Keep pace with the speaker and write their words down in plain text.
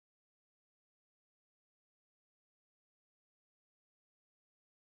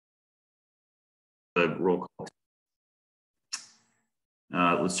a roll call.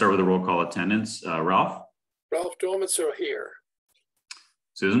 Let's start with a roll call attendance. Ralph? Ralph Dormitzer here.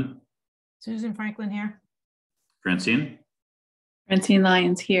 Susan? Susan Franklin here. Francine? Francine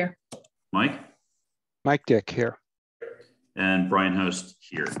Lyons here. Mike? Mike Dick here. And Brian Host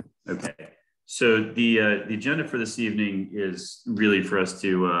here. Okay. So the agenda for this evening is really for us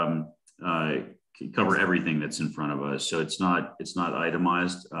to cover everything that's in front of us. So it's not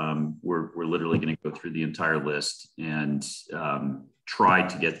itemized. We're literally going to go through the entire list and try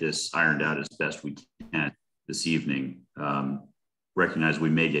to get this ironed out as best we can this evening. Recognize we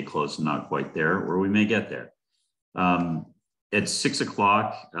may get close and not quite there, or we may get there. At 6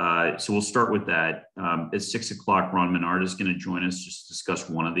 o'clock, so we'll start with that. At 6 o'clock, Ron Menard is going to join us just to discuss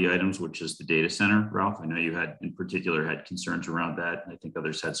one of the items, which is the data center. Ralph, I know you had in particular had concerns around that. I think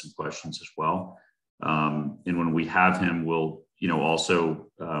others had some questions as well. And when we have him, we'll also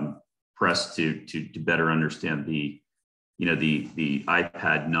press to better understand the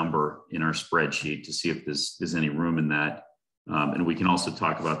iPad number in our spreadsheet to see if there's any room in that. And we can also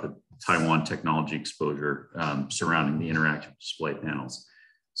talk about the Taiwan technology exposure surrounding the interactive display panels.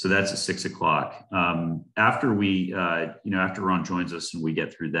 So that's at 6 o'clock. After after Ron joins us and we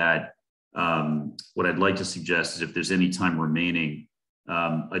get through that, what I'd like to suggest is if there's any time remaining,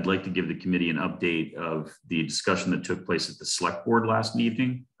 I'd like to give the committee an update of the discussion that took place at the select board last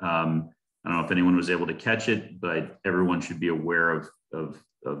evening. I don't know if anyone was able to catch it, but everyone should be aware of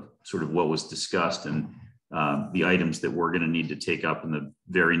sort of what was discussed and the items that we're going to need to take up in the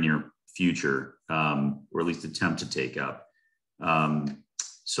very near future, or at least attempt to take up.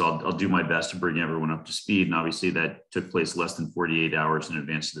 So I'll do my best to bring everyone up to speed. And obviously that took place less than 48 hours in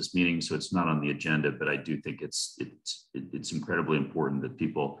advance of this meeting, so it's not on the agenda, but I do think it's incredibly important that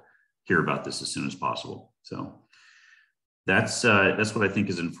people hear about this as soon as possible. So that's what I think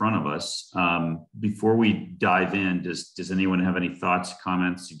is in front of us. Before we dive in, does anyone have any thoughts,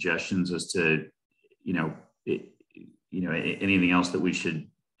 comments, suggestions as to anything else that we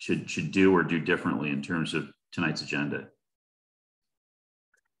should do or do differently in terms of tonight's agenda?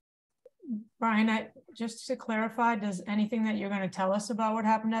 Brian, just to clarify, does anything that you're going to tell us about what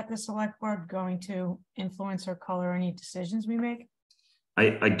happened at the select board going to influence or color any decisions we make?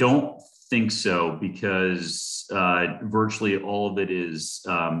 I don't think so, because virtually all of it is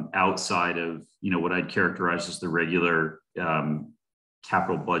outside of what I'd characterize as the regular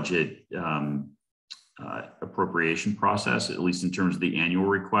capital budget appropriation process, at least in terms of the annual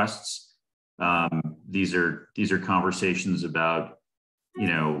requests. These are conversations about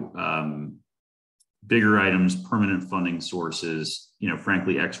bigger items, permanent funding sources,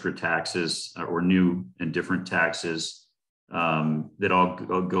 frankly, extra taxes or new and different taxes that all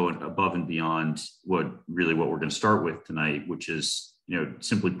go above and beyond what we're going to start with tonight, which is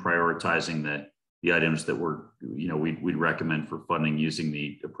simply prioritizing the items that we'd recommend for funding using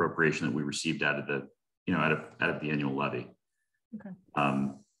the appropriation that we received out of the out of the annual levy. Okay.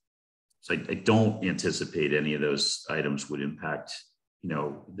 So I don't anticipate any of those items would impact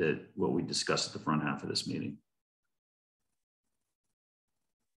what we discussed at the front half of this meeting.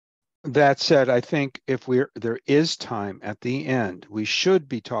 That said, I think if there is time at the end, we should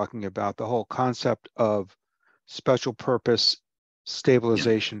be talking about the whole concept of special purpose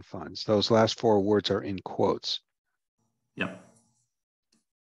stabilization funds. Those last four words are in quotes. Yep.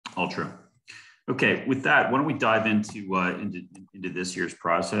 All true. Okay, with that, why don't we dive into this year's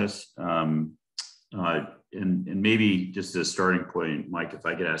process? And maybe just as a starting point, Mike, if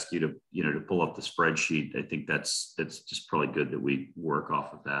I could ask you to pull up the spreadsheet, I think that's just probably good that we work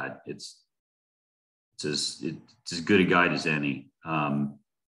off of that. It's as good a guide as any. And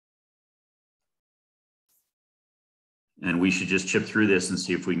we should just chip through this and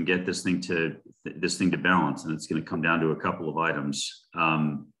see if we can get this thing to balance. And it's going to come down to a couple of items.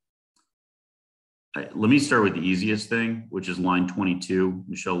 Let me start with the easiest thing, which is line 22.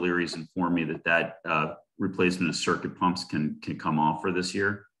 Michelle Leary's informed me that replacement of circuit pumps can come off for this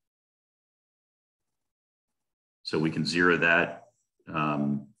year. So we can zero that.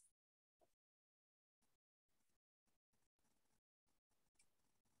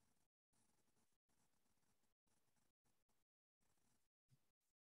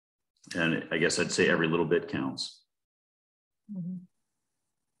 And I guess I'd say every little bit counts. Mm-hmm.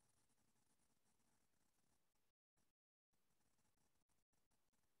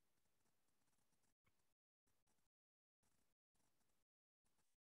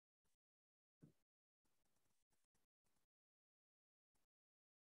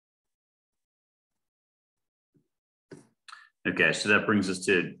 Okay, so that brings us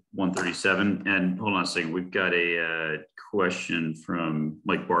to 137. And hold on a second, we've got a question from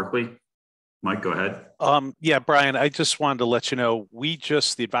Mike Barkley. Mike, go ahead. Yeah, Brian, I just wanted to let you know,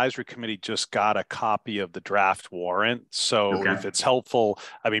 the advisory committee just got a copy of the draft warrant. So Okay. if it's helpful,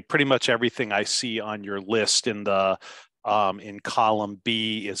 I mean, pretty much everything I see on your list in the in column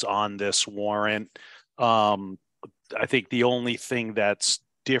B is on this warrant. I think the only thing that's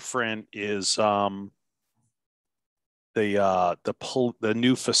different is the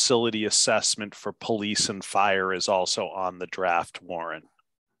new facility assessment for police and fire is also on the draft warrant,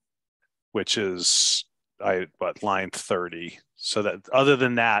 which is line 30. So that other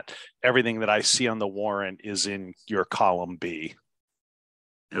than that, everything that I see on the warrant is in your column B.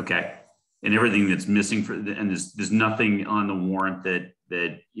 Okay. And everything that's missing and there's nothing on the warrant that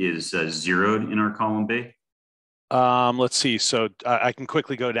is zeroed in our column B. Let's see. So I can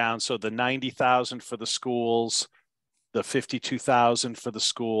quickly go down. So the 90,000 for the schools, the 52,000 for the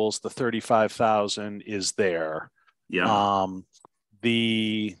schools, the 35,000 is there. Yeah.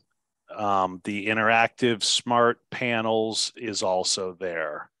 The interactive smart panels is also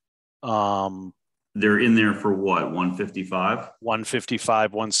there. They're in there for what? 155?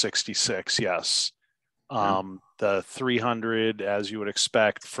 155, 166. Yes. The 300, as you would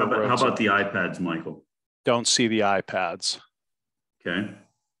expect. How about the iPads, Michael? Don't see the iPads. Okay.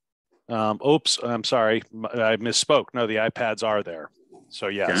 Oops, I'm sorry. I misspoke. No, the iPads are there. So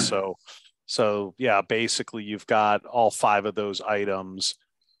yeah, Okay. so yeah, basically you've got all 5 of those items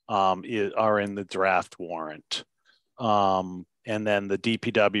are in the draft warrant. And then the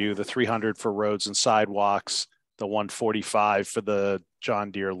DPW, the 300 for roads and sidewalks, the 145 for the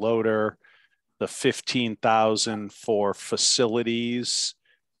John Deere loader, the 15,000 for facilities,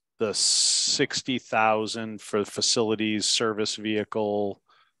 the 60,000 for facilities service vehicle,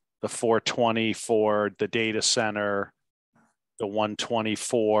 the 420 for the data center, the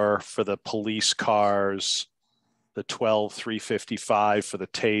 124 for the police cars, the 12,355 for the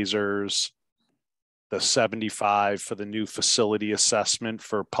tasers, the 75 for the new facility assessment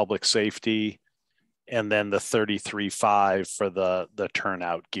for public safety, and then the 33,500 for the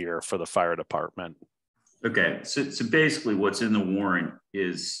turnout gear for the fire department. Okay, so basically what's in the warrant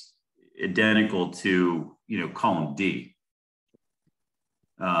is identical to, column D.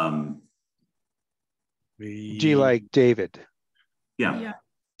 D like David. Yeah.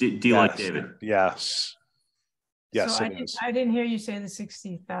 D like David. Yes. Yes, so it is. I didn't hear you say the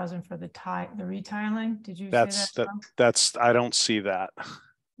 60,000 for the retiling. Did you say that? That's I don't see that.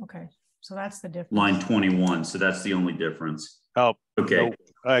 Okay, so that's the difference. Line 21. So that's the only difference. Oh, okay.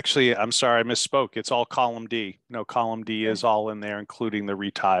 No, actually, I'm sorry, I misspoke. It's all column D. No, column D is all in there, including the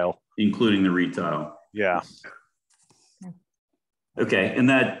retile. Including the retile. Yeah. Okay, and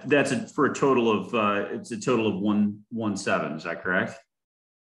that's for a total of it's a total of 117. Is that correct?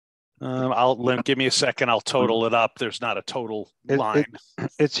 Give me a second. I'll total it up. There's not a total line.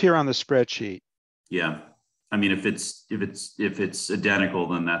 It's here on the spreadsheet. Yeah, I mean, if it's identical,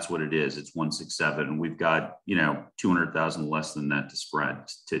 then that's what it is. It's 167, and we've got 200,000 less than that to spread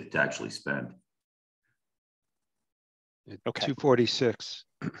to actually spend. Okay. 246.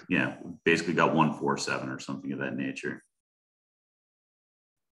 Yeah, basically got 147 or something of that nature.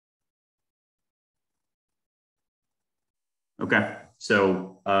 Okay,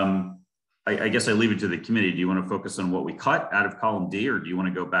 so I guess I leave it to the committee. Do you want to focus on what we cut out of column D, or do you want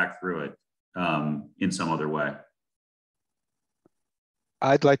to go back through it in some other way?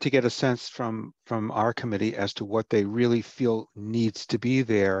 I'd like to get a sense from our committee as to what they really feel needs to be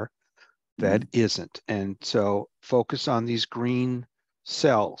there that isn't. And so focus on these green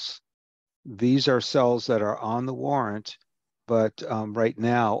cells. These are cells that are on the warrant, but right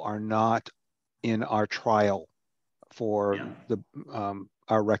now are not in our trial for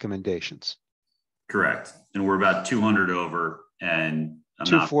our recommendations. Correct. And we're about 200 over, and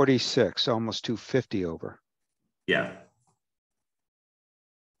 246, almost 250 over. Yeah.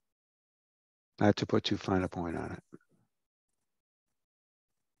 I had to put too fine a point on it.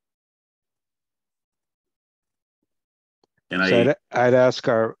 And so I'd ask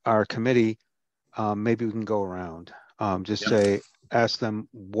our committee, maybe we can go around, ask them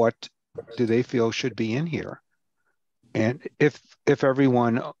what do they feel should be in here. And if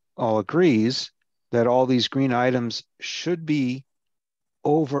everyone all agrees that all these green items should be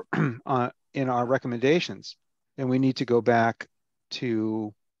over in our recommendations, then we need to go back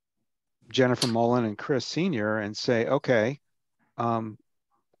to Jennifer Mullen and Chris Senior and say, okay,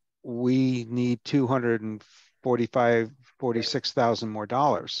 we need 46,000 more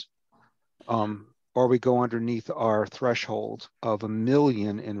dollars, or we go underneath our threshold of $1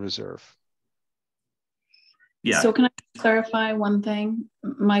 million in reserve. Yeah. So can I clarify one thing,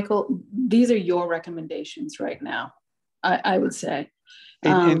 Michael? These are your recommendations right now, I would say.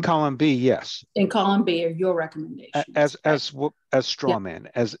 In column B, yes, In column B are your recommendations. as straw man,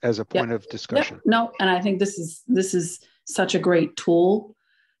 as a point of discussion. Yep. No, and I think this is such a great tool.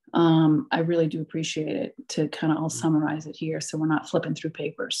 I really do appreciate it to kind of all summarize it here, so we're not flipping through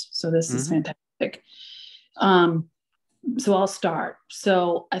papers. So this is fantastic. So I'll start.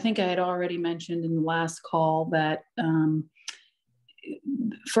 So I think I had already mentioned in the last call that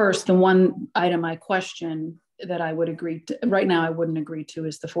first, the one item I question that I would agree to right now, I wouldn't agree to,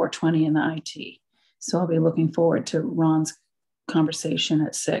 is the 420 and the IT. So I'll be looking forward to Ron's conversation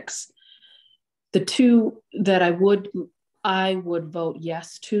at 6. The two that I would vote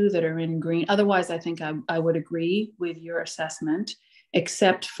yes to that are in green. Otherwise, I think I would agree with your assessment,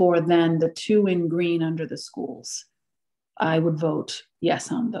 except for then the 2 in green under the schools. I would vote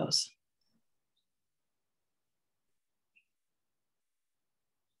yes on those.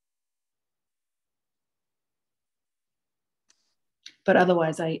 But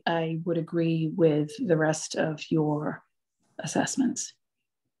otherwise, I would agree with the rest of your assessments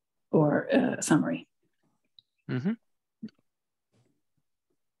or summary. Mm-hmm.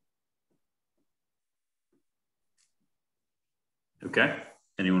 Okay.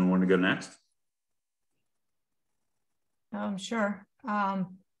 Anyone want to go next? Sure. The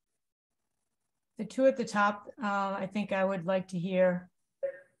 2 at the top, I think I would like to hear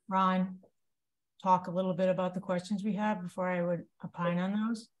Ron talk a little bit about the questions we have before I would opine on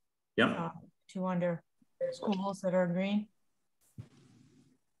those. Yeah. 2 under schools that are green.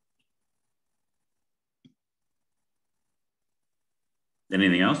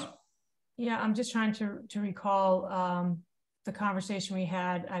 Anything else? Yeah, I'm just trying to recall the conversation we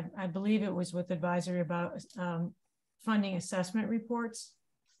had. I believe it was with advisory about funding assessment reports.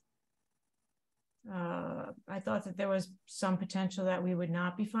 I thought that there was some potential that we would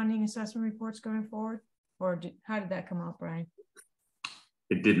not be funding assessment reports going forward, or how did that come out, Brian?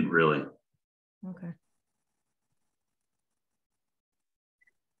 It didn't really. Okay.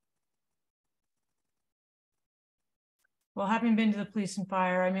 Well, having been to the police and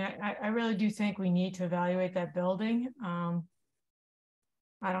fire, I mean, I really do think we need to evaluate that building.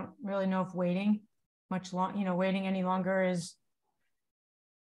 I don't really know if waiting waiting any longer is,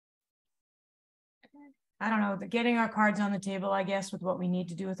 I don't know, getting our cards on the table, I guess, with what we need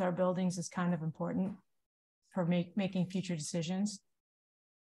to do with our buildings is kind of important for making future decisions.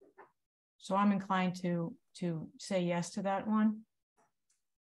 So I'm inclined to say yes to that one.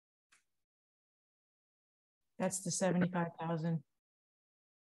 That's the 75,000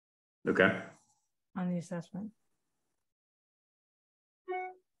 Okay. on the assessment.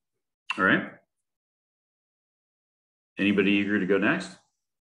 All right. Anybody eager to go next?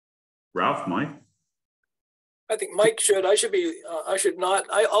 Ralph, Mike? I think Mike should. I should be. I should not.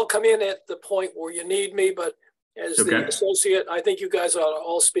 I'll come in at the point where you need me, but as the associate, I think you guys ought to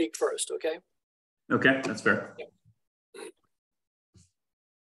all speak first. Okay. Okay, that's fair.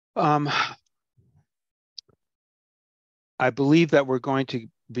 I believe that we're going to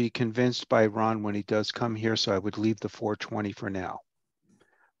be convinced by Ron when he does come here, so I would leave the 420 for now.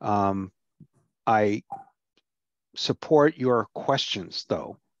 I support your questions,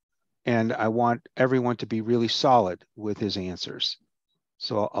 though, and I want everyone to be really solid with his answers.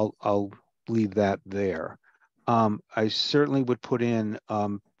 So I'll leave that there. I certainly would put in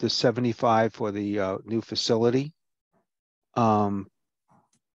the 75 for the new facility. Now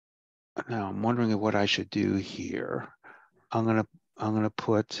I'm wondering what I should do here. I'm gonna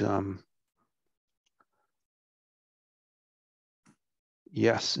put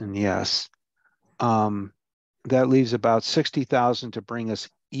yes and yes. That leaves about 60,000 to bring us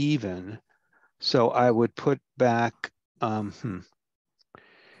even. So I would put back.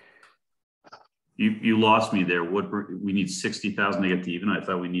 You lost me there. We need 60,000 to get to even. I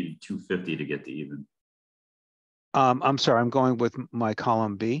thought we needed 250 to get to even. I'm sorry. I'm going with my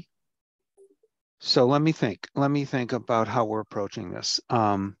column B. So let me think. Let me think about how we're approaching this.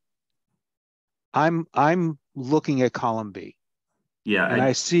 I'm looking at column B. Yeah, and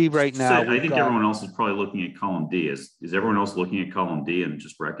I see right now. I think everyone else is probably looking at column D. Is everyone else looking at column D and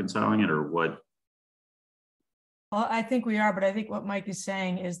just reconciling it, or what? Well, I think we are, but I think what Mike is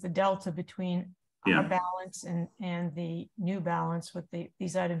saying is the delta between our balance and the new balance with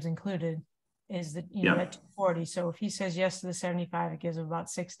these items included is that at 240. So if he says yes to the 75, it gives him about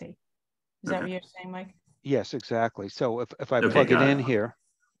 60. Is that what you're saying, Mike? Yes, exactly. So if I plug it in here,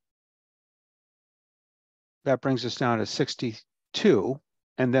 that brings us down to 62.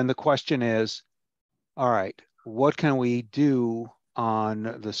 And then the question is, all right, what can we do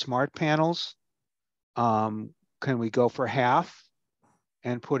on the smart panels? Can we go for half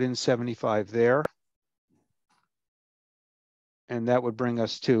and put in 75 there? and that would bring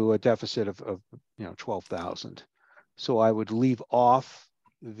us to a deficit of 12,000. So I would leave off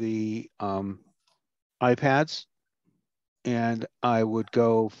the iPads, and I would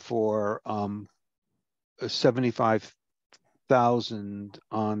go for 75,000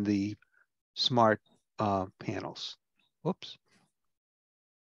 on the smart panels. Whoops.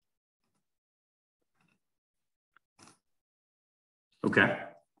 Okay.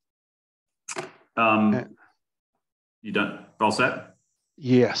 You done? All set?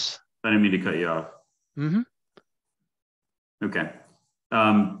 Yes. I didn't mean to cut you off. Mm-hmm. Okay.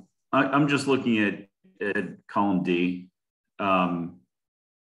 I'm just looking at column D. I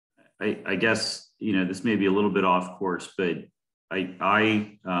guess, this may be a little bit off course, but in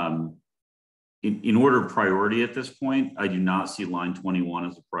order of priority at this point, I do not see line 21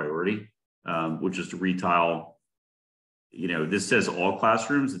 as a priority, which is to retile. This says all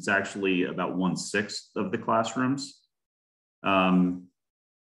classrooms. It's actually about 1/6 of the classrooms.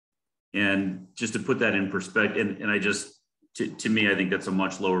 And just to put that in perspective, and I just, to me, I think that's a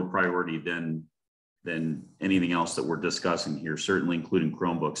much lower priority than anything else that we're discussing here, certainly including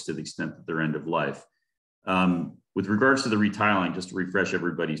Chromebooks to the extent that they're end of life. With regards to the retiling, just to refresh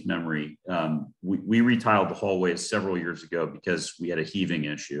everybody's memory, we retiled the hallways several years ago because we had a heaving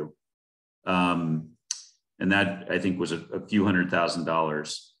issue. And that, I think, was a few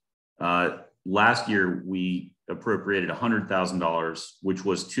 $100,000. Last year, we appropriated $100,000, which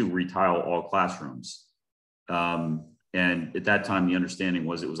was to retile all classrooms. And at that time, the understanding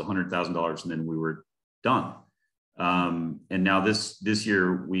was it was $100,000 and then we were done. And now this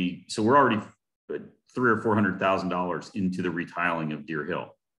year, so we're already $300,000 or $400,000 into the retiling of Deer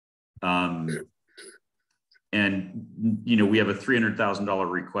Hill. And, we have a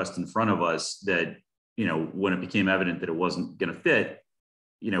 $300,000 request in front of us that, when it became evident that it wasn't going to fit,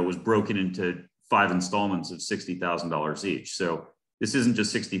 was broken into 5 installments of $60,000 each. So this isn't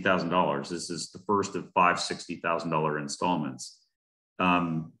just $60,000. This is the first of 5 $60,000 installments.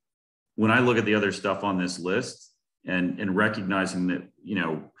 When I look at the other stuff on this list and recognizing that,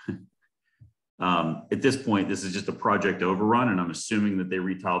 at this point, this is just a project overrun, and I'm assuming that they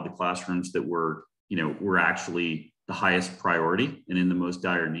retiled the classrooms that were actually the highest priority and in the most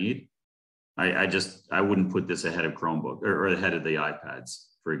dire need. I wouldn't put this ahead of Chromebook or ahead of the iPads,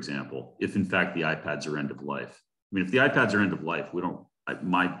 for example, if in fact the iPads are end of life. I mean, if the iPads are end of life,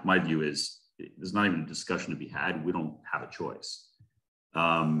 my view is there's not even a discussion to be had. We don't have a choice.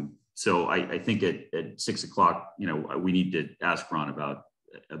 So I think at 6 o'clock, we need to ask Ron about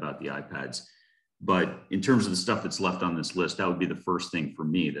the iPads. But in terms of the stuff that's left on this list, that would be the first thing for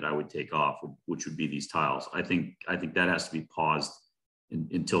me that I would take off, which would be these tiles. I think that has to be paused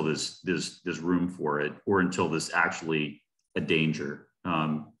until there's room for it, or until there's actually a danger.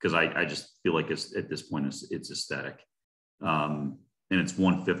 Because I just feel like at this point it's aesthetic, and it's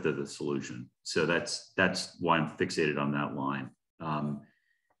 1/5 of the solution. So that's why I'm fixated on that line.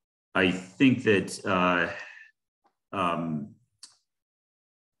 I think that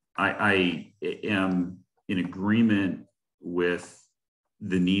I am in agreement with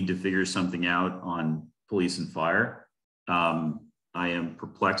the need to figure something out on police and fire. I am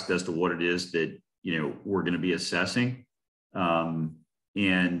perplexed as to what it is that we're going to be assessing.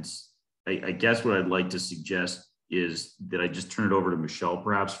 And I guess what I'd like to suggest is that I just turn it over to Michelle,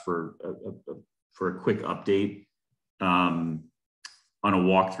 perhaps for a quick update on a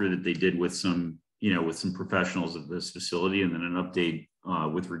walkthrough that they did with some professionals of this facility, and then an update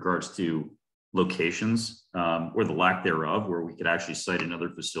with regards to locations or the lack thereof, where we could actually cite another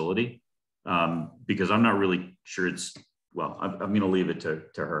facility. Because I'm not really sure I'm going to leave it to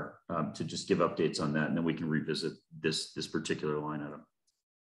her to just give updates on that, and then we can revisit this particular line item.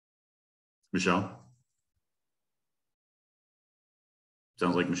 Michelle?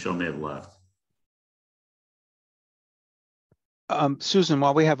 Sounds like Michelle may have left. Susan,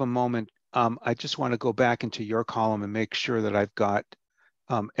 while we have a moment, I just want to go back into your column and make sure that I've got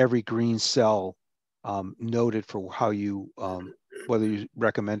every green cell noted for how you, whether you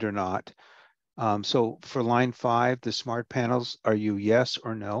recommend or not. So for line 5, the smart panels, are you yes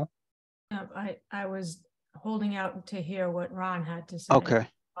or no? I was holding out to hear what Ron had to say. Okay.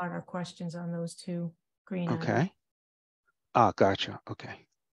 On our questions on those 2 green Okay. items. Gotcha. Okay.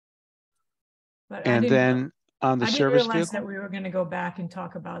 But and then on the service vehicle, that we were going to go back and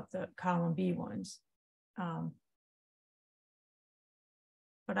talk about the column B ones. But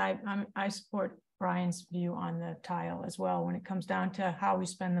I support Brian's view on the tile as well. When it comes down to how we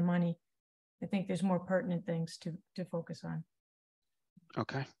spend the money, I think there's more pertinent things to focus on.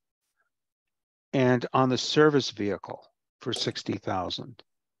 Okay. And on the service vehicle for 60,000.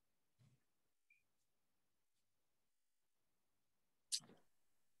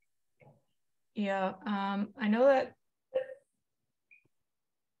 Yeah, I know that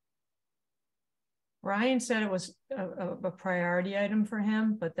Ryan said it was a priority item for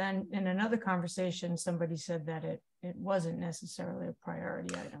him, but then in another conversation, somebody said that it wasn't necessarily a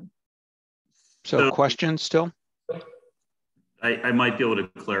priority item. So questions still? I might be able to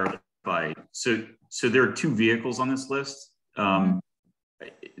clarify. So there are 2 vehicles on this list. One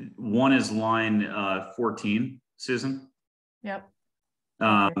is line 14, Susan. Yep.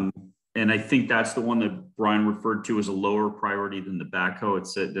 And I think that's the one that Brian referred to as a lower priority than the backhoe. It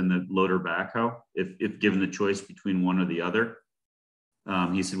said than the loader backhoe, if given the choice between one or the other.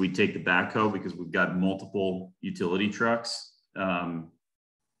 He said we'd take the backhoe because we've got multiple utility trucks. I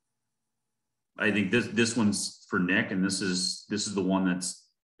think this one's for Nick, and this is the one that's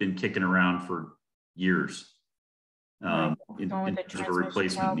been kicking around for years. In terms of a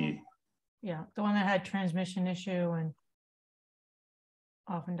replacement need. Yeah, the one that had transmission issue and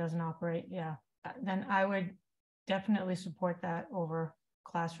often doesn't operate. Yeah, then I would definitely support that over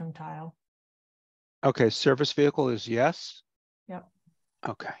classroom tile. Okay, service vehicle is yes. Yep.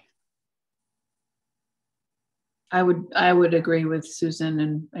 Okay. I would agree with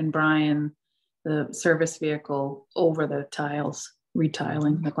Susan and Brian, the service vehicle over the tiles,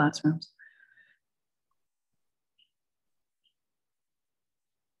 retiling the classrooms.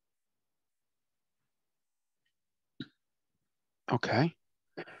 Okay.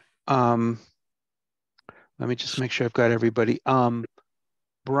 Let me just make sure I've got everybody.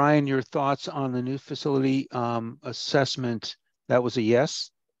 Brian, your thoughts on the new facility assessment? That was a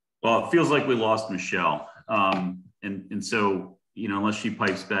yes? Well, it feels like we lost Michelle. And so, you know, unless she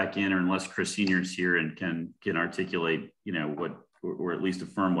pipes back in, or unless Chris Sr. is here and can articulate, you know, what, or at least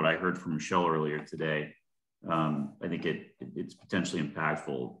affirm what I heard from Michelle earlier today, I think it's potentially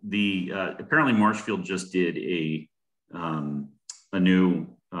impactful. Apparently Marshfield just did a new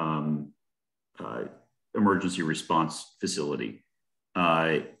emergency response facility.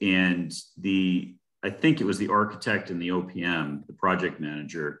 And I think it was the architect and the OPM, the project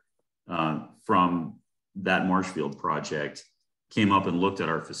manager from that Marshfield project, came up and looked at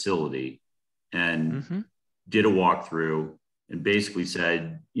our facility and did a walkthrough and basically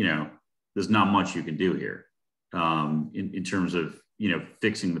said, you know, there's not much you can do here in terms of, you know,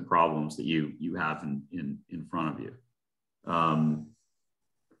 fixing the problems that you have in front of you.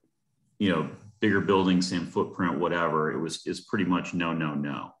 You know, bigger building, same footprint, whatever. It's pretty much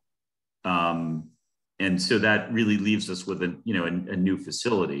no. And so that really leaves us with a new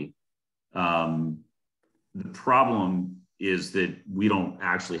facility. The problem is that we don't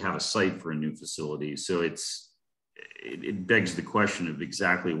actually have a site for a new facility. So it begs the question of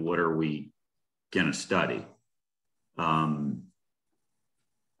exactly what are we going to study?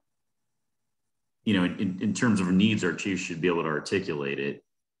 You know, in terms of needs, our chief should be able to articulate it.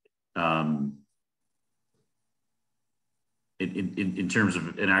 In terms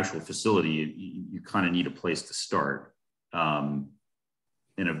of an actual facility, you kind of need a place to start in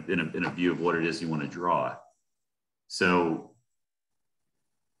a view of what it is you want to draw. So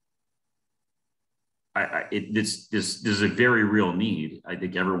this is a very real need. I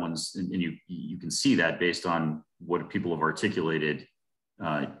think everyone's, and you can see that based on what people have articulated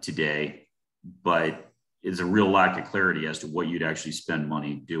today, but it's a real lack of clarity as to what you'd actually spend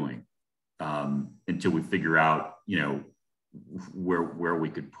money doing until we figure out, you know, where we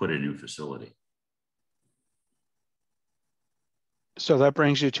could put a new facility. So that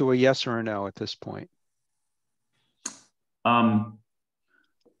brings you to a yes or a no at this point. I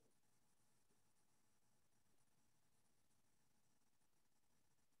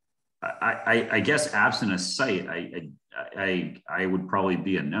guess absent a site, I would probably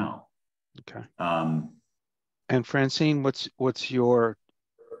be a no. Okay. And Francine, what's your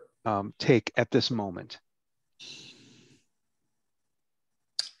take at this moment?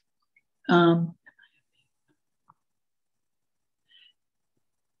 I'm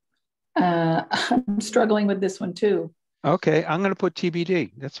struggling with this one too. Okay, I'm going to put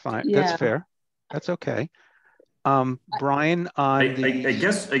TBD. That's fine. Yeah. That's fair. That's okay. Brian, I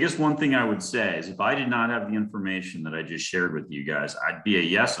guess one thing I would say is if I did not have the information that I just shared with you guys, I'd be a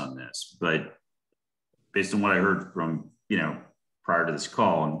yes on this. But based on what I heard from, you know, prior to this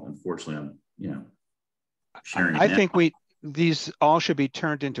call, and unfortunately I'm, you know, sharing it I now. think these all should be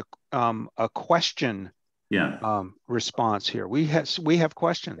turned into a question response here. We have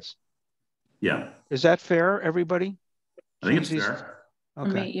questions. Yeah. Is that fair, everybody? I think it's fair.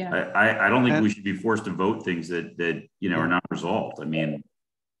 Okay. Yeah. I don't think we should be forced to vote things that you know are not resolved. I mean,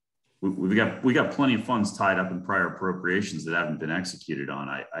 we got plenty of funds tied up in prior appropriations that haven't been executed on.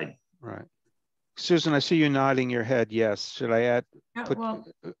 Right. Susan, I see you nodding your head. Yes. Should I add? Well,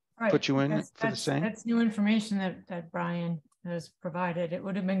 put you in for the same? That's new information that Brian has provided. It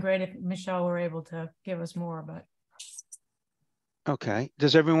would have been great if Michelle were able to give us more, but. Okay.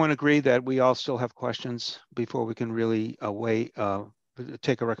 Does everyone agree that we all still have questions before we can really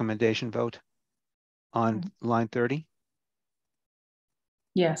take a recommendation vote on line 30?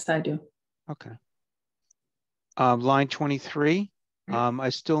 Yes, I do. Okay. Line 23, I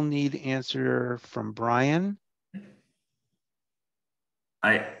still need answer from Brian.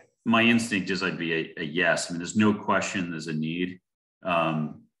 My instinct is I'd be a yes. I mean, there's no question there's a need.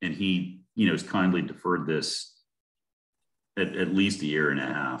 And he, has kindly deferred this at least a year and a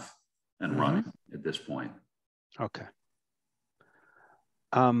half and running at this point. Okay.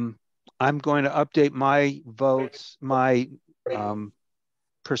 I'm going to update my votes, my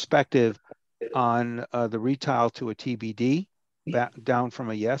perspective on the retile to a TBD, down from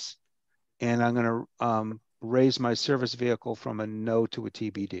a yes. And I'm going to raise my service vehicle from a no to a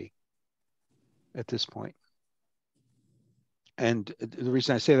TBD at this point. And the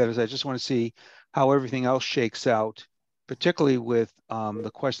reason I say that is I just want to see how everything else shakes out, particularly with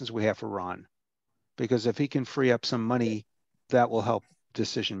the questions we have for Ron, because if he can free up some money, that will help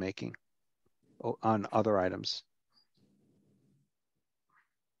decision-making on other items.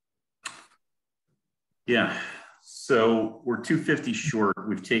 Yeah, so we're 250 short.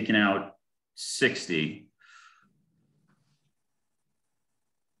 We've taken out 60.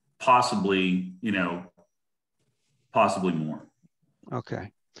 Possibly, possibly more.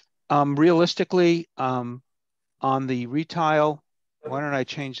 Okay. Realistically, on the retile, why don't I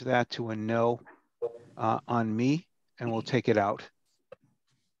change that to a no on me, and we'll take it out.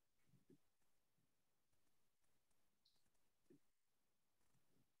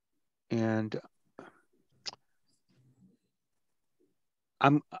 And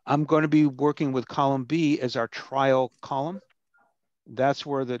I'm going to be working with column B as our trial column. That's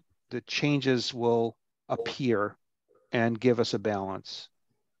where the changes will appear and give us a balance.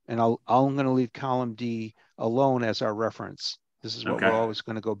 And I'm going to leave column D alone as our reference. This is what we're always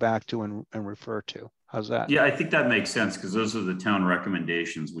going to go back to and refer to. How's that? Yeah, I think that makes sense because those are the town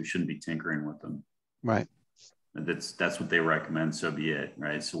recommendations. We shouldn't be tinkering with them. Right. And that's what they recommend. So be it.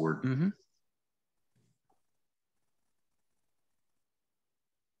 Right. So we're.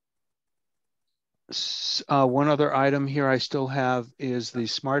 One other item here I still have is the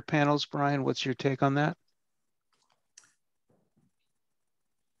smart panels. Brian, what's your take on that?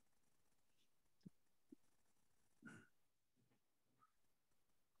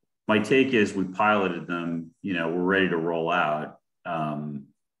 My take is we piloted them, we're ready to roll out.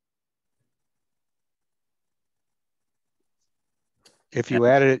 If you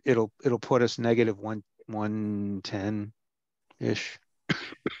add it, it'll put us negative 110-ish.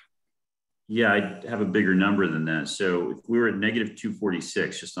 Yeah, I have a bigger number than that. So if we were at negative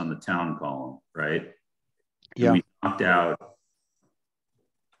 246 just on the town column, right? Yeah. And we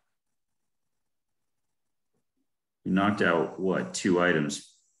knocked out what, 2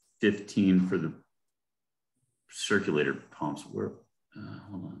 items, 15 for the circulator pumps. Hold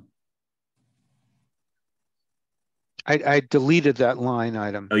on. I deleted that line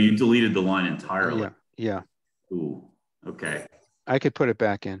item. Oh, you deleted the line entirely? Yeah. Ooh, okay. I could put it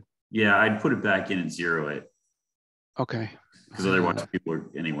back in. Yeah, I'd put it back in and zero it. Okay. Because otherwise people are,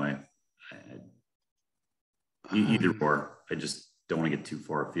 anyway. Either or. I just don't want to get too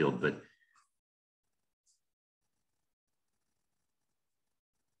far afield, but.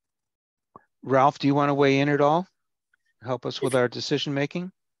 Ralph, do you want to weigh in at all? Help us with our decision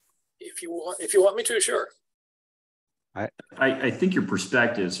making? If you want me to, sure. I think your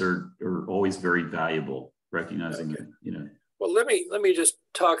perspectives are always very valuable, recognizing it, Well, let me just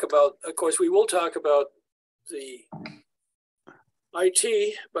talk about, of course, we will talk about the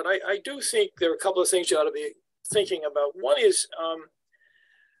IT, but I do think there are a couple of things you ought to be thinking about. One is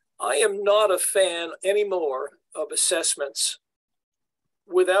I am not a fan anymore of assessments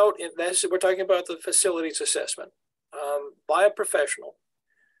without, we're talking about the facilities assessment by a professional,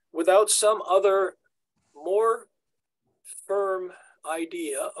 without some other more firm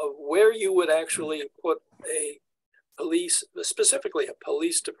idea of where you would actually put a police, specifically a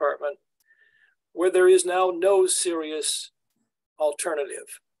police department, where there is now no serious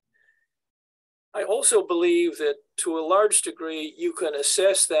alternative. I also believe that to a large degree, you can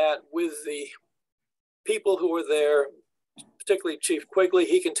assess that with the people who are there, particularly Chief Quigley.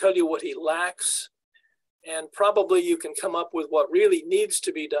 He can tell you what he lacks, and probably you can come up with what really needs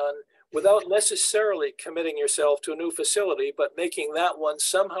to be done without necessarily committing yourself to a new facility, but making that one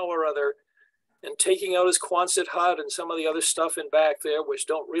somehow or other, and taking out his Quonset hut and some of the other stuff in back there, which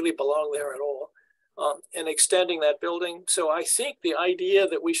don't really belong there at all, and extending that building. So I think the idea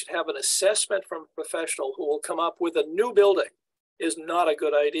that we should have an assessment from a professional who will come up with a new building is not a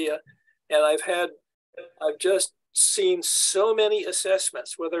good idea. And I've just seen so many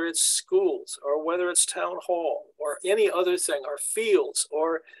assessments, whether it's schools or whether it's town hall or any other thing, or fields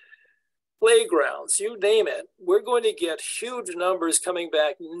or playgrounds, you name it. We're going to get huge numbers coming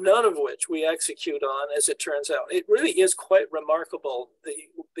back, none of which we execute on, as it turns out. It really is quite remarkable,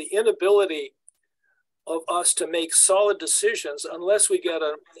 the inability of us to make solid decisions unless we get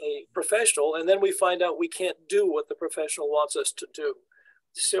a professional, and then we find out we can't do what the professional wants us to do.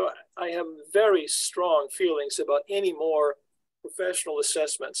 So I have very strong feelings about any more professional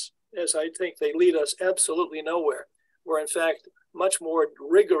assessments, as I think they lead us absolutely nowhere. We're in fact much more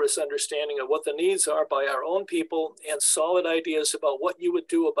rigorous understanding of what the needs are by our own people, and solid ideas about what you would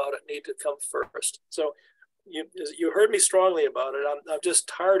do about it need to come first. So you heard me strongly about it. I'm just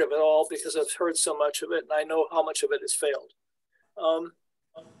tired of it all because I've heard so much of it, and I know how much of it has failed.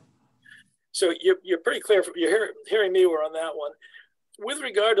 So you're pretty clear. You're hearing me on that one. With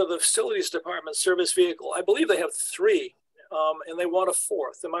regard to the facilities department service vehicle, I believe they have 3, and they want a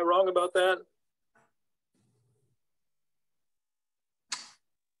 4th. Am I wrong about that?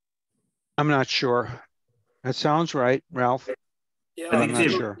 I'm not sure. That sounds right, Ralph. Yeah, I'm not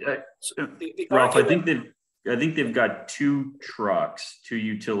sure. Ralph, I think they've got 2 trucks, 2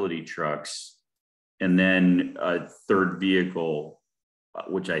 utility trucks, and then a 3rd vehicle,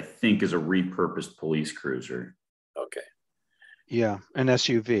 which I think is a repurposed police cruiser. Okay. Yeah, an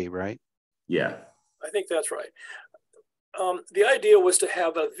SUV, right? Yeah. I think that's right. The idea was to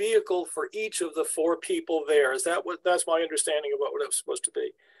have a vehicle for each of the 4 people there. Is that that's my understanding of what it was supposed to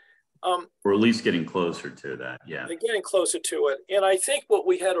be. Or at least getting closer to that, yeah. Getting closer to it. And I think what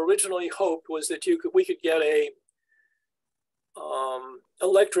we had originally hoped was that we could get a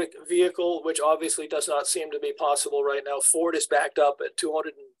electric vehicle, which obviously does not seem to be possible right now. Ford is backed up at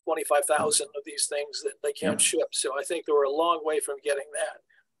 225,000 of these things that they can't ship. So I think they were a long way from getting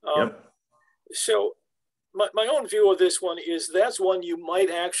that. So my own view of this one is that's one you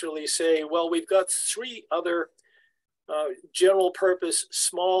might actually say, well, we've got 3 other general purpose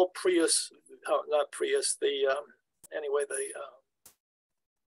small Prius, not Prius, anyway, they're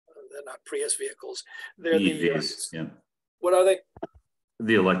not Prius vehicles. They're EVs, what are they?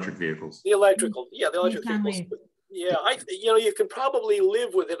 The electric vehicles. The electrical, the electric vehicles. Yeah, you can probably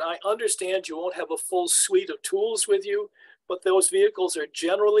live with it. I understand you won't have a full suite of tools with you, but those vehicles are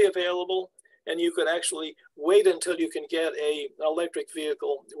generally available, and you could actually wait until you can get an electric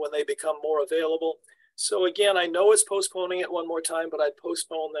vehicle when they become more available. So again, I know it's postponing it one more time, but I'd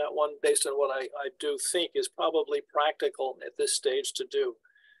postpone that one based on what I do think is probably practical at this stage to do.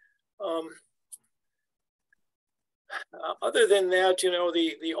 Other than that,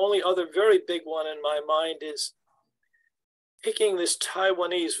 the only other very big one in my mind is picking this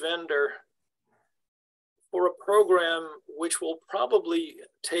Taiwanese vendor for a program which will probably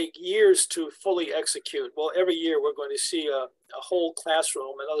take years to fully execute. Well, every year we're going to see a whole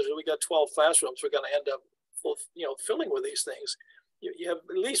classroom. In other words, we got 12 classrooms we're going to end up filling with these things. You have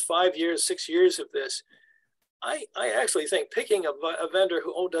at least 5 years, 6 years of this. I actually think picking a vendor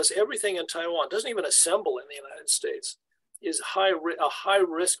who does everything in Taiwan, doesn't even assemble in the United States, is a high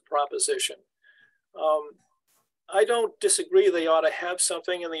risk proposition. I don't disagree they ought to have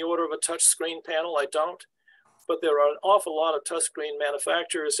something in the order of a touch screen panel. I don't. But there are an awful lot of touchscreen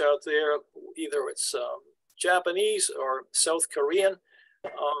manufacturers out there. Either it's Japanese or South Korean,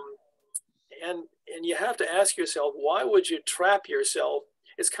 and you have to ask yourself, why would you trap yourself?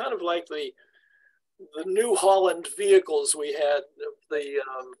 It's kind of like the New Holland vehicles we had.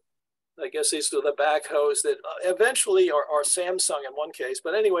 I guess these are the backhoes that eventually are Samsung in one case.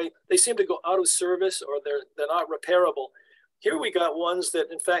 But anyway, they seem to go out of service, or they're not repairable. Here we got ones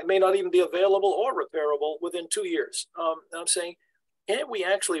that, in fact, may not even be available or repairable within 2 years. I'm saying, can't we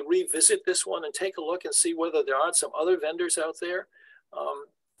actually revisit this one and take a look and see whether there aren't some other vendors out there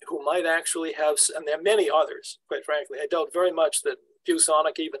who might actually have, and there are many others, quite frankly. I doubt very much that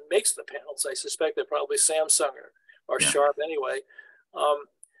ViewSonic even makes the panels. I suspect they're probably Samsung or Sharp anyway.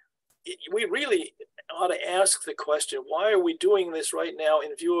 We really ought to ask the question, why are we doing this right now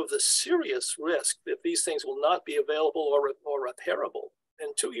in view of the serious risk that these things will not be available or repairable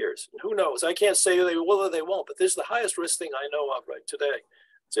in 2 years? And who knows? I can't say they will or they won't, but this is the highest risk thing I know of right today.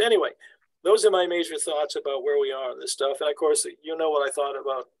 So anyway, those are my major thoughts about where we are on this stuff. And of course, you know what I thought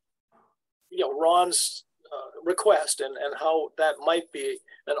about Ron's request and how that might be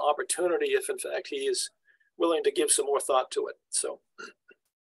an opportunity if in fact he is willing to give some more thought to it. So.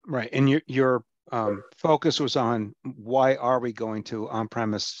 Right. And your focus was on why are we going to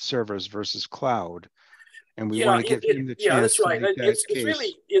on-premise servers versus cloud, and we want to give him the chance to make that case.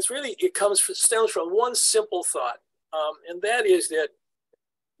 Stems from one simple thought, and that is that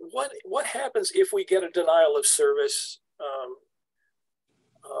what happens if we get a denial of service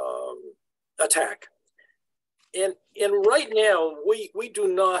attack? And right now, we do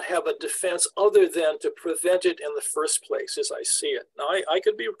not have a defense other than to prevent it in the first place, as I see it. Now, I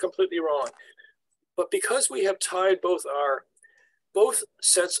could be completely wrong, but because we have tied both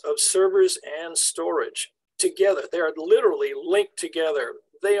sets of servers and storage together, they are literally linked together.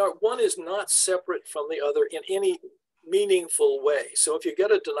 One is not separate from the other in any meaningful way. So if you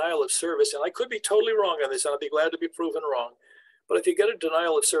get a denial of service, and I could be totally wrong on this, and I'd be glad to be proven wrong, but if you get a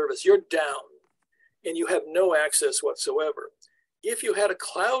denial of service, you're down and you have no access whatsoever. If you had a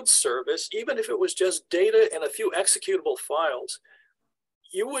cloud service, even if it was just data and a few executable files,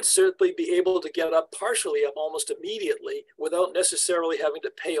 you would certainly be able to get up partially up almost immediately without necessarily having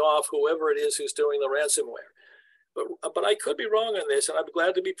to pay off whoever it is who's doing the ransomware. But I could be wrong on this, and I'm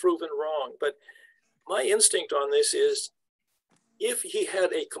glad to be proven wrong. But my instinct on this is if he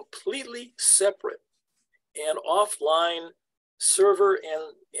had a completely separate and offline server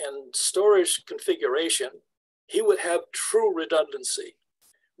and storage configuration, he would have true redundancy.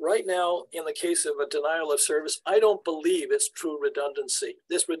 Right now, in the case of a denial of service, I don't believe it's true redundancy.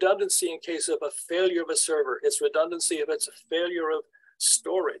 There's redundancy in case of a failure of a server. It's redundancy if it's a failure of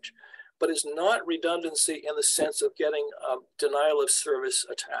storage, but it's not redundancy in the sense of getting a denial of service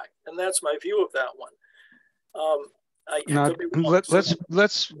attack. And that's my view of that one.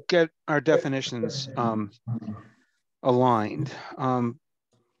 Let's get our definitions aligned.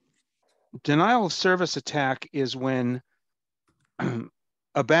 Denial of service attack is when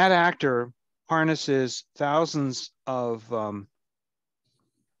a bad actor harnesses thousands of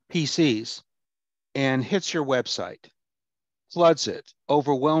PCs and hits your website, floods it,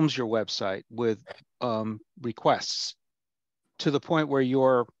 overwhelms your website with requests to the point where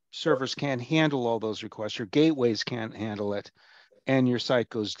your servers can't handle all those requests, your gateways can't handle it, and your site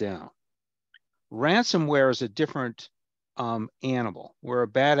goes down. Ransomware is a different animal, where a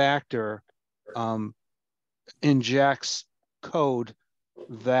bad actor injects code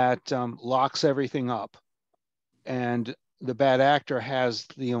that locks everything up, and the bad actor has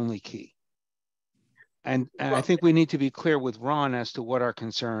the only key. And I think we need to be clear with Ron as to what our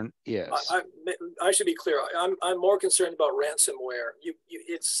concern is. I should be clear. I'm more concerned about ransomware.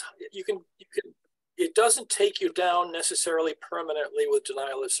 It doesn't take you down necessarily permanently with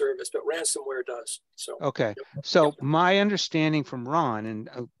denial of service, but ransomware does. So okay. So my understanding from Ron, and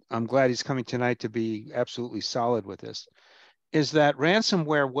I'm glad he's coming tonight to be absolutely solid with this, is that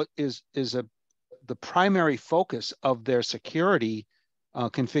ransomware is the primary focus of their security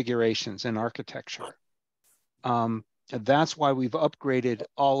configurations and architecture. That's why we've upgraded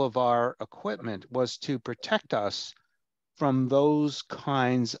all of our equipment, was to protect us from those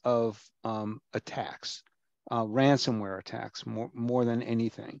kinds of attacks, ransomware attacks, more than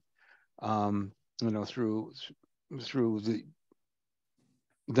anything. Through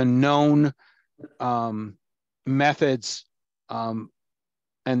the known methods and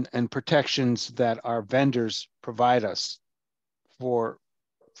protections that our vendors provide us for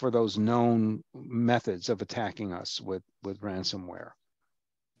those known methods of attacking us with ransomware.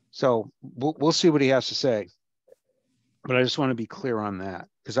 So we'll see what he has to say, but I just want to be clear on that,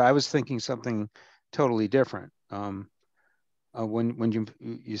 because I was thinking something totally different when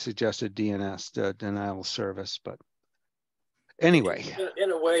you suggested DNS, denial of service. But anyway,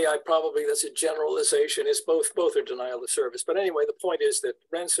 in a way, that's a generalization. Is both are denial of service. But anyway, the point is that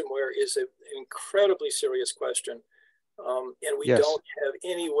ransomware is an incredibly serious question. And we don't have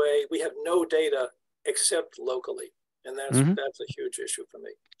any way, we have no data except locally. And that's a huge issue for me.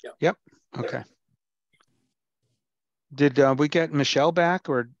 Yeah. Yep. Okay. Did we get Michelle back,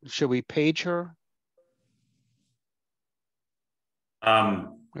 or should we page her?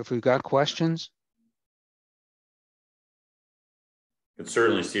 If we've got questions. Could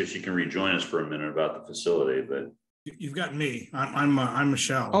certainly see if she can rejoin us for a minute about the facility, but. You've got me. I'm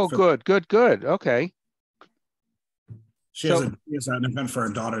Michelle. Oh, good. Okay. She has an event for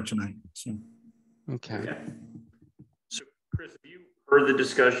her daughter tonight. So. Okay. Yeah. So, Chris, have you heard the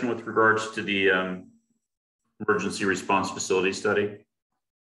discussion with regards to the emergency response facility study?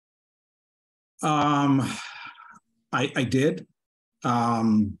 I did.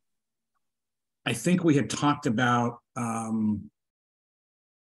 I think we had talked about Michelle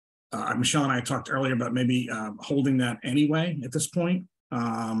and I talked earlier about maybe holding that anyway at this point.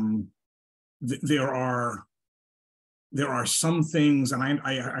 There are there are some things, and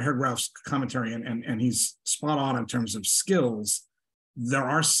I heard Ralph's commentary, and he's spot on in terms of skills. There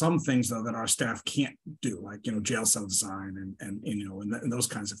are some things though that our staff can't do, like, you know, jail cell design and you know, and those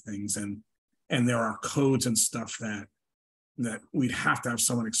kinds of things. And there are codes and stuff that we'd have to have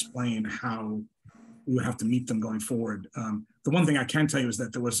someone explain how we would have to meet them going forward. The one thing I can tell you is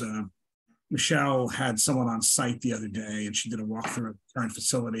that there was Michelle had someone on site the other day, and she did a walkthrough of the current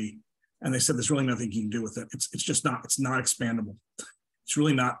facility, and they said there's really nothing you can do with it. It's just not, it's not expandable. It's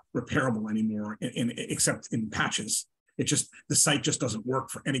really not repairable anymore, except in patches. It just, the site just doesn't work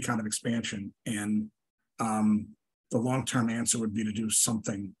for any kind of expansion. And the long-term answer would be to do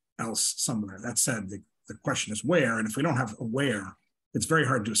something else somewhere. That said, the question is where, and if we don't have a where, it's very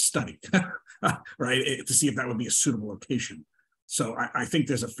hard to do a study, right? To see if that would be a suitable location. So I think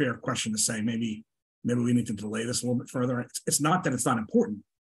there's a fair question to say, maybe we need to delay this a little bit further. It's not that it's not important.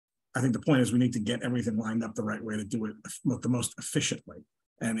 I think the point is we need to get everything lined up the right way to do it the most efficiently.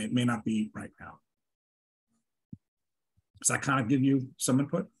 And it may not be right now. Does that kind of give you some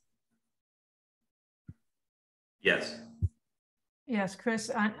input? Yes. Yes,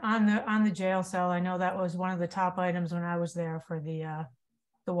 Chris, on the jail cell, I know that was one of the top items when I was there for the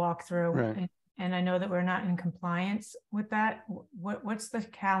walkthrough. Right. And I know that we're not in compliance with that. What's the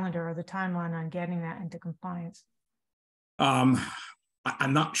calendar or the timeline on getting that into compliance? I'm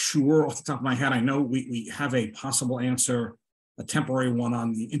not sure off the top of my head. I know we have a possible answer, a temporary one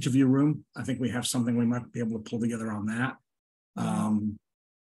on the interview room. I think we have something we might be able to pull together on that.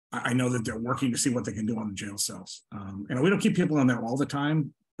 I know that they're working to see what they can do on the jail cells. And we don't keep people on there all the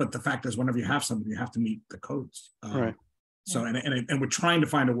time, but the fact is whenever you have somebody, you have to meet the codes. Right. So, and we're trying to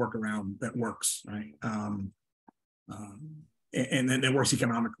find a workaround that works, right? And then it works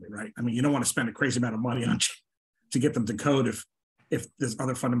economically, right? I mean, you don't want to spend a crazy amount of money on to get them to code if there's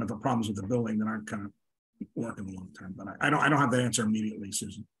other fundamental problems with the building that aren't kind of working the long term. But I don't have that answer immediately,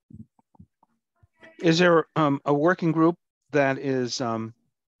 Susan. Is there a working group that is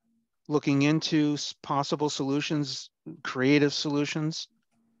looking into possible solutions, creative solutions?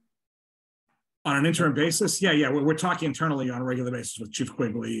 On an interim basis, yeah, we're talking internally on a regular basis with Chief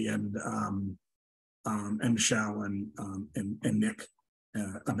Quigley and Michelle and Nick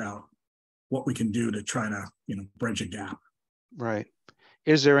about what we can do to try to, you know, bridge a gap. Right.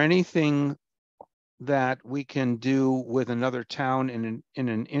 Is there anything that we can do with another town in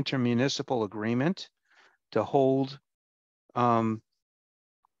an intermunicipal agreement to hold? I'm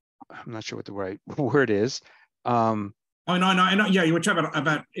not sure what the right word is. Oh, no, I know. Yeah, you were talking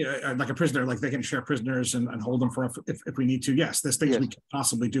about like a prisoner, like they can share prisoners and hold them for if we need to. Yes, there's things we can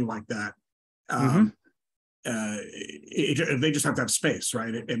possibly do like that. They just have to have space,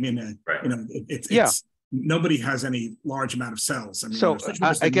 right? I mean, right. You know, it's nobody has any large amount of cells. I mean, so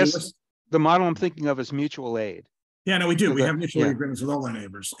I guess the model I'm thinking of is mutual aid. Yeah, no, we do. We have mutual aid agreements with all our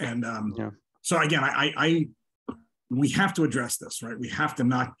neighbors, and so again, we have to address this, right? We have to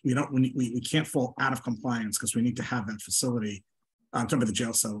not, we can't fall out of compliance because we need to have that facility. I'm talking about the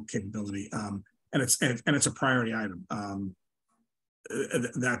jail cell capability, and it's a priority item.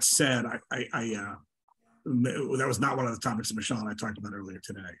 That said, that was not one of the topics that Michelle and I talked about earlier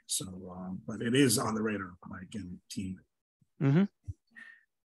today. So, but it is on the radar, Mike and team. Mm-hmm.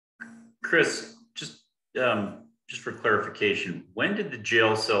 Chris, just for clarification, when did the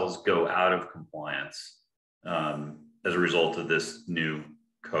jail cells go out of compliance? As a result of this new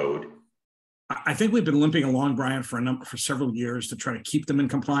code? I think we've been limping along, Brian, for several years to try to keep them in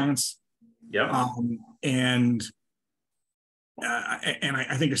compliance. Yeah. And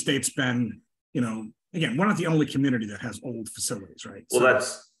I think the state's been, you know, again, we're not the only community that has old facilities, right? Well,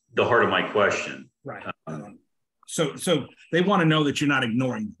 that's the heart of my question. Right. So they want to know that you're not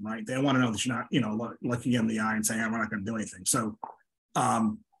ignoring them, right? They want to know that you're not, you know, looking in the eye and saying, we're not going to do anything. So,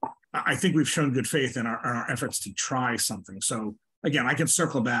 I think we've shown good faith in our efforts to try something. So again, I can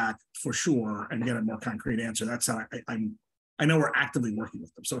circle back for sure and get a more concrete answer. That's how I know we're actively working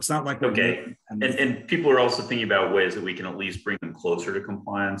with them. So it's not like we're okay. And people are also thinking about ways that we can at least bring them closer to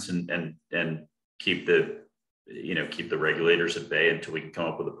compliance and keep the regulators at bay until we can come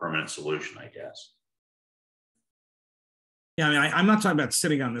up with a permanent solution, I guess. Yeah, I mean, I'm not talking about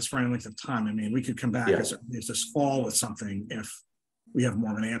sitting on this for any length of time. I mean, we could come back as this fall with something if we have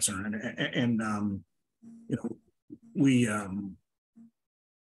more of an answer, and you know, we you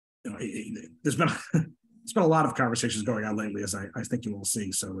know, there's been a lot of conversations going on lately, as I think you will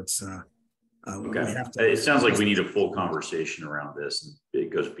see. So it's okay. We have to, it sounds like we need a full conversation around this, and it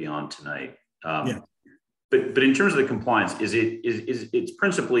goes beyond tonight. But in terms of the compliance, it's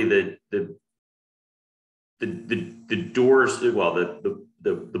principally the doors, well,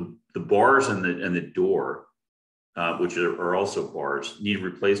 the bars and the door which are also bars, need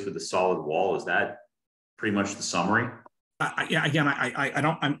replaced with a solid wall. Is that pretty much the summary? Yeah. Again,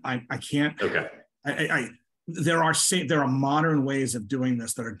 I can't. Okay. There are modern ways of doing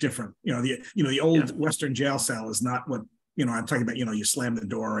this that are different. The old Western jail cell is not what I'm talking about. You slam the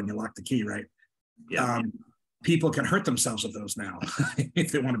door and you lock the key, right? Yeah. People can hurt themselves with those now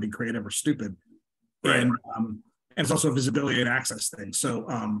if they want to be creative or stupid. Right. And it's also a visibility and access thing. So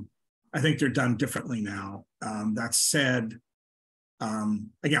I think they're done differently now. That said,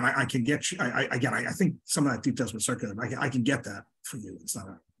 again, I can get you. I think some of that details with circular. I can get that for you. It's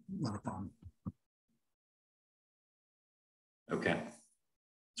not a problem. Okay.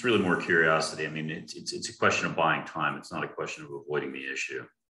 It's really more curiosity. I mean, it's a question of buying time. It's not a question of avoiding the issue.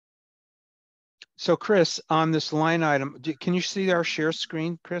 So Chris, on this line item, can you see our share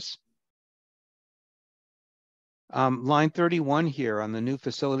screen, Chris? Line 31 here on the new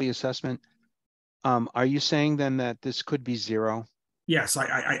facility assessment. Are you saying then that this could be zero? Yes,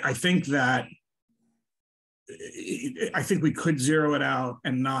 I think that I think we could zero it out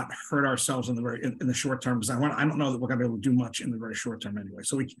and not hurt ourselves in the short term, because I don't know that we're going to be able to do much in the very short term anyway.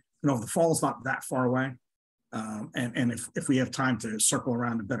 So the fall is not that far away, and if we have time to circle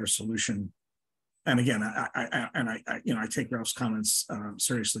around a better solution. And again, I take Ralph's comments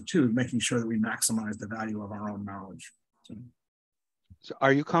seriously too, making sure that we maximize the value of our own knowledge. So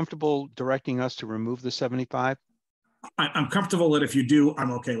are you comfortable directing us to remove the 75? I'm comfortable that if you do, I'm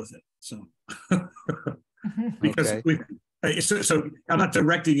okay with it. So because okay. So I'm not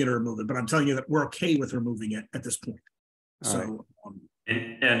directing you to remove it, but I'm telling you that we're okay with removing it at this point. All so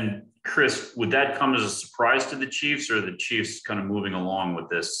right. And Chris, would that come as a surprise to the Chiefs, or are the Chiefs kind of moving along with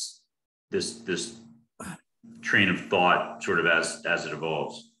this train of thought sort of as it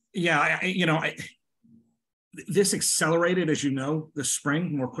evolves? Yeah, this accelerated, as you know, this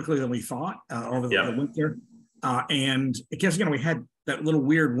spring more quickly than we thought over the winter. And because, we had that little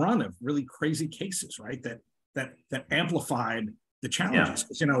weird run of really crazy cases, right? That amplified the challenges.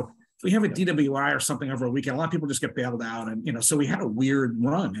 Yeah. If we have a DWI or something over a weekend, a lot of people just get bailed out. And, so we had a weird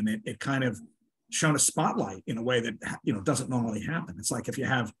run, and it kind of shone a spotlight in a way that, doesn't normally happen. It's like if you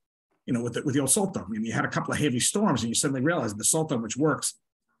have, with the old salt dome, you had a couple of heavy storms and you suddenly realize the salt dome, which works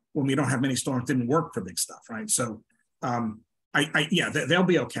when we don't have many storms, didn't work for big stuff, right? So, they'll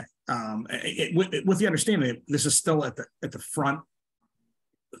be okay. With the understanding that this is still at the front,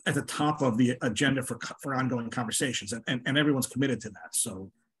 at the top of the agenda for ongoing conversations, and everyone's committed to that.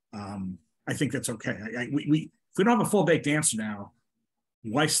 So, I think that's okay. If we don't have a full baked answer now,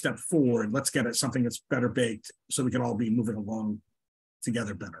 why step forward? Let's get at something that's better baked, so we can all be moving along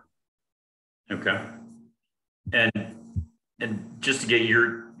together better. Okay. And just to get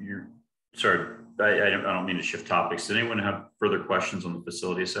your sorry, I don't mean to shift topics. Does anyone have further questions on the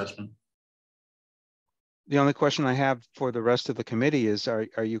facility assessment? The only question I have for the rest of the committee is, are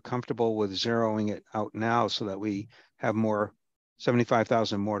you comfortable with zeroing it out now so that we have more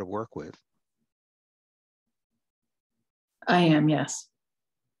 75,000 more to work with? I am, yes.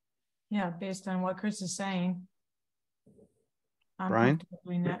 Yeah, based on what Chris is saying. Brian?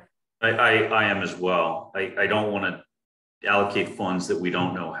 I am as well. I don't want to allocate funds that we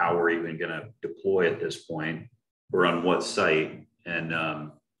don't know how we're even going to deploy at this point, or on what site. And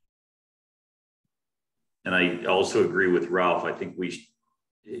I also agree with Ralph. I think we,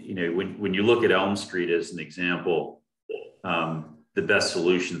 when you look at Elm Street as an example, the best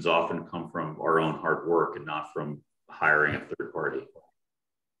solutions often come from our own hard work and not from hiring a third party.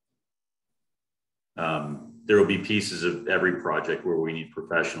 There will be pieces of every project where we need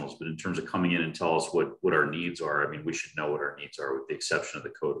professionals, but in terms of coming in and tell us what our needs are, I mean, we should know what our needs are, with the exception of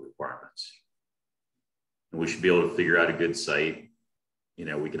the code requirements. And we should be able to figure out a good site.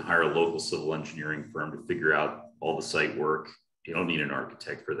 We can hire a local civil engineering firm to figure out all the site work. You don't need an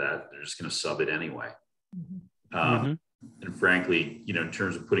architect for that. They're just going to sub it anyway. And frankly, in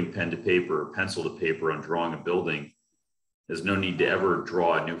terms of putting pen to paper or pencil to paper on drawing a building, there's no need to ever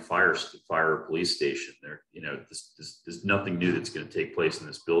draw a new fire or police station. There's nothing new that's going to take place in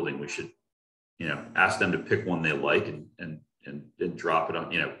this building. We should, ask them to pick one they like and drop it on,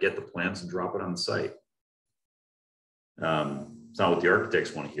 get the plans and drop it on the site. It's not what the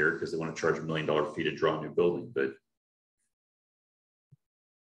architects want to hear, because they want to charge $1 million fee to draw a new building, but.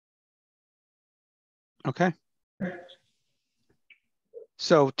 Okay.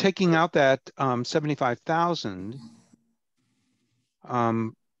 So taking out that 75,000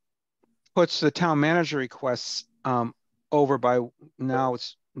 puts the town manager requests over by, now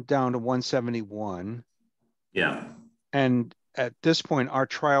it's down to 171. Yeah. And at this point, our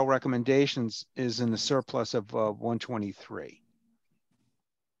trial recommendations is in the surplus of 123.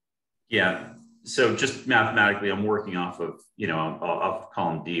 Yeah. So just mathematically, I'm working off of, off of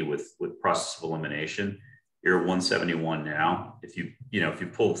column D with process of elimination. You're at 171 now. If you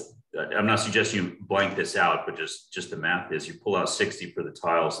pull, I'm not suggesting you blank this out, but just the math is you pull out 60 for the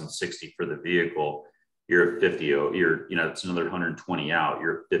tiles and 60 for the vehicle, you're at 50. It's another 120 out.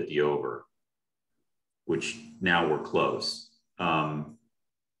 You're at 50 over, which now we're close. Hold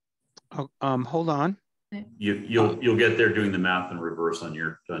on. You'll get there doing the math in reverse on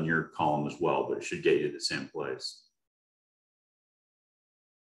your column as well, but it should get you to the same place.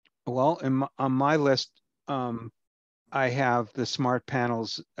 Well, on my list, I have the smart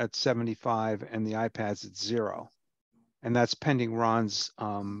panels at 75 and the iPads at 0, and that's pending Ron's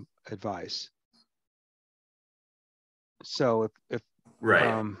advice. So if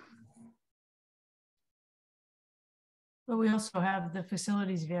right. But we also have the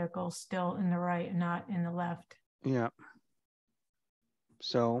facilities vehicle still in the right, not in the left. Yeah.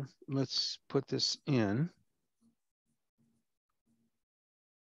 So let's put this in.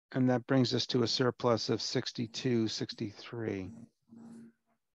 And that brings us to a surplus of 62, 63.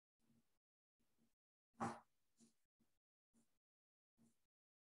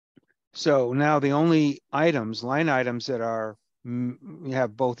 So now the only line items that are, you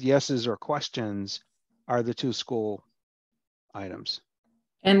have both yeses or questions, are the 2 school items.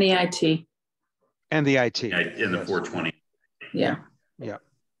 And the IT. And the IT. In the 420. Yeah. Yeah.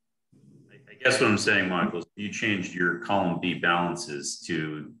 I guess what I'm saying, Michael, is you changed your column B balances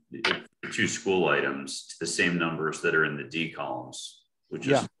to the 2 school items to the same numbers that are in the D columns, which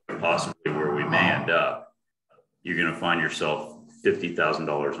is possibly where we may end up. You're going to find yourself $50,000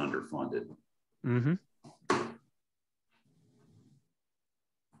 underfunded. Mm-hmm.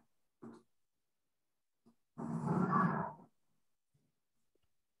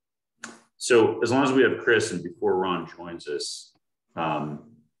 So as long as we have Chris, and before Ron joins us,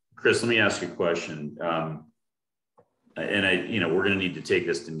 Chris, let me ask you a question. And we're going to need to take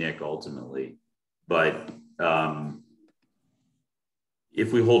this to Nick ultimately, but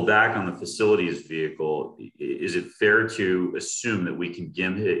if we hold back on the facilities vehicle, is it fair to assume that we can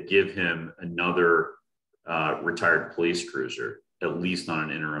give him another retired police cruiser, at least on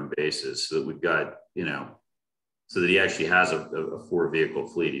an interim basis, so that we've got, so that he actually has a 4-vehicle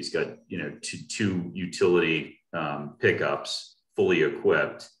fleet? He's got, 2 utility pickups fully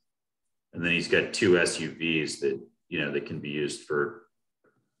equipped. And then he's got 2 SUVs that, that can be used for,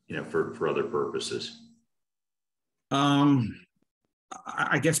 for other purposes.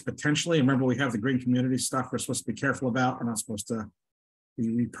 I guess potentially. Remember, we have the green community stuff we're supposed to be careful about. We're not supposed to be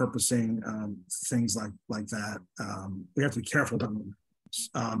repurposing things like that. We have to be careful about them.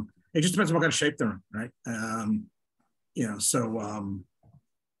 It just depends on what kind of shape they're in, right?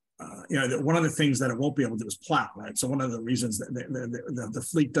 One of the things that it won't be able to do is plow, right? So one of the reasons that the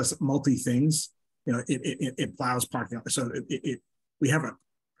fleet does multi things, it plows parking lot. So we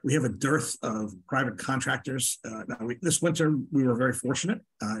have a dearth of private contractors. This winter, we were very fortunate.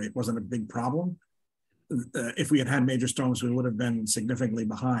 It wasn't a big problem. If we had major storms, we would have been significantly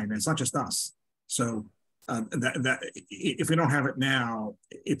behind. And it's not just us. So if we don't have it now,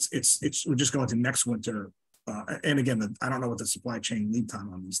 we're just going to next winter. And again, I don't know what the supply chain lead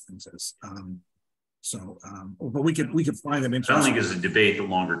time on these things is. But we could find an interesting. I don't think it's a debate. The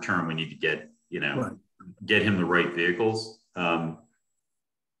longer term, we need to get get him the right vehicles.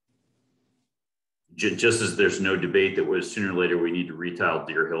 Just as there's no debate that was sooner or later we need to retile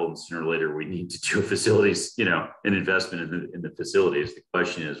Deer Hill, and sooner or later we need to do facilities, an investment in the facilities. The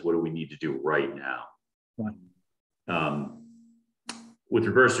question is, what do we need to do right now? Right. With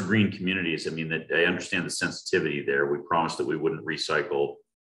regards to green communities, I mean, that I understand the sensitivity there. We promised that we wouldn't recycle,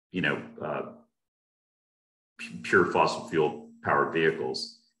 pure fossil fuel powered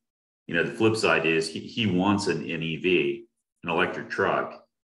vehicles. The flip side is he wants an EV, an electric truck.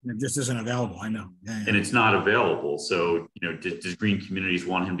 It just isn't available. I know. Yeah. And it's not available. So, does green communities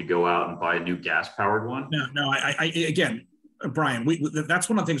want him to go out and buy a new gas powered one? No. I again, Brian, that's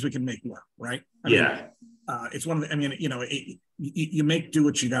one of the things we can make work, right? I mean, it's one of the, you make do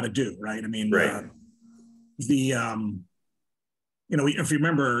what you got to do, right? I mean, right. If you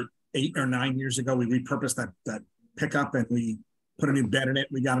remember 8 or 9 years ago, we repurposed that pickup and we put a new bed in it.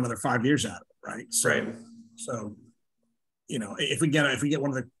 We got another 5 years out of it, right? So, if we get one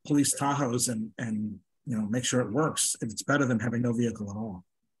of the police Tahoes and make sure it works, it's better than having no vehicle at all.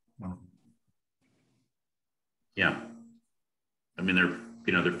 Yeah. I mean, they're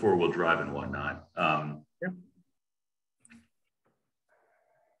 4-wheel drive and whatnot. I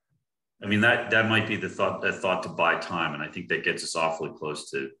mean, that might be the thought to buy time. And I think that gets us awfully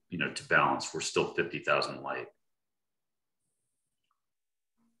close to, to balance. We're still 50,000 light.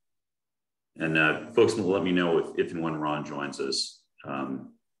 And folks will let me know if and when Ron joins us. And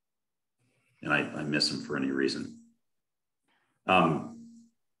I miss him for any reason.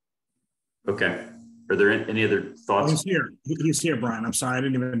 Okay. Are there any other thoughts? He's here. He's here, Brian. I'm sorry. I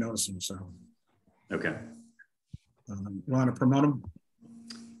didn't even notice him. So. Okay. You want to promote him?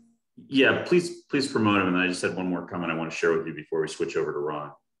 Yeah, please promote him. And I just had one more comment I want to share with you before we switch over to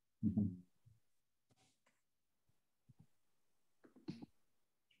Ron. Mm-hmm.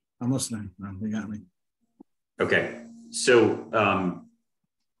 I'm listening. No, you got me. Okay. So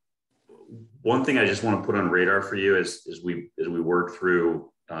one thing I just want to put on radar for you as we work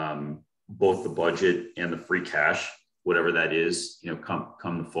through both the budget and the free cash, whatever that is,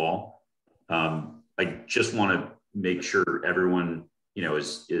 come the fall. I just want to make sure everyone,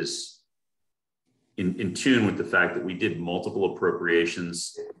 is in tune with the fact that we did multiple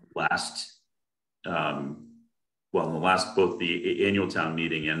appropriations both the annual town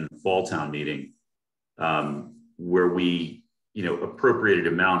meeting and fall town meeting, where we, appropriated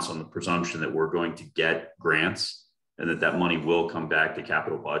amounts on the presumption that we're going to get grants and that money will come back to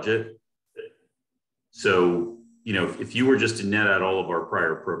capital budget. So, if you were just to net out all of our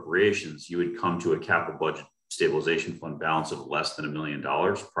prior appropriations, you would come to a capital budget stabilization fund balance of less than $1 million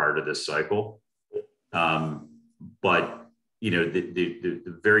prior to this cycle. But,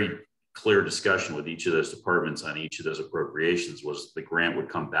 the very clear discussion with each of those departments on each of those appropriations was the grant would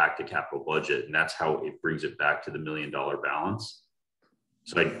come back to capital budget, and that's how it brings it back to the $1 million balance.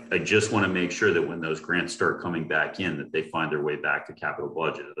 So I just want to make sure that when those grants start coming back in, that they find their way back to capital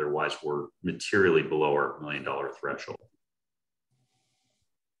budget. Otherwise, we're materially below our $1 million threshold.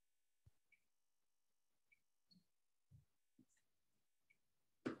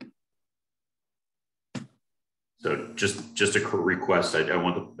 So just a request. I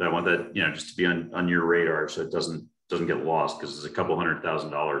want that, just to be on your radar, so it doesn't get lost, because there's a couple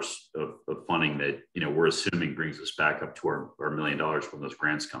 $100,000 of funding that we're assuming brings us back up to our $1 million when those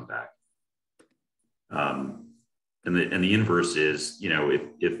grants come back. And the inverse is,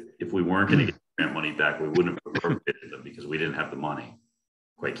 if we weren't going to get grant money back, we wouldn't have appropriated them because we didn't have the money,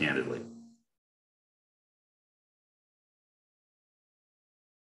 quite candidly.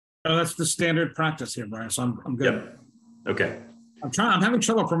 Oh, that's the standard practice here, Brian. So I'm good. Yep. Okay. I'm having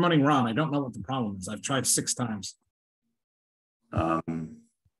trouble promoting Ron. I don't know what the problem is. I've tried 6 times.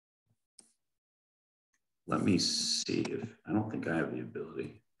 Let me see if I don't think I have the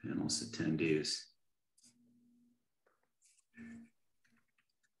ability. Panels, attendees.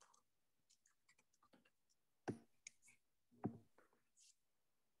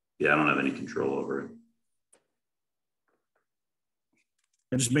 Yeah, I don't have any control over it.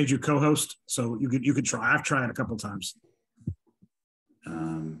 I just made you co-host, so you could try. I've tried a couple of times.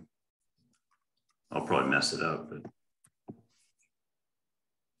 I'll probably mess it up, but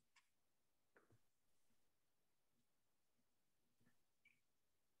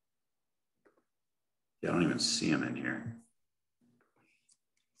yeah, I don't even see him in here.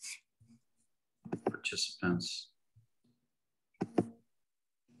 Participants.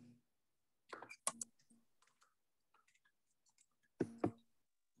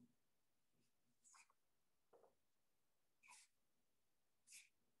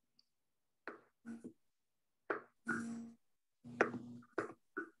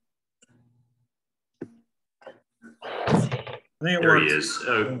 There he is.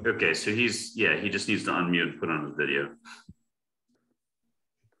 Oh, okay, so he just needs to unmute and put on his video.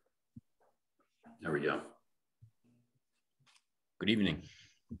 There we go. Good evening.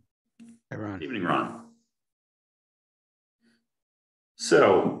 Hey, Ron. Good evening, Ron.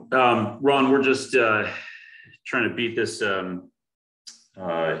 So, Ron, we're just trying to beat this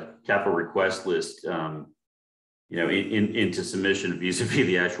capital request list, into submission vis-a-vis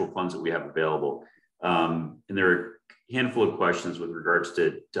the actual funds that we have available. And there are a handful of questions with regards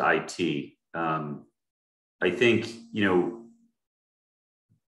to IT. I think, and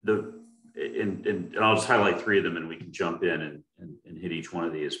I'll just highlight 3 of them and we can jump in and hit each one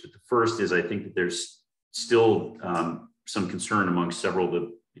of these. But the first is, I think that there's still some concern among several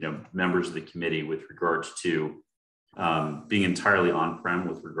of the members of the committee with regards to being entirely on-prem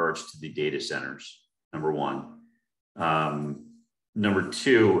with regards to the data centers, number one. Number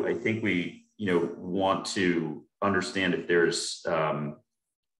two, I think we want to understand if there's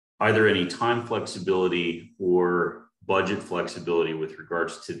either any time flexibility or budget flexibility with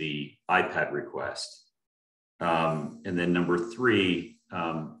regards to the iPad request. And then number 3,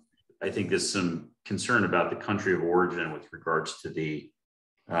 I think there's some concern about the country of origin with regards to the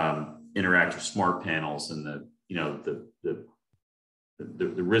interactive smart panels and the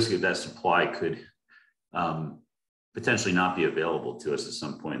risk of that supply could potentially not be available to us at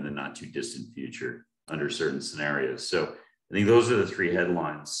some point in the not too distant future under certain scenarios. So I think those are the three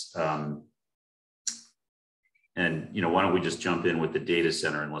headlines. And, you know, why don't we just jump in with the data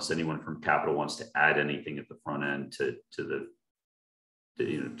center, unless anyone from Capital wants to add anything at the front end to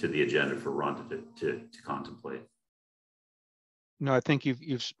the agenda for Ron to contemplate. No, I think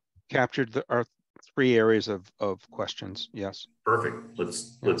you've captured our three areas of questions. Yes. Perfect.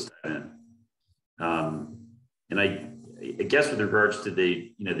 Let's dive in. And I guess with regards to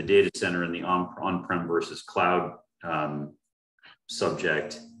the data center and the on-prem versus cloud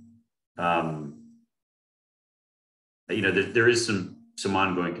subject, there is some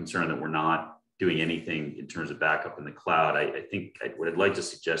ongoing concern that we're not doing anything in terms of backup in the cloud. I think what I'd like to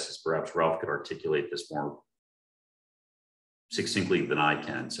suggest is perhaps Ralph could articulate this more succinctly than I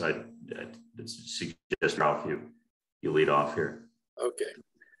can. So I'd suggest, Ralph, you lead off here. Okay.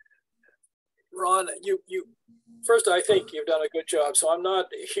 Ron, you first, I think you've done a good job. So I'm not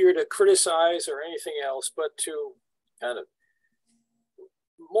here to criticize or anything else, but to kind of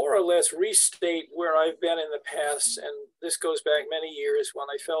more or less restate where I've been in the past. And this goes back many years when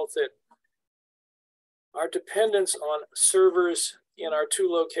I felt that our dependence on servers in our two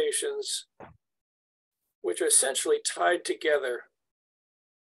locations, which are essentially tied together,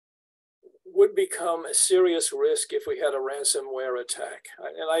 would become a serious risk if we had a ransomware attack.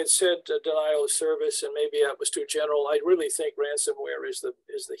 And I had said denial of service, and maybe that was too general. I really think ransomware is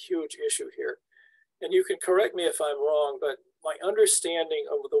the huge issue here. And you can correct me if I'm wrong, but my understanding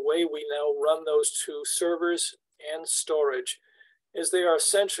of the way we now run those two servers and storage is they are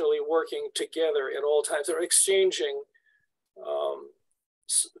essentially working together at all times. They're exchanging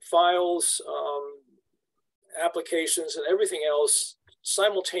files, applications, and everything else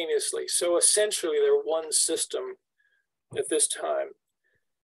simultaneously. So essentially they're one system at this time.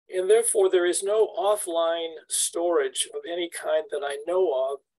 And therefore there is no offline storage of any kind that I know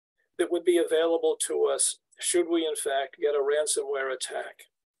of that would be available to us should we in fact get a ransomware attack.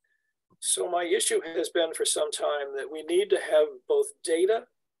 So my issue has been for some time that we need to have both data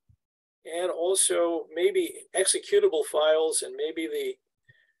and also maybe executable files and maybe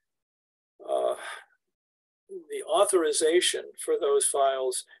the authorization for those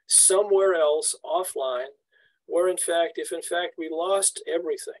files somewhere else offline, where in fact, if in fact we lost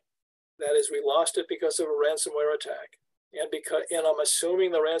everything, that is, we lost it because of a ransomware attack, and I'm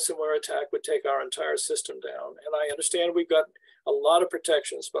assuming the ransomware attack would take our entire system down. And I understand we've got a lot of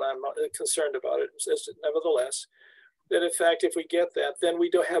protections, but I'm not concerned about it. Nevertheless, that in fact, if we get that, then we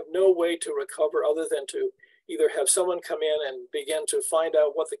don't have no way to recover other than to either have someone come in and begin to find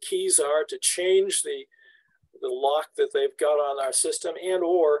out what the keys are to change the lock that they've got on our system, and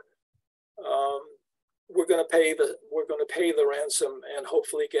or we're going to pay the ransom and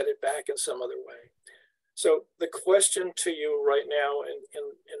hopefully get it back in some other way. So the question to you right now,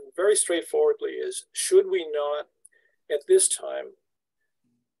 and very straightforwardly, is should we not at this time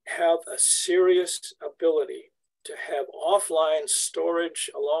have a serious ability to have offline storage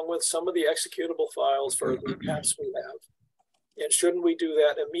along with some of the executable files for the apps we have? And shouldn't we do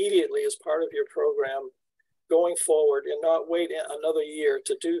that immediately as part of your program going forward and not wait another year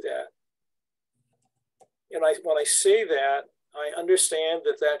to do that? And when I say that, I understand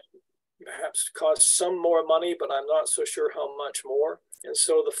that perhaps costs some more money, but I'm not so sure how much more. And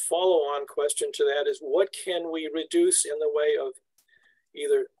so the follow-on question to that is, what can we reduce in the way of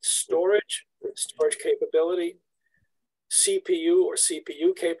either storage capability, CPU or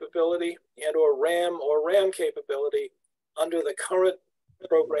CPU capability, and or RAM capability under the current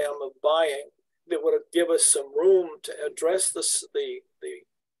program of buying that would give us some room to address the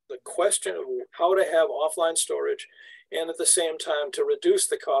question of how to have offline storage, and at the same time to reduce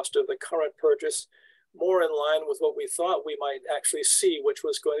the cost of the current purchase more in line with what we thought we might actually see, which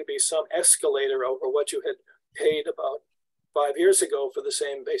was going to be some escalator over what you had paid about 5 years ago for the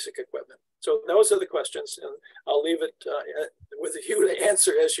same basic equipment. So those are the questions, and I'll leave it with you to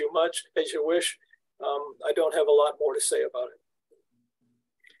answer as you wish. I don't have a lot more to say about it.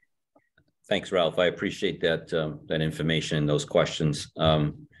 Thanks, Ralph. I appreciate that information and those questions.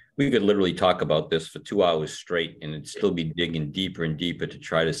 We could literally talk about this for 2 hours straight, and it'd still be digging deeper and deeper to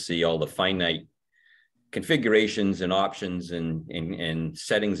try to see all the finite configurations and options and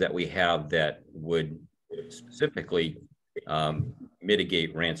settings that we have that would specifically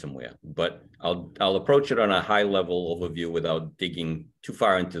mitigate ransomware. But I'll approach it on a high level overview without digging too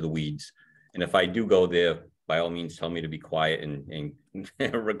far into the weeds. And if I do go there, by all means, tell me to be quiet and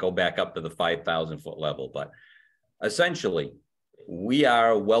go back up to the 5,000 foot level. But essentially, we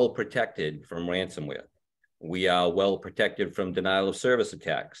are well protected from ransomware. We are well protected from denial of service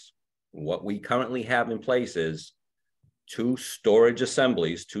attacks. What we currently have in place is 2 storage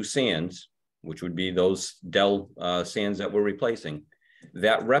assemblies, 2 SANs, which would be those Dell SANs that we're replacing,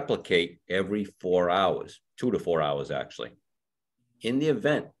 that replicate every 4 hours, 2 to 4 hours actually. In the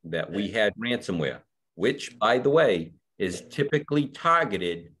event that we had ransomware, which by the way, is typically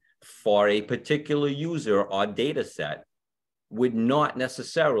targeted for a particular user or data set, would not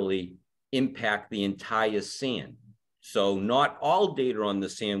necessarily impact the entire SAN. So not all data on the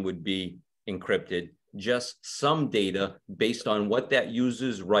SAN would be encrypted, just some data based on what that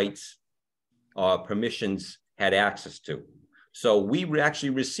user's rights or permissions had access to. So we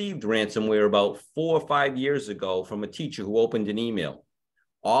actually received ransomware about 4 or 5 years ago from a teacher who opened an email.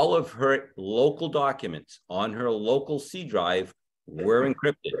 All of her local documents on her local C drive were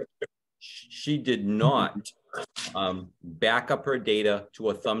encrypted. She did not back up her data to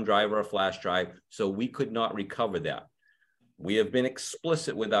a thumb drive or a flash drive, so we could not recover that. We have been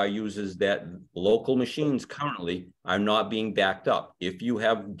explicit with our users that local machines currently are not being backed up. If you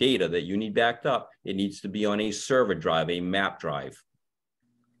have data that you need backed up, it needs to be on a server drive, a map drive.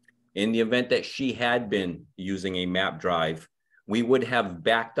 In the event that she had been using a map drive, we would have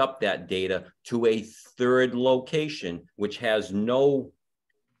backed up that data to a third location, which has no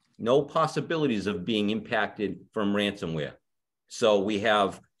possibilities of being impacted from ransomware. So we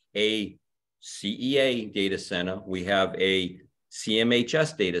have a CEA data center, we have a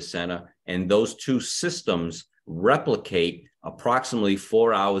CMHS data center, and those 2 systems replicate approximately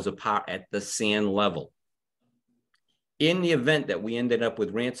 4 hours apart at the SAN level. In the event that we ended up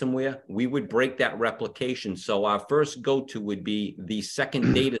with ransomware, we would break that replication. So our first go-to would be the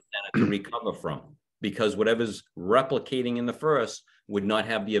second data center to recover from, because whatever's replicating in the first would not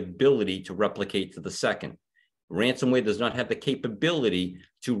have the ability to replicate to the second. Ransomware does not have the capability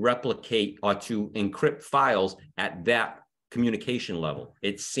to replicate or to encrypt files at that communication level.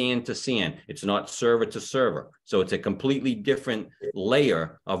 It's SAN to SAN. It's not server to server. So it's a completely different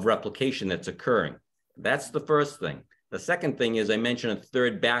layer of replication that's occurring. That's the first thing. The second thing is I mentioned a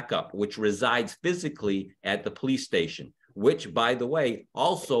third backup, which resides physically at the police station, which, by the way,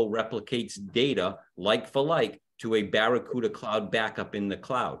 also replicates data like for like to a Barracuda Cloud backup in the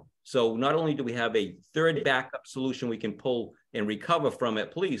cloud. So not only do we have a third backup solution we can pull and recover from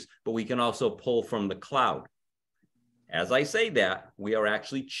at police, but we can also pull from the cloud. As I say that, we are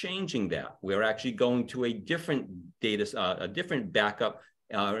actually changing that. We are actually going to a different a different backup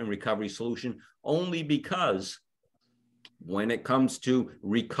and recovery solution, only because when it comes to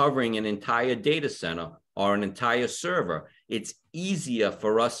recovering an entire data center or an entire server, it's easier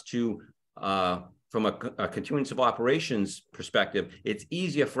for us to, from a continuance of operations perspective, it's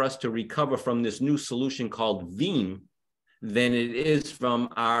easier for us to recover from this new solution called Veeam than it is from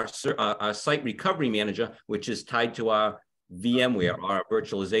our site recovery manager, which is tied to our VMware, our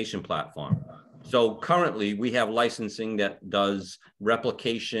virtualization platform. So currently we have licensing that does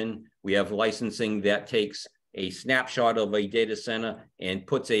replication. We have licensing that takes a snapshot of a data center and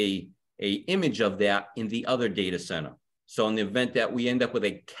puts a image of that in the other data center. So in the event that we end up with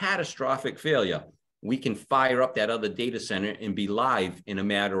a catastrophic failure, we can fire up that other data center and be live in a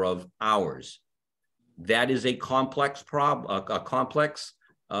matter of hours. That is a complex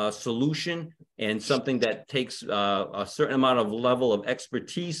solution, and something that takes a certain amount of level of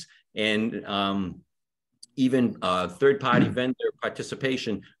expertise and even third-party vendor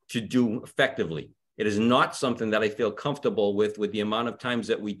participation to do effectively. It is not something that I feel comfortable with the amount of times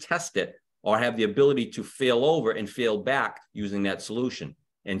that we test it or have the ability to fail over and fail back using that solution.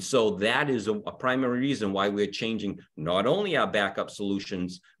 And so that is a primary reason why we're changing not only our backup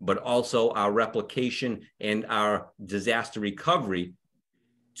solutions, but also our replication and our disaster recovery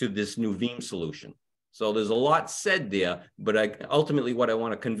to this new Veeam solution. So there's a lot said there, but ultimately what I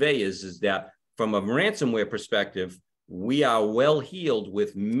want to convey is that from a ransomware perspective, we are well healed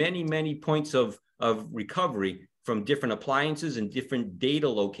with many, many points of recovery from different appliances and different data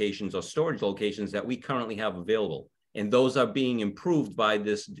locations or storage locations that we currently have available. And those are being improved by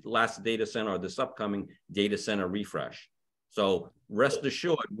this last data center or this upcoming data center refresh. So rest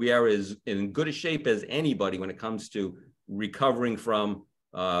assured, we are as in good a shape as anybody when it comes to recovering from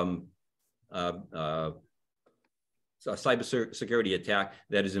a cybersecurity attack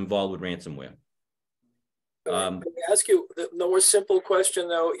that is involved with ransomware. Let me ask you the more simple question,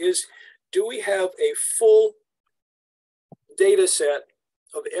 though, is do we have a full data set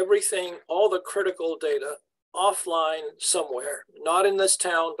of everything, all the critical data, offline somewhere, not in this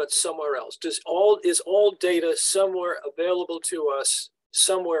town, but somewhere else? Is all data somewhere available to us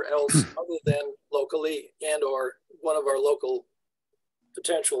somewhere else other than locally and or one of our local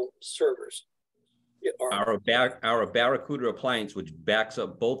potential servers? Our Barracuda appliance, which backs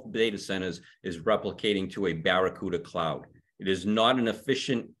up both data centers, is replicating to a Barracuda cloud. It is not an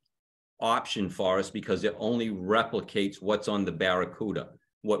efficient option for us because it only replicates what's on the Barracuda.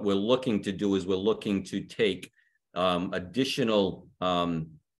 What we're looking to do is we're looking to take additional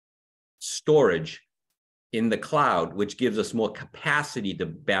storage in the cloud, which gives us more capacity to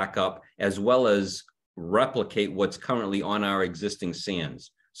back up as well as replicate what's currently on our existing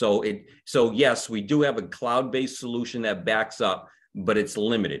SANs. So yes, we do have a cloud-based solution that backs up, but it's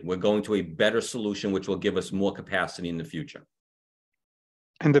limited. We're going to a better solution, which will give us more capacity in the future.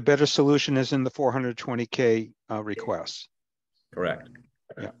 And the better solution is in the 420K requests. Correct.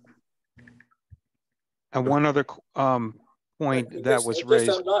 Yeah. And one other point that was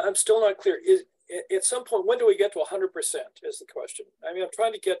raised. I'm still not clear. At some point, when do we get to 100% is the question. I mean, I'm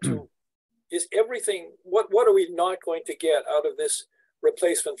trying to get to, is everything, what are we not going to get out of this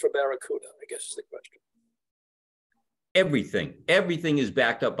replacement for Barracuda, I guess is the question. Everything is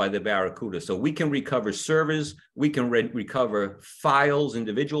backed up by the Barracuda. So we can recover servers, we can recover files,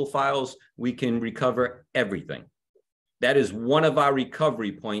 individual files, we can recover everything. That is one of our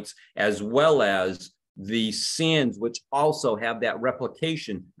recovery points, as well as the SANs, which also have that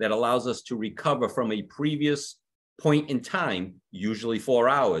replication that allows us to recover from a previous point in time, usually 4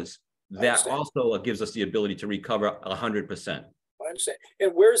 hours. That also gives us the ability to recover 100%. I understand.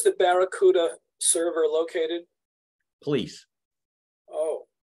 And where's the Barracuda server located? Police. Oh,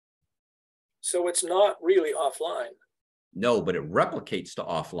 so it's not really offline. No, but it replicates to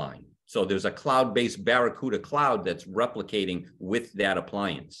offline. So there's a cloud-based Barracuda cloud that's replicating with that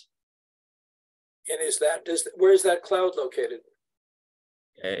appliance. And where's that cloud located?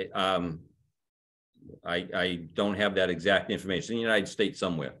 I don't have that exact information. In the United States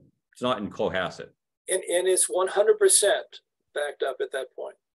somewhere. It's not in Cohasset. And it's 100% backed up at that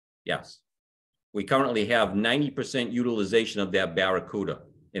point. Yes. We currently have 90% utilization of that Barracuda.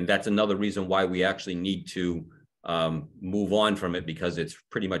 And that's another reason why we actually need to move on from it, because it's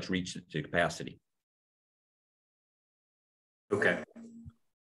pretty much reached its capacity. Okay.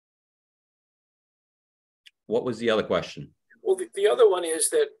 What was the other question? Well, the other one is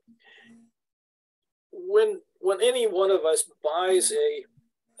that when any one of us buys a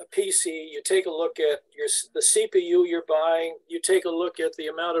PC, you take a look at the CPU you're buying, you take a look at the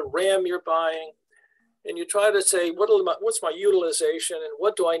amount of RAM you're buying, and you try to say, what's my utilization and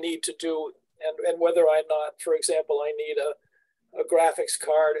what do I need to do, and whether or not, for example, I need a graphics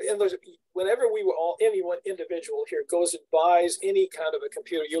card. And whenever any one individual here goes and buys any kind of a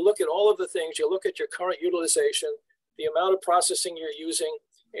computer, you look at all of the things, you look at your current utilization, the amount of processing you're using,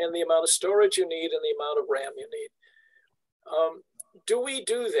 and the amount of storage you need, and the amount of RAM you need. Do we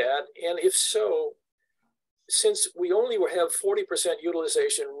do that? And if so, since we only have 40%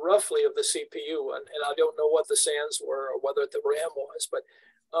 utilization roughly of the CPU, and I don't know what the SANs were or whether the RAM was, but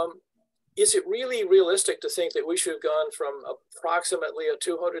is it really realistic to think that we should have gone from approximately a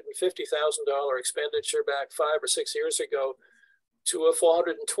 $250,000 expenditure back 5 or 6 years ago to a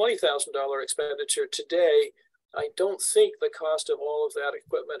 $420,000 expenditure today? I don't think the cost of all of that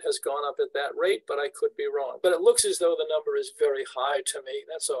equipment has gone up at that rate, but I could be wrong. But it looks as though the number is very high to me,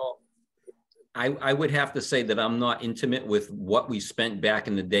 that's all. I would have to say that I'm not intimate with what we spent back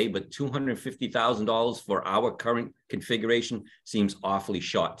in the day, but $250,000 for our current configuration seems awfully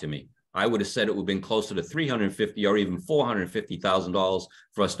short to me. I would have said it would have been closer to $350,000 or even $450,000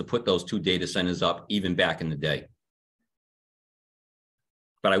 for us to put those 2 data centers up even back in the day.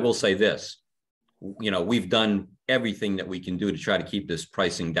 But I will say this, we've done everything that we can do to try to keep this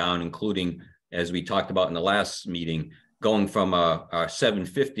pricing down, including, as we talked about in the last meeting, going from our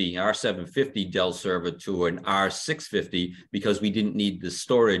 750 Dell server to an R650, because we didn't need the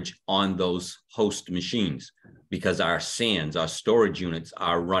storage on those host machines, because our SANs, our storage units,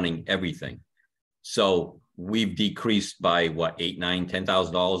 are running everything. So we've decreased by what, $8,000, $9,000,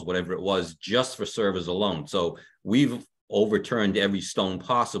 $10,000, whatever it was, just for servers alone. So we've overturned every stone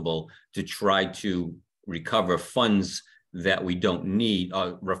possible to try to recover funds that we don't need,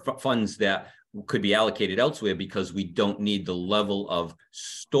 funds that could be allocated elsewhere, because we don't need the level of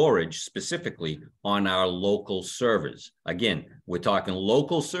storage specifically on our local servers. Again, we're talking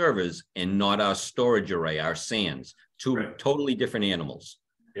local servers and not our storage array, our SANs, two totally different animals.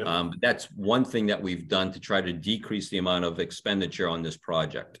 Yep. That's one thing that we've done to try to decrease the amount of expenditure on this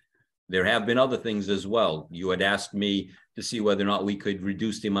project. There have been other things as well. You had asked me to see whether or not we could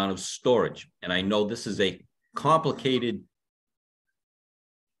reduce the amount of storage. And I know this is a complicated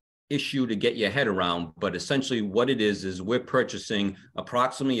issue to get your head around, but essentially what it is we're purchasing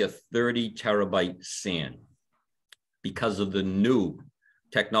approximately a 30 terabyte SAN because of the new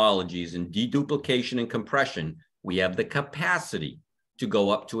technologies in deduplication and compression, we have the capacity to go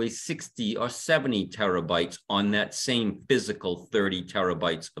up to a 60 or 70 terabytes on that same physical 30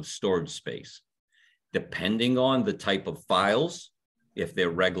 terabytes of storage space. Depending on the type of files, if they're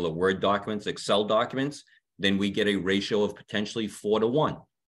regular Word documents, Excel documents, then we get a ratio of potentially 4:1.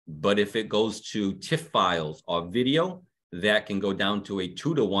 But if it goes to TIFF files or video, that can go down to a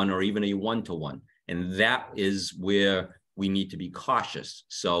 2:1 or even a 1:1. And that is where we need to be cautious.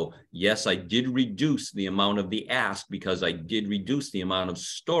 So yes, I did reduce the amount of the ask because I did reduce the amount of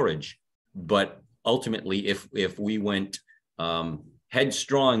storage. But ultimately, if we went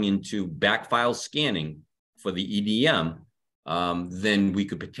headstrong into backfile scanning for the EDM, then we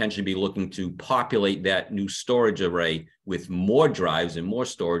could potentially be looking to populate that new storage array with more drives and more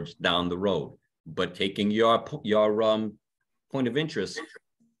storage down the road. But taking your point of interest,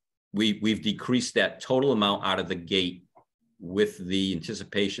 we've decreased that total amount out of the gate with the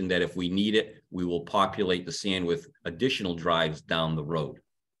anticipation that if we need it, we will populate the SAN with additional drives down the road.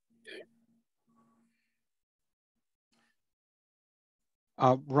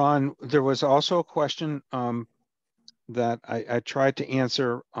 Ron, there was also a question that I tried to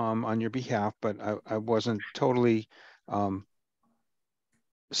answer on your behalf, but I wasn't totally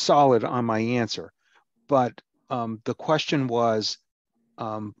solid on my answer. But the question was,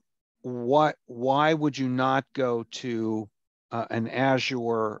 why would you not go to an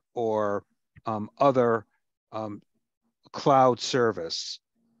Azure or other cloud service?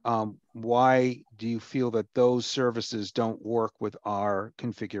 Why do you feel that those services don't work with our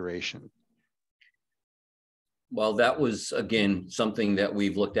configuration? Well, that was, again, something that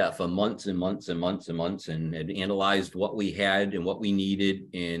we've looked at for months and months and months and months and analyzed what we had and what we needed.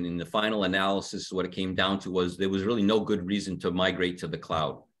 And in the final analysis, what it came down to was there was really no good reason to migrate to the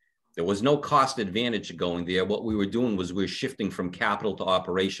cloud. There was no cost advantage going there. What we were doing was we were shifting from capital to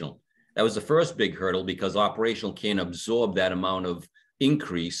operational. That was the first big hurdle because operational can't absorb that amount of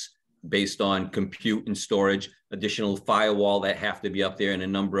increase based on compute and storage, additional firewall that have to be up there, and a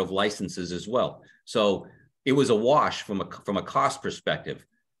number of licenses as well. So it was a wash from a cost perspective.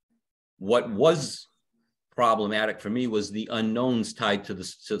 What was problematic for me was the unknowns tied to the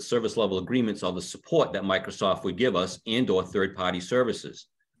service level agreements or the support that Microsoft would give us and or third-party services.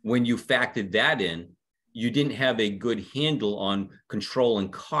 When you factored that in, you didn't have a good handle on control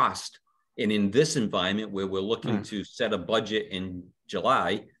and cost. And in this environment where we're looking to set a budget in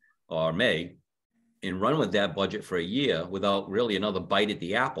July or May and run with that budget for a year without really another bite at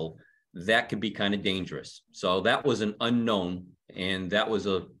the apple, that could be kind of dangerous. So that was an unknown, and that was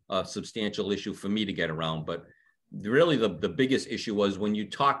a substantial issue for me to get around. But really the biggest issue was when you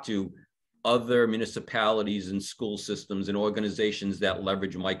talk to other municipalities and school systems and organizations that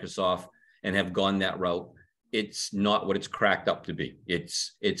leverage Microsoft and have gone that route, it's not what it's cracked up to be.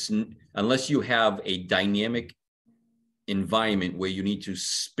 It's unless you have a dynamic environment where you need to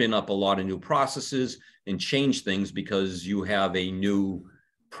spin up a lot of new processes and change things because you have a new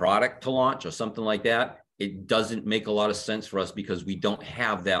product to launch or something like that, it doesn't make a lot of sense for us because we don't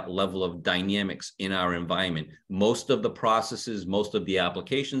have that level of dynamics in our environment. Most of the processes, most of the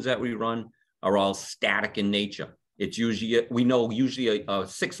applications that we run are all static in nature. It's usually, we know usually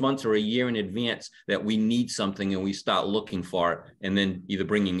 6 months or a year in advance that we need something and we start looking for it and then either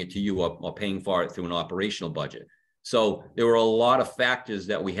bringing it to you or paying for it through an operational budget. So there were a lot of factors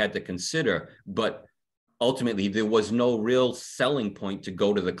that we had to consider, but ultimately, there was no real selling point to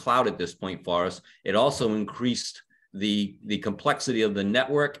go to the cloud at this point for us. It also increased the complexity of the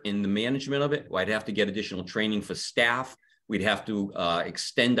network and the management of it. I'd have to get additional training for staff. We'd have to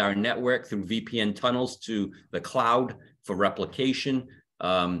extend our network through VPN tunnels to the cloud for replication.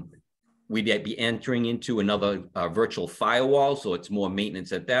 We'd be entering into another virtual firewall, so it's more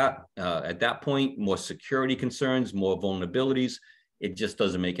maintenance at that point, more security concerns, more vulnerabilities. It just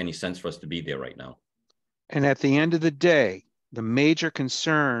doesn't make any sense for us to be there right now. And at the end of the day, the major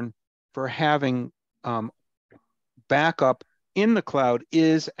concern for having backup in the cloud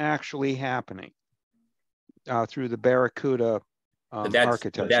is actually happening through the Barracuda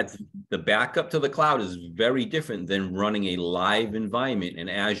architecture. That's the backup to the cloud is very different than running a live environment in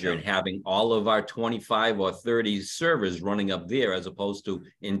Azure and having all of our 25 or 30 servers running up there as opposed to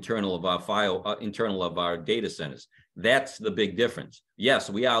internal of our data centers. That's the big difference. Yes,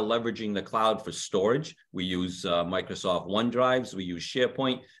 we are leveraging the cloud for storage. We use Microsoft OneDrives, we use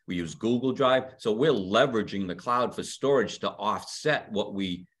SharePoint, we use Google Drive. So we're leveraging the cloud for storage to offset what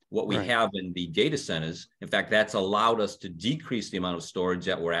we have in the data centers. In fact, that's allowed us to decrease the amount of storage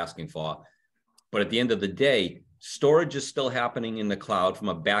that we're asking for. But at the end of the day, storage is still happening in the cloud from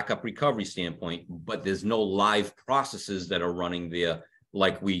a backup recovery standpoint, but there's no live processes that are running there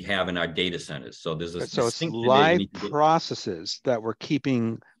like we have in our data centers. So there's a So it's distinction there you live need to get. processes that we're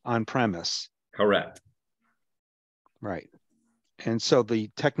keeping on premise. Correct. Right. And so the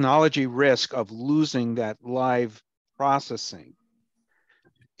technology risk of losing that live processing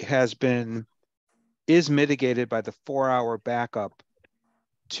is mitigated by the 4-hour backup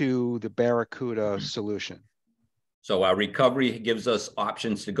to the Barracuda solution. So our recovery gives us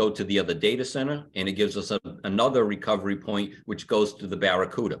options to go to the other data center, and it gives us another recovery point, which goes to the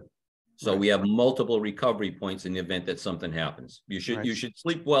Barracuda. So we have multiple recovery points in the event that something happens. You should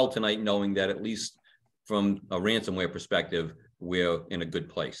sleep well tonight, knowing that at least from a ransomware perspective, we're in a good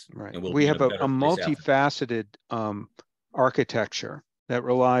place. Right. And We have a multifaceted architecture that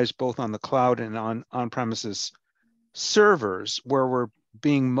relies both on the cloud and on premises servers, where we're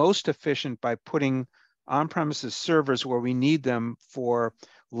being most efficient by putting on-premises servers where we need them for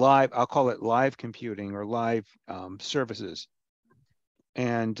live, I'll call it live computing or live services,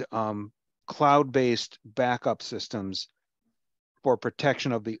 and cloud-based backup systems for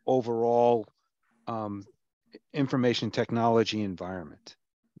protection of the overall information technology environment.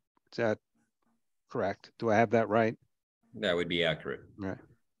 Is that correct? Do I have that right? That would be accurate. Right.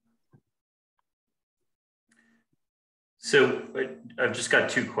 So I've just got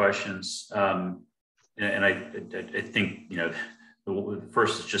two questions. And I think, the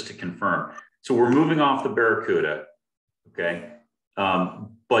first is just to confirm. So we're moving off the Barracuda, okay?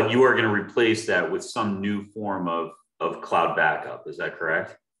 But you are going to replace that with some new form of cloud backup. Is that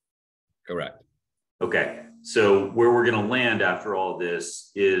correct? Correct. Okay. So where we're going to land after all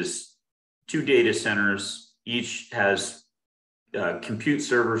this is 2 data centers. Each has compute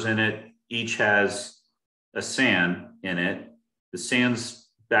servers in it. Each has a SAN in it. The SANs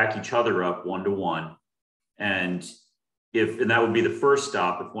back each other up 1-to-1. And that would be the first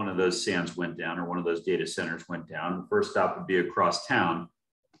stop if one of those SANs went down or one of those data centers went down. The first stop would be across town.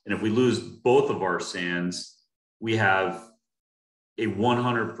 And if we lose both of our SANs, we have a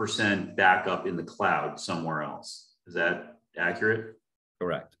 100% backup in the cloud somewhere else. Is that accurate?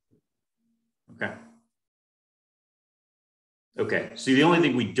 Correct. Okay. Okay. So the only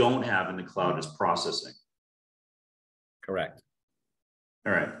thing we don't have in the cloud is processing. Correct.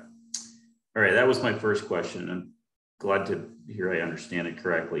 All right. All right. That was my first question. I'm glad to hear I understand it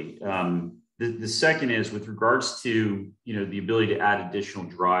correctly. The second is with regards to, the ability to add additional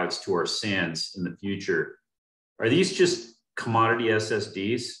drives to our SANs in the future. Are these just commodity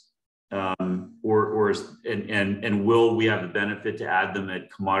SSDs, or will we have the benefit to add them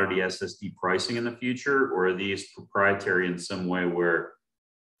at commodity SSD pricing in the future, or are these proprietary in some way where,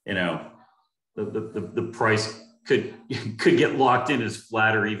 the price could get locked in as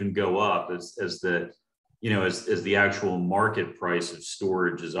flat or even go up as the actual market price of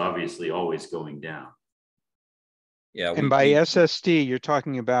storage is obviously always going down? Yeah. And by SSD, you're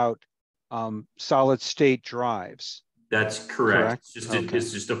talking about solid state drives. That's correct.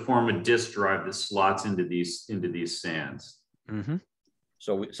 It's just a form of disk drive that slots into these SANs. Mm-hmm.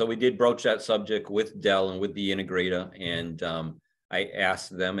 So we did broach that subject with Dell and with the integrator, and I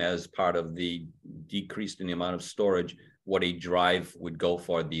asked them as part of the decrease in the amount of storage, what a drive would go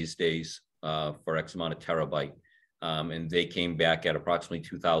for these days for X amount of terabyte. And they came back at approximately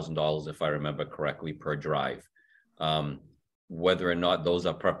 $2,000, if I remember correctly, per drive. Whether or not those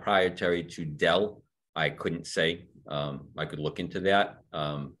are proprietary to Dell, I couldn't say. I could look into that.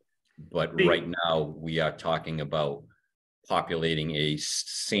 But right now we are talking about populating a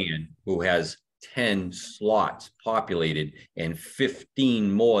SAN who has 10 slots populated and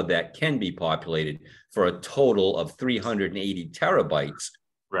 15 more that can be populated for a total of 380 terabytes,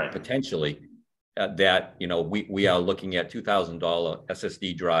 right? Potentially. We are looking at $2,000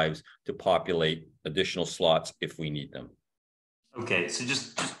 SSD drives to populate additional slots if we need them. Okay, so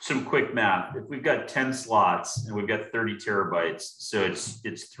just some quick math. If we've got 10 slots and we've got 30 terabytes, so it's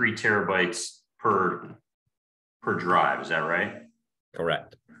 3 terabytes per drive. Is that right?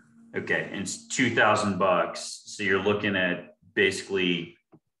 Correct. Okay, and it's $2,000. So you're looking at basically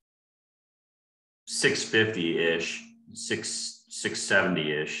 $650-ish,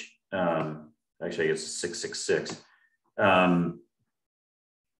 $670-ish. Actually, I guess $666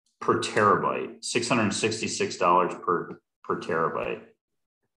 per terabyte. $666 per terabyte.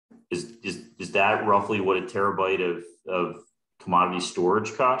 Is that roughly what a terabyte of commodity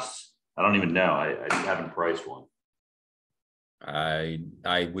storage costs? I don't even know. I haven't priced one. I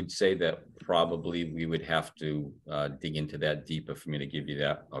would say that probably we would have to dig into that deeper for me to give you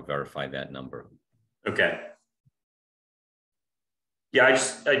that or verify that number. Okay. Yeah,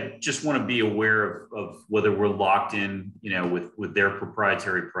 I just want to be aware of whether we're locked in, with their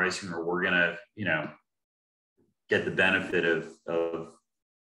proprietary pricing, or we're gonna, get the benefit of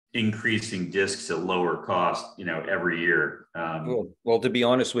increasing discs at lower cost, you know, every year. Well, to be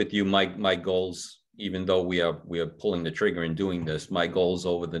honest with you, my goals, even though we are pulling the trigger and doing this, my goals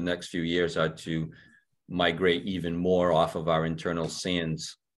over the next few years are to migrate even more off of our internal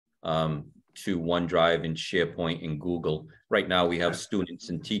SANs to OneDrive and SharePoint and Google. Right now, we have students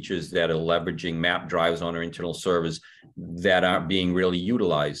and teachers that are leveraging map drives on our internal servers that aren't being really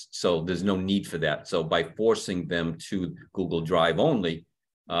utilized. So there's no need for that. So by forcing them to Google Drive only,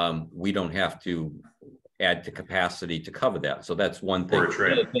 we don't have to add to capacity to cover that. So that's one thing.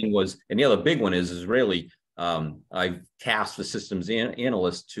 The other thing was, and the other big one is really, I've tasked the systems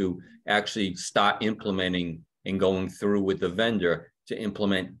analyst to actually start implementing and going through with the vendor to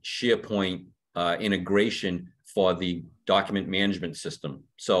implement SharePoint integration for the document management system.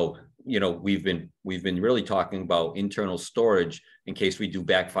 So, you know, we've been really talking about internal storage in case we do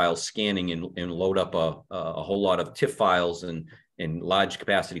backfile scanning and load up a whole lot of TIFF files and large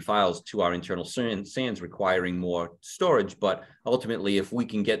capacity files to our internal SANs requiring more storage. But ultimately, if we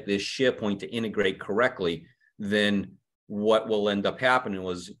can get this SharePoint to integrate correctly, then what will end up happening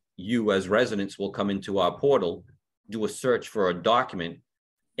was you as residents will come into our portal, do a search for a document,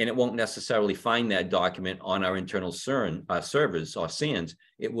 and it won't necessarily find that document on our internal servers or SANs.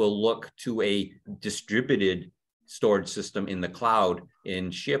 It will look to a distributed storage system in the cloud in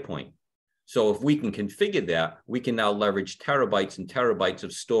SharePoint. So if we can configure that, we can now leverage terabytes and terabytes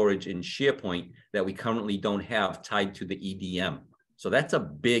of storage in SharePoint that we currently don't have tied to the EDM. So that's a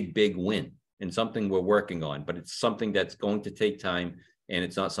big, big win and something we're working on, but it's something that's going to take time and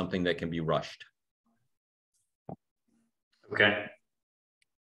it's not something that can be rushed. Okay.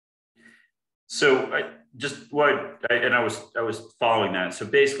 So I was following that. So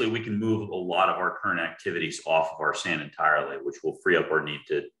basically we can move a lot of our current activities off of our SAN entirely, which will free up our need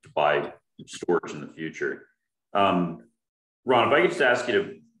to buy storage in the future. Ron, if I could just ask you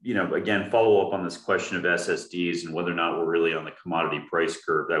to, you know, again, follow up on this question of SSDs and whether or not we're really on the commodity price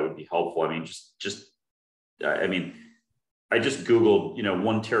curve, that would be helpful. I mean, I just Googled, you know,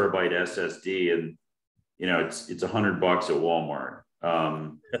 1 terabyte SSD and, you know, it's $100 at Walmart.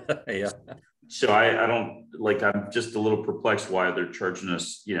 Yeah. So I don't like, I'm just a little perplexed why they're charging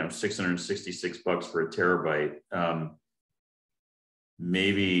us, you know, $666 for a terabyte.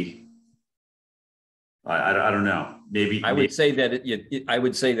 Maybe, I don't know. Maybe I would say that I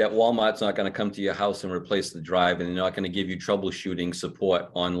would say that Walmart's not going to come to your house and replace the drive, and they're not going to give you troubleshooting support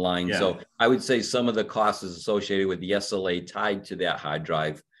online. Yeah. So I would say some of the costs is associated with the SLA tied to that hard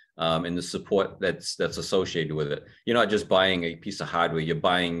drive. And the support that's associated with it. You're not just buying a piece of hardware, you're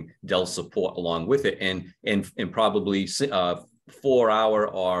buying Dell support along with it, and probably 4-hour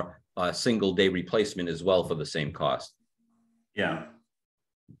or a single day replacement as well for the same cost. Yeah.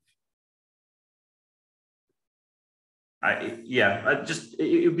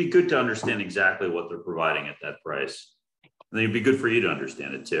 It would be good to understand exactly what they're providing at that price. I think it'd be good for you to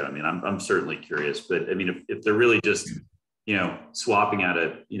understand it too. I mean, I'm certainly curious, but I mean, if they're really just, you know, swapping out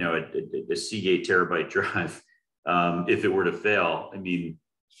a Seagate terabyte drive, if it were to fail, I mean,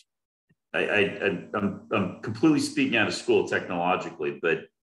 I'm completely speaking out of school technologically, but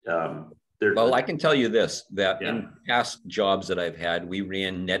well, I can tell you this, that in past jobs that I've had, we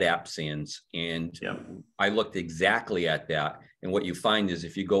ran NetApp SANs, and I looked exactly at that. And what you find is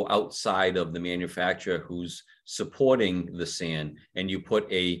if you go outside of the manufacturer who's supporting the SAN and you put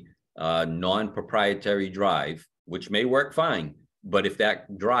a non-proprietary drive, which may work fine, but if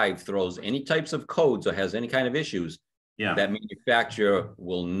that drive throws any types of codes or has any kind of issues, that manufacturer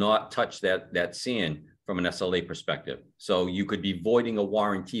will not touch that SAN from an SLA perspective. So you could be voiding a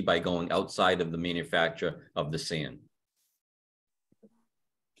warranty by going outside of the manufacturer of the SAN.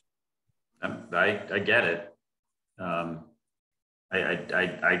 I get it.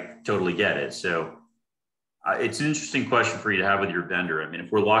 I totally get it. So it's an interesting question for you to have with your vendor. I mean,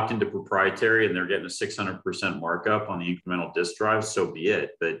 if we're locked into proprietary and they're getting a 600% markup on the incremental disk drive, so be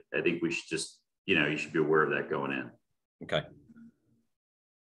it. But I think we should just, you know, you should be aware of that going in. Okay.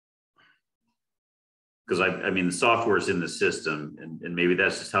 Because I mean, the software is in the system, and maybe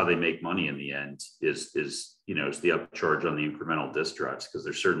that's just how they make money in the end. Is you know, it's the upcharge on the incremental disk drives, because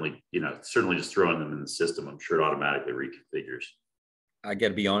they're certainly just throwing them in the system. I'm sure it automatically reconfigures. I got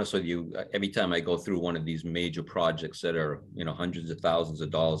to be honest with you. Every time I go through one of these major projects that are, you know, hundreds of thousands of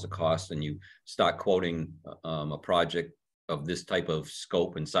dollars of cost, and you start quoting a project of this type of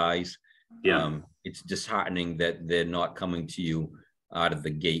scope and size, it's disheartening that they're not coming to you out of the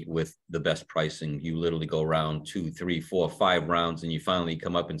gate with the best pricing. You literally go around 2, 3, 4, 5 rounds, and you finally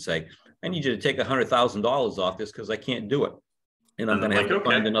come up and say, I need you to take $100,000 off this because I can't do it. And I'm going to have to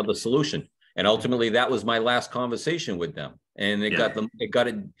find another solution. And ultimately that was my last conversation with them. And it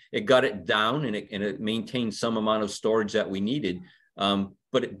got it down, and it maintained some amount of storage that we needed.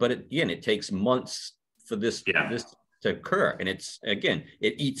 But again, it takes months for this to occur. And it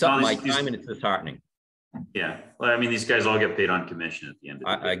eats up my time, and it's disheartening. Yeah. Well, I mean, these guys all get paid on commission at the end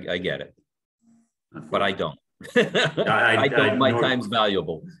of the day. I get it, but I don't. I don't. My time's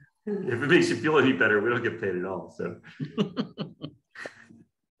valuable. If it makes you feel any better, we don't get paid at all. So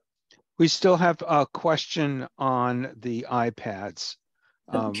we still have a question on the iPads.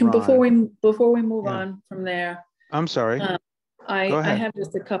 Before we move on from there, I'm sorry. I have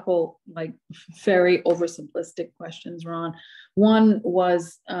just a couple like very oversimplistic questions, Ron. One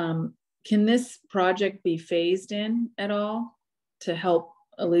was, can this project be phased in at all to help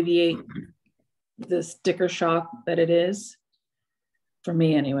alleviate the sticker shock that it is? For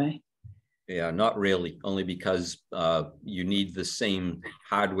me anyway. Yeah, not really, only because you need the same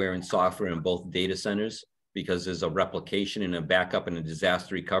hardware and software in both data centers, because there's a replication and a backup and a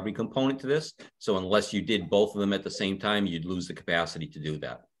disaster recovery component to this. So unless you did both of them at the same time, you'd lose the capacity to do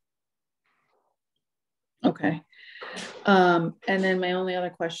that. Okay. And then my only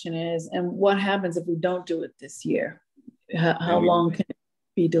other question is, and what happens if we don't do it this year? How long can it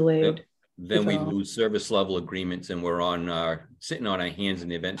be delayed? Then we lose service level agreements, and we're sitting on our hands in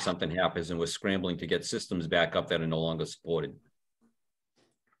the event something happens, and we're scrambling to get systems back up that are no longer supported.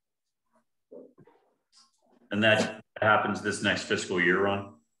 And that happens this next fiscal year,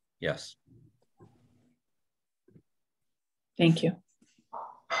 Ron? Yes. Thank you.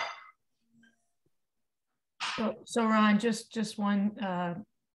 So Ron, just one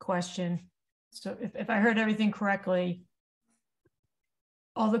question. So if I heard everything correctly,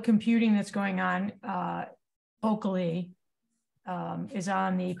 all the computing that's going on locally is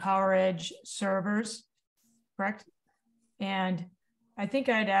on the PowerEdge servers, correct? And I think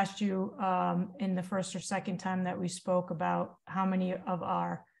I'd asked you in the first or second time that we spoke about how many of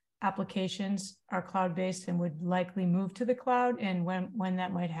our applications are cloud-based and would likely move to the cloud, and when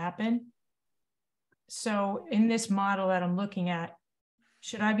that might happen. So in this model that I'm looking at,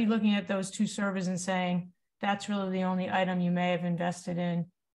 should I be looking at those two servers and saying, that's really the only item you may have invested in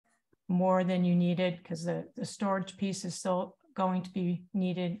more than you needed, because the storage piece is still going to be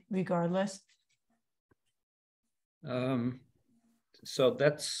needed regardless? So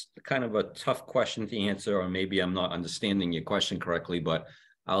that's kind of a tough question to answer, or maybe I'm not understanding your question correctly, but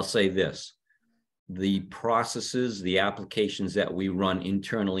I'll say this. The processes, the applications that we run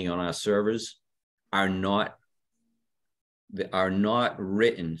internally on our servers are not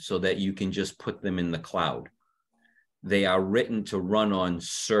written so that you can just put them in the cloud. They are written to run on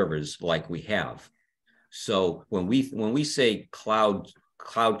servers like we have. So when we say cloud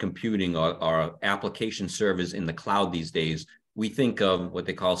computing or application servers in the cloud these days, we think of what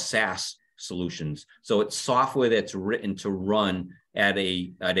they call SaaS solutions. So it's software that's written to run in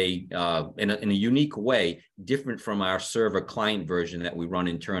a unique way, different from our server client version that we run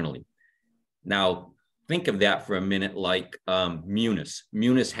internally. Now, think of that for a minute, like Munis.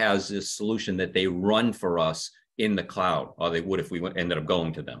 Munis has this solution that they run for us in the cloud, or they would if we ended up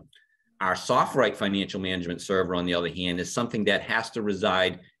going to them. Our SoftWrite financial management server, on the other hand, is something that has to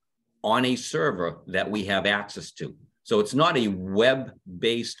reside on a server that we have access to. So it's not a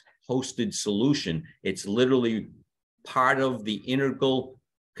web-based hosted solution. It's literally part of the integral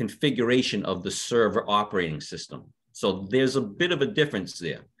configuration of the server operating system. So there's a bit of a difference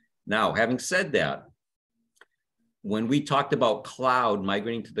there. Now, having said that, when we talked about cloud,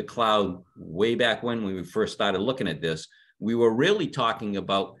 migrating to the cloud way back when we first started looking at this, we were really talking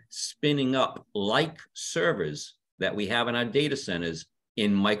about spinning up like servers that we have in our data centers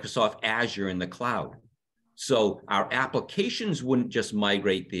in Microsoft Azure in the cloud. So our applications wouldn't just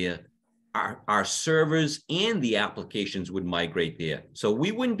migrate there, our servers and the applications would migrate there. So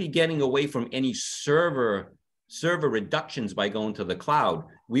we wouldn't be getting away from any server reductions by going to the cloud.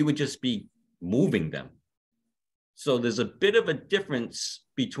 We would just be moving them. So there's a bit of a difference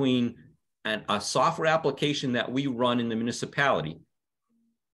between a software application that we run in the municipality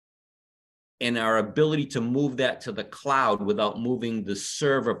and our ability to move that to the cloud without moving the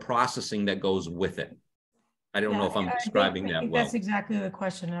server processing that goes with it. I don't know if I'm describing that well. That's exactly the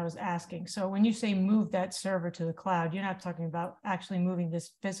question I was asking. So when you say move that server to the cloud, you're not talking about actually moving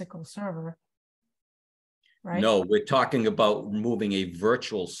this physical server, right? No, we're talking about moving a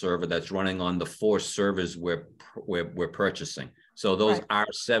virtual server that's running on the 4 servers we're purchasing. So those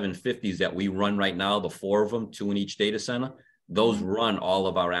R750s that we run right now, the 4 of them, 2 in each data center, those run all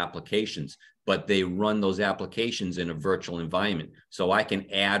of our applications, but they run those applications in a virtual environment. So I can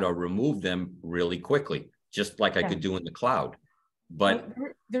add or remove them really quickly, just like I could do in the cloud. But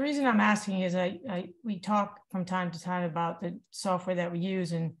the reason I'm asking is we talk from time to time about the software that we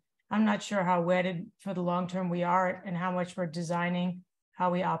use, and I'm not sure how wedded for the long term we are and how much we're designing how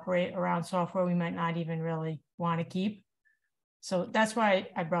we operate around software we might not even really want to keep. So that's why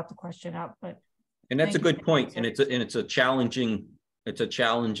I brought the question up. And that's a good point. And it's a challenging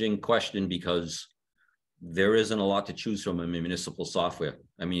question, because there isn't a lot to choose from in municipal software.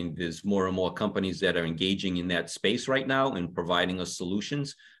 I mean, there's more and more companies that are engaging in that space right now and providing us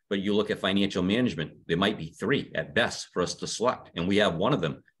solutions. But you look at financial management, there might be 3 at best for us to select. And we have one of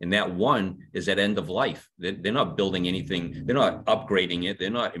them. And that one is at end of life. They're not building anything. They're not upgrading it. They're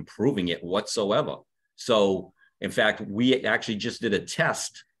not improving it whatsoever. So in fact, we actually just did a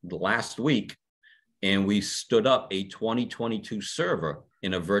test last week, and we stood up a 2022 server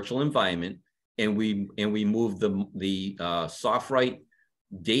in a virtual environment, and we moved the SoftWrite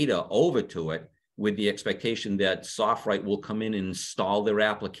data over to it with the expectation that SoftWrite will come in and install their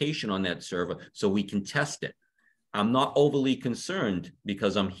application on that server so we can test it. I'm not overly concerned,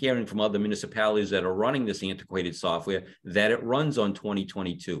 because I'm hearing from other municipalities that are running this antiquated software that it runs on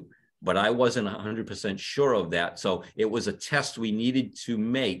 2022, but I wasn't 100% sure of that. So it was a test we needed to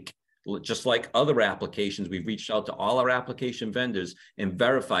make. Just like other applications, we've reached out to all our application vendors and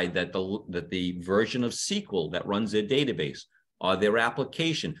verified that the version of SQL that runs their database or their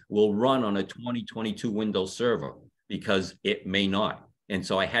application will run on a 2022 Windows server, because it may not. And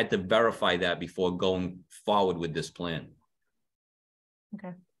so I had to verify that before going forward with this plan.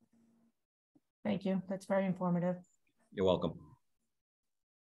 Okay. Thank you. That's very informative. You're welcome.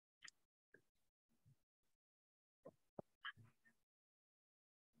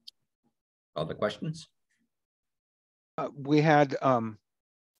 Other questions? We had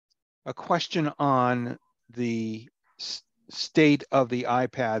a question on the state of the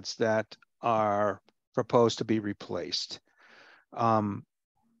iPads that are proposed to be replaced.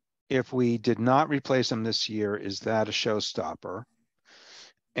 If we did not replace them this year, is that a showstopper?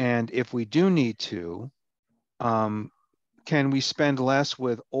 And if we do need to, can we spend less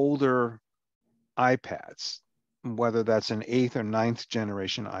with older iPads, whether that's an 8th or 9th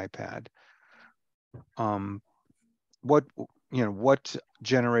generation iPad? What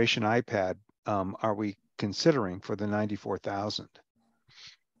generation iPad are we considering for the 94,000?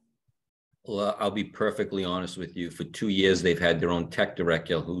 Well, I'll be perfectly honest with you. For 2 years, they've had their own tech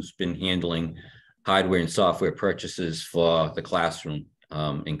director who's been handling hardware and software purchases for the classroom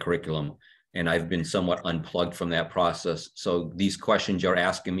and curriculum. And I've been somewhat unplugged from that process. So these questions you're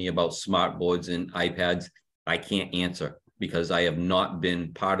asking me about smart boards and iPads, I can't answer, because I have not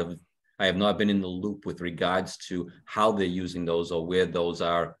been in the loop with regards to how they're using those or where those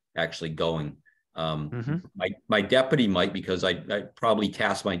are actually going. My deputy might, because I probably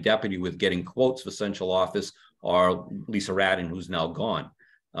tasked my deputy with getting quotes for central office, or Lisa Radin, who's now gone.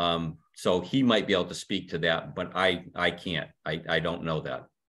 So he might be able to speak to that, but I can't. I don't know that.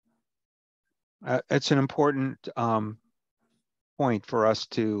 It's an important point for us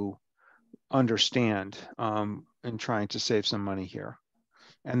to understand in trying to save some money here.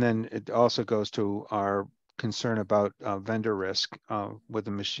 And then it also goes to our concern about vendor risk with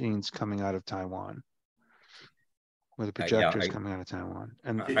the machines coming out of Taiwan, with the projectors coming out of Taiwan.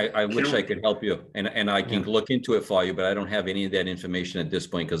 And I wish I could help you, and I can look into it for you, but I don't have any of that information at this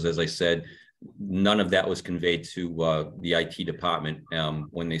point, because as I said, none of that was conveyed to the IT department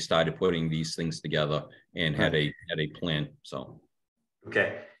when they started putting these things together and had a plan. So,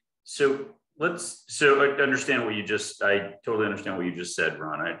 okay, so I understand what I totally understand what you just said,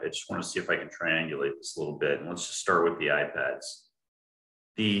 Ron. I just want to see if I can triangulate this a little bit. And let's just start with the iPads.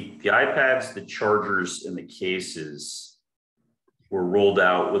 The iPads, the chargers, and the cases were rolled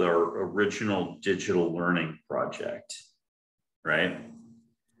out with our original digital learning project, right?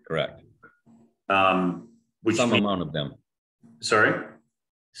 Correct. Which some amount of them. Sorry?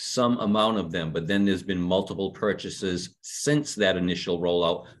 Some amount of them, but then there's been multiple purchases since that initial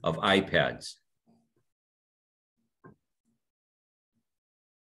rollout of iPads.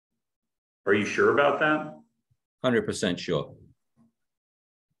 Are you sure about that? 100% sure.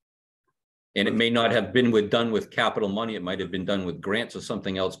 And it may not have been done with capital money. It might have been done with grants or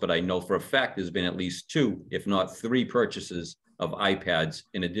something else, but I know for a fact there's been at least 2, if not 3 purchases of iPads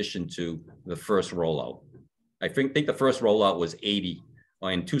in addition to the first rollout. I think the first rollout was 80.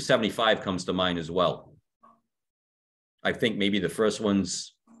 And 275 comes to mind as well. I think maybe the first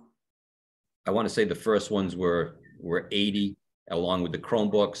ones, I want to say the first ones were 80 along with the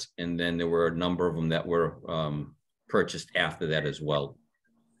Chromebooks. And then there were a number of them that were purchased after that as well.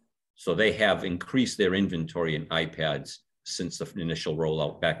 So they have increased their inventory in iPads since the initial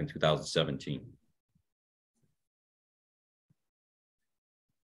rollout back in 2017.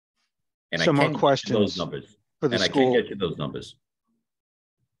 And Some I more can questions get you those numbers. for the And school. I can get you those numbers.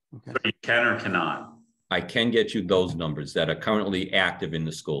 So you can or cannot? I can get you those numbers that are currently active in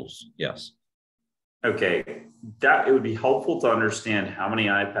the schools. Yes. Okay, that it would be helpful to understand how many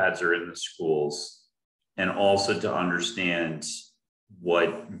iPads are in the schools and also to understand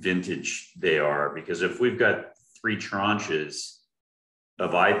what vintage they are. Because if we've got 3 tranches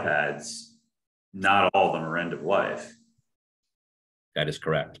of iPads, not all of them are end of life. That is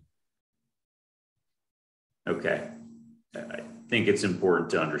correct. Okay. I think it's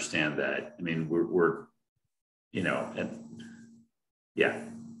important to understand that. I mean, we're you know, and yeah.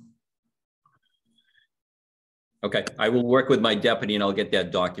 Okay, I will work with my deputy and I'll get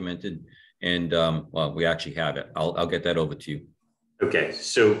that documented. And well, we actually have it. I'll get that over to you. Okay,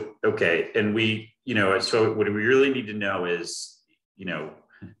 so, okay. And we, you know, so what we really need to know is, you know,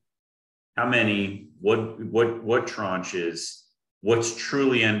 how many, what tranches, what's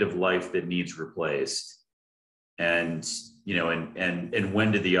truly end of life that needs replaced. And, you know, and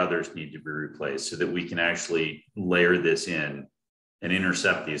when do the others need to be replaced so that we can actually layer this in and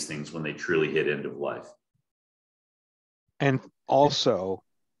intercept these things when they truly hit end of life. And also,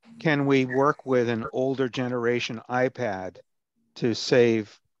 can we work with an older generation iPad to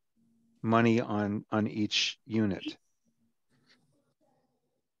save money on each unit?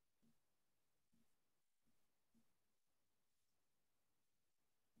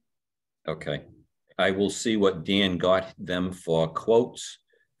 Okay. I will see what Dan got them for quotes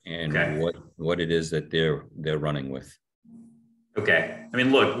and what it is that they're running with. Okay. I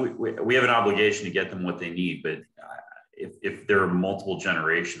mean, look, we have an obligation to get them what they need, but if there are multiple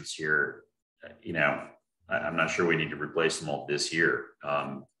generations here, you know, I'm not sure we need to replace them all this year.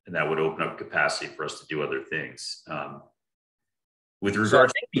 And that would open up capacity for us to do other things. With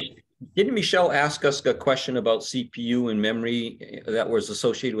regards didn't Michelle ask us a question about CPU and memory that was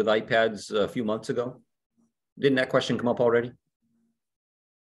associated with iPads a few months ago? Didn't that question come up already?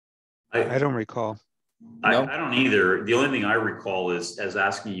 I don't recall. No? I don't either. The only thing I recall is as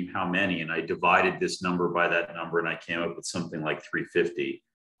asking you how many, and I divided this number by that number and I came up with something like 350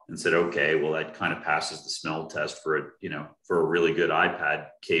 and said, okay, well, that kind of passes the smell test for a, you know, for a really good iPad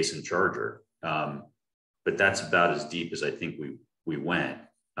case and charger. But that's about as deep as I think we went.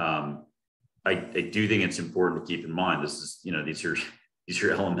 I do think it's important to keep in mind, this is, you know, these are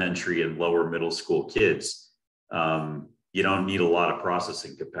elementary and lower middle school kids. You don't need a lot of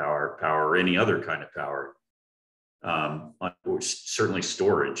processing power or any other kind of power, or certainly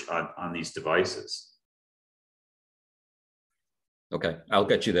storage on these devices. Okay, I'll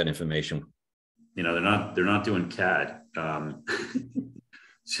get you that information. You know, they're not doing CAD. I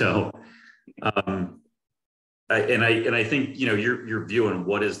think, you know, your view on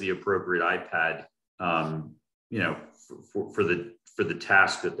what is the appropriate iPad, you know, for the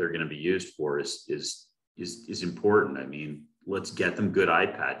task that they're going to be used for is important. I mean, let's get them good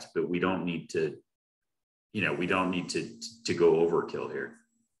iPads, but we don't need to, you know, to go overkill here.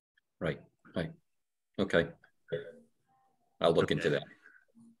 Right. Okay. I'll look into that.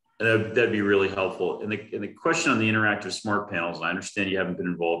 That'd be really helpful. And the question on the interactive smart panels, and I understand you haven't been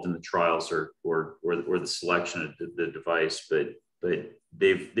involved in the trials or the selection of the device, but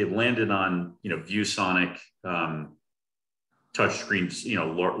they've landed on, you know, ViewSonic touch screens, you know,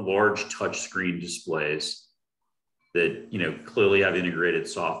 large touch screen displays that, you know, clearly have integrated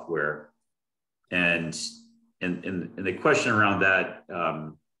software. And the question around that,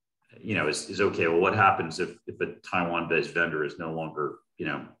 you know, is okay, well, what happens if a Taiwan-based vendor is no longer, you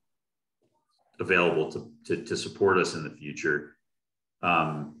know, available to support us in the future?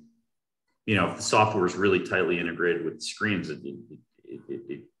 You know, if the software is really tightly integrated with the screens, it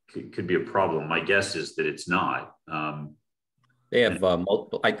could be a problem. My guess is that it's not. They have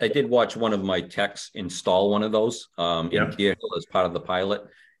multiple. I did watch one of my techs install one of those in vehicle as part of the pilot,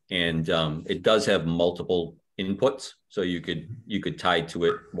 and it does have multiple inputs. So you could tie to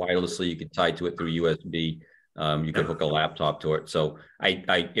it wirelessly. You could tie to it through USB. You could hook a laptop to it. So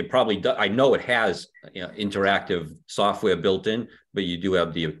it probably does. I know it has, you know, interactive software built in, but you do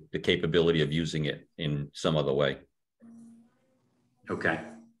have the capability of using it in some other way. Okay.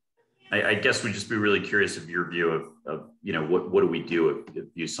 I guess we'd just be really curious of your view of you know, what do we do if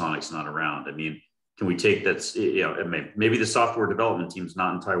ViewSonic's not around? I mean, can we take that, you know, maybe the software development team's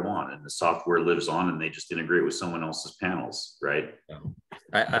not in Taiwan and the software lives on and they just integrate with someone else's panels, right?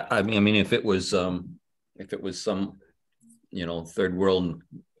 I mean, if it was some, you know, third world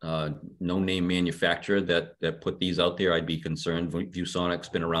no-name manufacturer that put these out there, I'd be concerned. ViewSonic's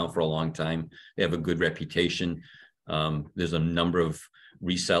been around for a long time. They have a good reputation. There's a number of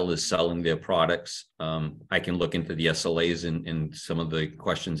resellers selling their products. I can look into the SLAs and some of the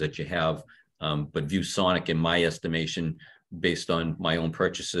questions that you have, but ViewSonic, in my estimation, based on my own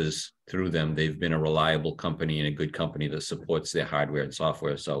purchases through them, they've been a reliable company and a good company that supports their hardware and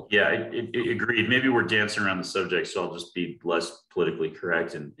software. So yeah, agreed. Maybe we're dancing around the subject, so I'll just be less politically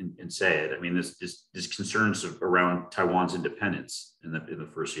correct and say it. I mean, this concerns around Taiwan's independence in the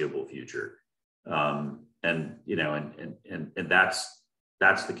foreseeable future, and you know, and that's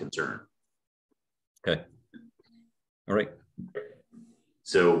the concern. Okay. All right.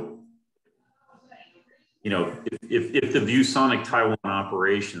 So, you know, if the ViewSonic Taiwan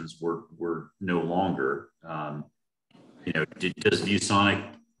operations were no longer, you know, is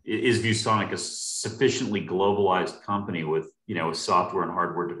ViewSonic a sufficiently globalized company with, you know, software and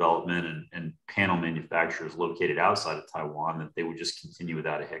hardware development and panel manufacturers located outside of Taiwan that they would just continue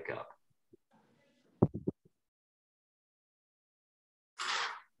without a hiccup?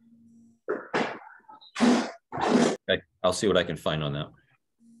 Okay, I'll see what I can find on that.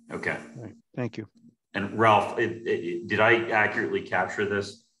 Okay. Right. Thank you. And Ralph, did I accurately capture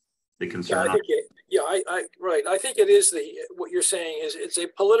this? The concern? Yeah, right. I think it is what you're saying is it's a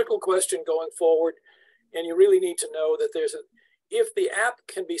political question going forward, and you really need to know that if the app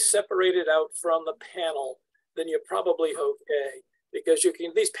can be separated out from the panel, then you're probably okay, because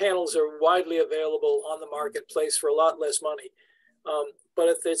these panels are widely available on the marketplace for a lot less money. But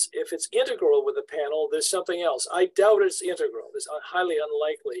if it's integral with the panel, there's something else. I doubt it's integral. It's highly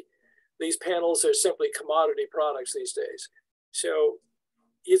unlikely. These panels are simply commodity products these days. So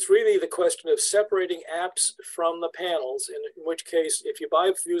it's really the question of separating apps from the panels, in which case, if you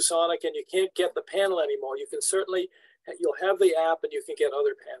buy ViewSonic and you can't get the panel anymore, you'll have the app and you can get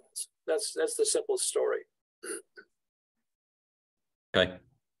other panels. That's the simple story. Okay.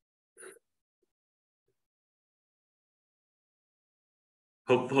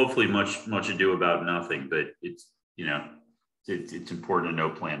 Hopefully much ado about nothing, but it's, you know, it's important to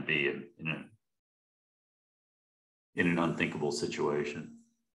know plan B in an unthinkable situation.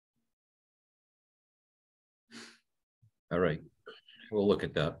 All right, we'll look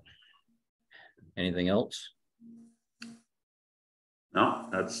at that. Anything else? No,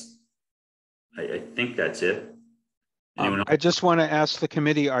 I think that's it. I just want to ask the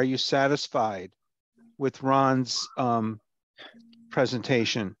committee, are you satisfied with Ron's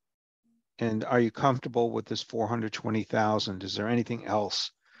presentation? And are you comfortable with this 420,000? Is there anything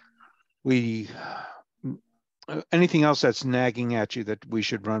else anything else that's nagging at you that we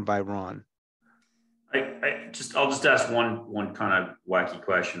should run by Ron? I'll just ask one kind of wacky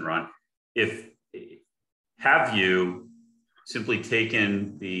question, Ron. Have you simply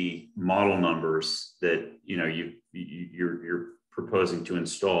taken the model numbers that, you know, you're proposing to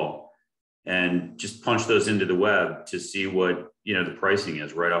install and just punch those into the web to see what, you know, the pricing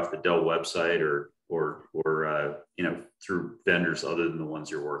is right off the Dell website or you know, through vendors other than the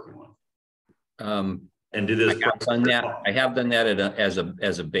ones you're working with? And do this? I have done that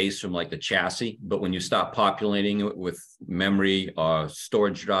as a base from like the chassis, but when you start populating it with memory or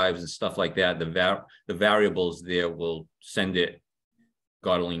storage drives and stuff like that, the variables there will send it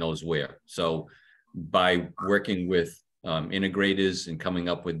God only knows where. So by working with integrators and coming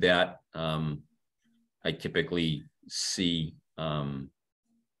up with that, I typically see in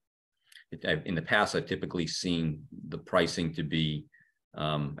the past, I've typically seen the pricing to be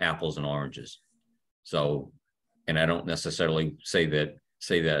apples and oranges. So, and I don't necessarily say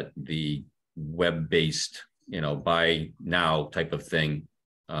that the web-based, you know, buy now type of thing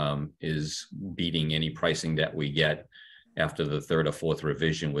is beating any pricing that we get after the third or fourth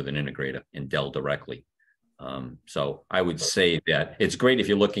revision with an integrator and Dell directly. So I would say that it's great if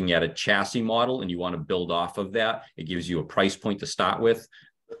you're looking at a chassis model and you want to build off of that. It gives you a price point to start with.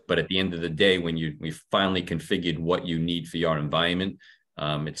 But at the end of the day, when we finally configured what you need for your environment,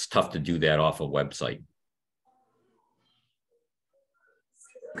 it's tough to do that off a website.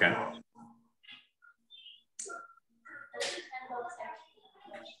 Okay.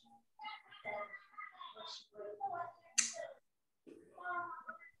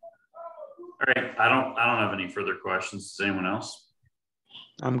 All right. I don't have any further questions. Does anyone else?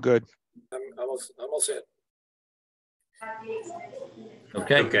 I'm good. I'm all set.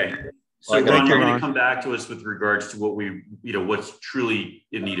 Okay. So Ron, you're going to come back to us with regards to what what's truly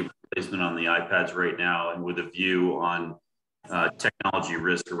in need of replacement on the iPads right now, and with a view on technology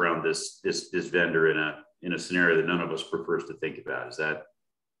risk around this vendor in a scenario that none of us prefers to think about. Is that?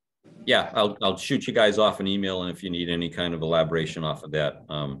 Yeah, I'll shoot you guys off an email, and if you need any kind of elaboration off of that,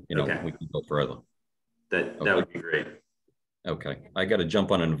 we can go further. That would be great. Okay, I got to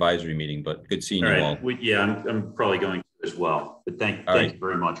jump on an advisory meeting, but good seeing you all. Yeah, I'm probably going to as well. But thank you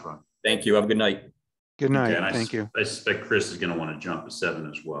very much, Ron. Thank you. Have a good night. Good night. Okay, Thank you. I suspect Chris is going to want to jump to 7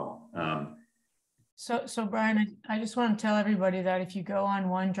 as well. So Brian, I just want to tell everybody that if you go on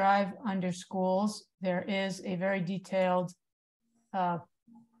OneDrive under schools, there is a very detailed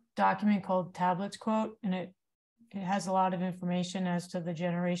document called Tablets Quote, and it has a lot of information as to the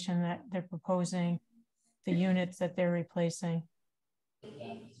generation that they're proposing, the units that they're replacing.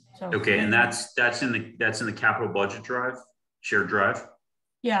 So, okay, and that's in the capital budget drive, shared drive.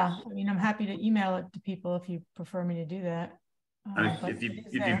 Yeah, I mean, I'm happy to email it to people if you prefer me to do that. If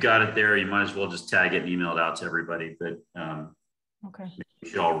you've got it there, you might as well just tag it and email it out to everybody. But okay, we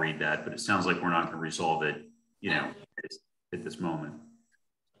should all read that. But it sounds like we're not going to resolve it, at this moment.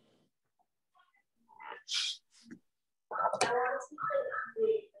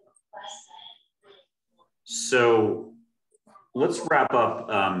 So let's wrap up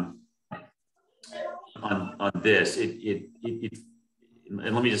on this. And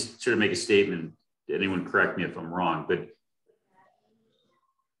let me just sort of make a statement. Anyone correct me if I'm wrong, but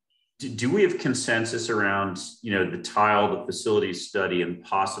do we have consensus around, the tile, the facilities study, and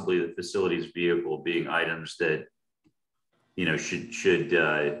possibly the facilities vehicle being items that,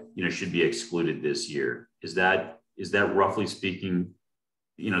 should be excluded this year? Is that roughly speaking,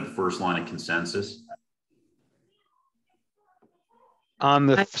 the first line of consensus? On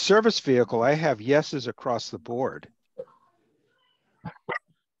the service vehicle, I have yeses across the board.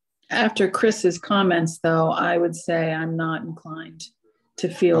 After Chris's comments, though, I would say I'm not inclined to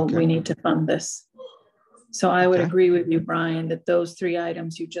feel we need to fund this. So I would agree with you, Brian, that those 3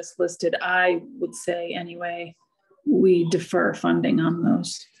 items you just listed, I would say anyway, we defer funding on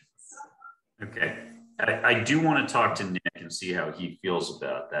those. Okay. I do want to talk to Nick and see how he feels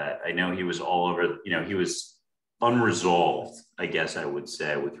about that. I know he was all over, he was unresolved, I guess I would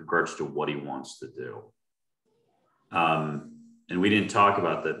say, with regards to what he wants to do. And we didn't talk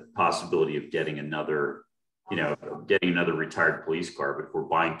about the possibility of getting another retired police car, but if we're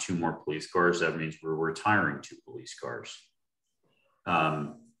buying 2 more police cars, that means we're retiring 2 police cars.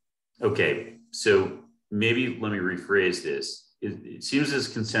 Okay, so maybe let me rephrase this. It seems there's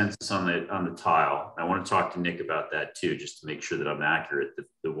consensus on the tile. I want to talk to Nick about that too, just to make sure that I'm accurate.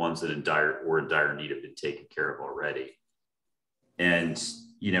 The ones that were in dire need have been taken care of already. And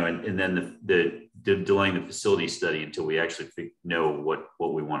and then the delaying the facility study until we actually know what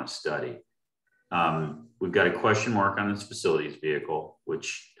we want to study. We've got a question mark on this facilities vehicle,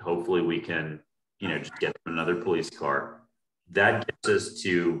 which hopefully we can, just get another police car. That gets us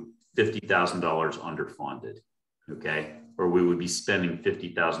to $50,000 underfunded, okay? Or we would be spending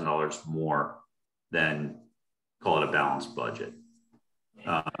 $50,000 more than, call it a balanced budget,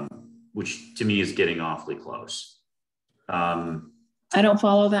 which to me is getting awfully close. I don't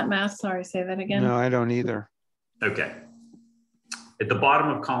follow that math. Sorry, say that again. No, I don't either. Okay. At the bottom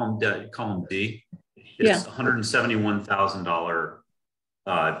of column D, it's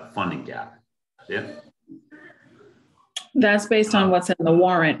 $171,000 funding gap. Yeah. That's based on what's in the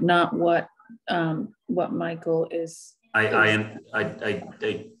warrant, not what Michael is. I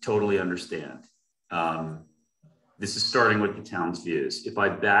totally understand. This is starting with the town's views. If I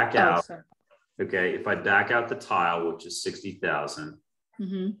back out, if I back out the tile, which is 60,000,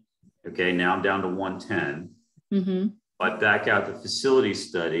 okay, now I'm down to 110. If I back out the facility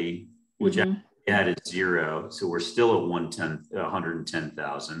study, which I added 0, so we're still at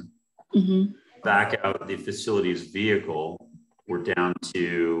 110,000. Back out the facilities vehicle, we're down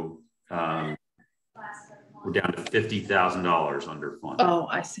to $50,000 underfunded. Oh,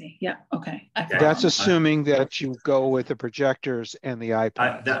 I see. Yeah. Okay. That's assuming that you go with the projectors and the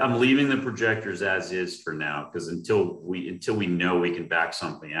iPad. I'm leaving the projectors as is for now, because until we know we can back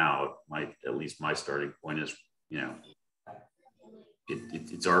something out, at least my starting point is,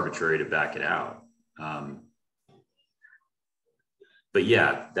 it's arbitrary to back it out. But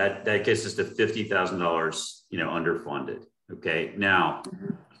yeah, that gets us to $50,000, underfunded. Okay. Now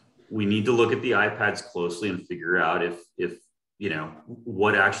we need to look at the iPads closely and figure out if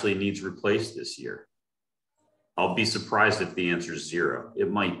what actually needs replaced this year. I'll be surprised if the answer is 0. It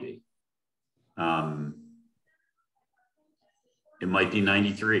might be. It might be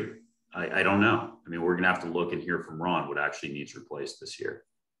 93. I don't know. I mean, we're going to have to look and hear from Ron what actually needs replaced this year.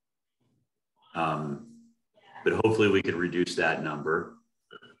 But hopefully we could reduce that number.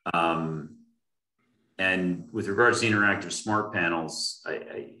 And with regards to interactive smart panels,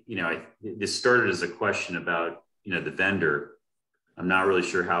 this started as a question about, the vendor. I'm not really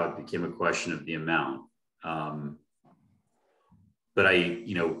sure how it became a question of the amount. But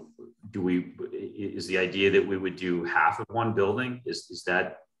is the idea that we would do half of one building? Is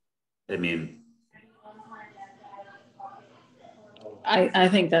that, I mean, I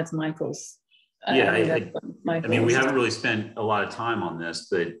think that's Michael's. Yeah, I mean, we haven't really spent a lot of time on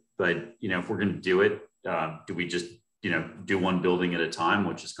this, but you know, if we're going to do it, do we just, you know, do one building at a time,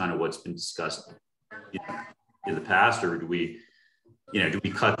 which is kind of what's been discussed, you know, in the past, or do we, you know, do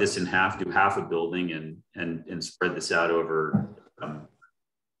we cut this in half, do half a building and spread this out over?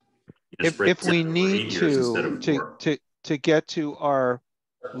 If we need to get to our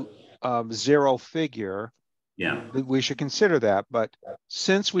zero figure, yeah, we should consider that. But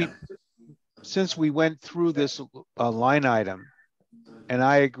since we went through this line item, and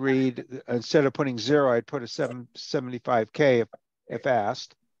I agreed, instead of putting 0, I'd put a 775K if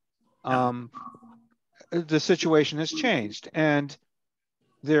asked. The situation has changed, and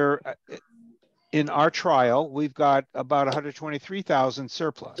there, in our trial, we've got about 123,000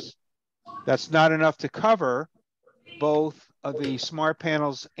 surplus. That's not enough to cover both of the smart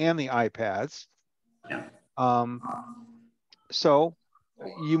panels and the iPads. Yeah. So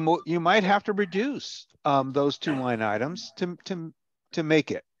you might have to reduce those 2 line items to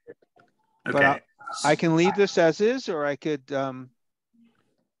make it. Okay. But I can leave this as is, or I could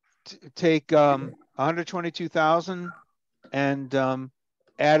take 122,000 and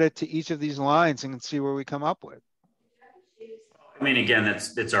add it to each of these lines and see where we come up with. I mean, again,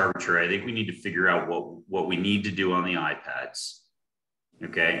 that's arbitrary. I think we need to figure out what we need to do on the iPads.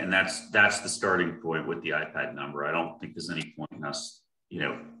 Okay, and that's the starting point with the iPad number. I don't think there's any point in us, you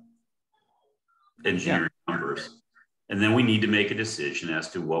know, engineering numbers. And then we need to make a decision as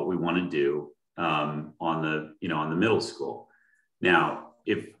to what we want to do on the middle school. Now,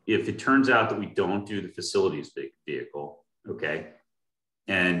 if it turns out that we don't do the facilities vehicle, okay,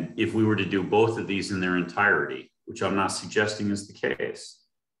 and if we were to do both of these in their entirety, which I'm not suggesting is the case,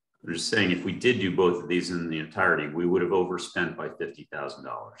 I'm just saying if we did do both of these in the entirety, we would have overspent by $50,000.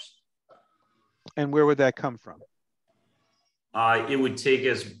 And where would that come from? It would take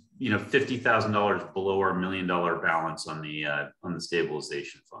us, you know, $50,000 below our $1 million balance on the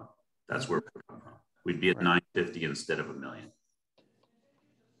stabilization fund. That's where we're coming from. We'd be at 950 instead of $1 million.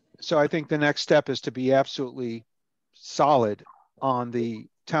 So I think the next step is to be absolutely solid on the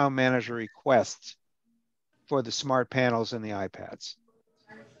town manager requests for the smart panels and the iPads.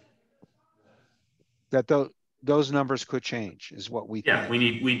 That those numbers could change is what we think.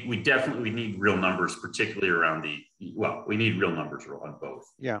 we definitely need real numbers, particularly around we need real numbers on both.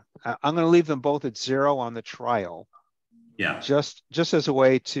 Yeah, I'm going to leave them both at 0 on the trial. Yeah, just as a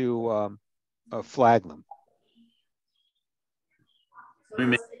way to flag them. Let me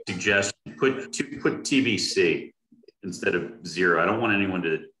make a suggestion. Put TBC instead of 0. I don't want anyone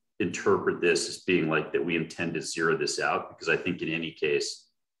to interpret this as being like that we intend to zero this out, because I think in any case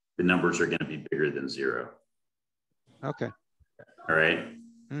the numbers are going to be bigger than 0. Okay. All right.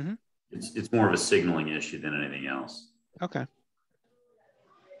 Mm-hmm. It's more of a signaling issue than anything else. Okay.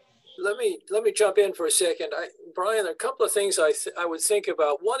 Let me jump in for a second. Brian, a couple of things I would think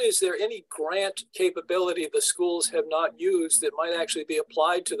about. One, is there any grant capability the schools have not used that might actually be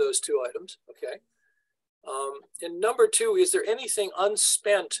applied to those 2 items? Okay. And number 2, is there anything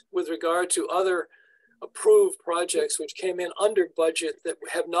unspent with regard to other approved projects which came in under budget that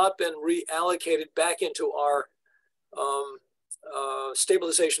have not been reallocated back into our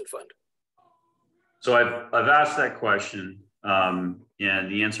stabilization fund? So I've asked that question, and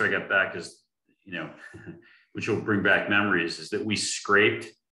the answer I got back is, you know, which will bring back memories, is that we scraped,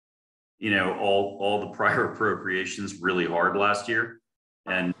 you know, all the prior appropriations really hard last year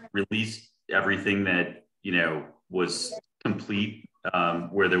and released everything that, you know, was complete,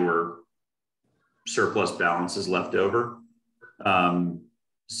 where there were surplus balances left over.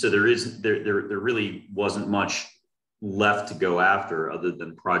 So there really wasn't much left to go after other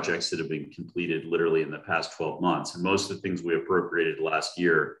than projects that have been completed literally in the past 12 months. And most of the things we appropriated last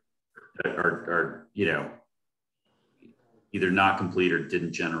year are you know, either not complete or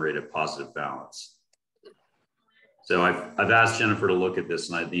didn't generate a positive balance. So I've asked Jennifer to look at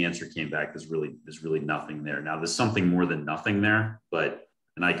this, and the answer came back, there's really nothing there. Now there's something more than nothing there,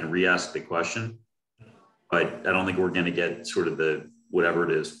 and I can re-ask the question, but I don't think we're going to get sort of the, whatever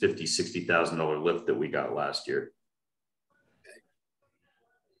it is, $50,000, $60,000 lift that we got last year.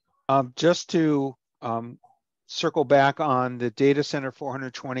 Just to circle back on the data center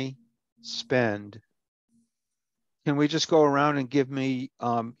 420 spend, can we just go around and give me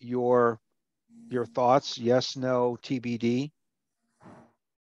your thoughts? Yes, no, TBD.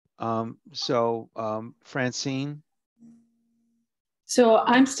 Francine. So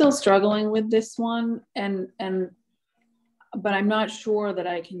I'm still struggling with this one, and but I'm not sure that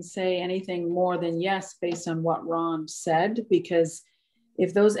I can say anything more than yes, based on what Ron said, because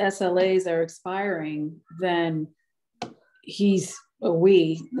if those SLAs are expiring, then the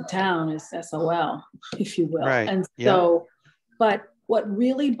town is SOL, if you will. Right. And so, but what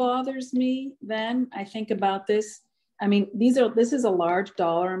really bothers me then, I think about this, I mean, this is a large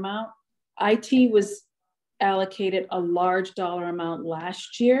dollar amount. IT was allocated a large dollar amount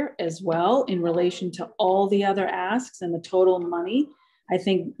last year as well in relation to all the other asks and the total money. I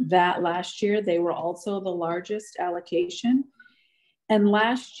think that last year they were also the largest allocation. And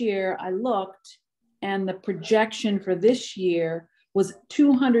last year I looked, and the projection for this year was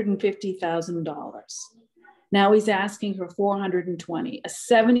 $250,000. Now he's asking for 420, a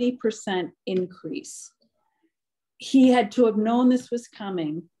 70% increase. He had to have known this was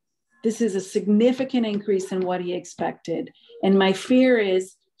coming. This is a significant increase in what he expected. And my fear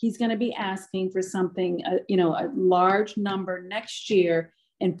is he's going to be asking for something, a large number next year,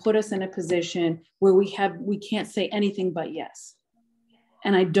 and put us in a position where we can't say anything but yes.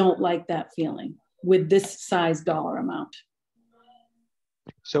 And I don't like that feeling with this size dollar amount.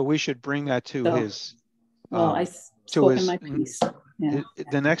 So we should bring that to his. Well, I spoke in my piece. Yeah.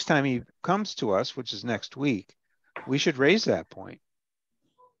 The next time he comes to us, which is next week, we should raise that point.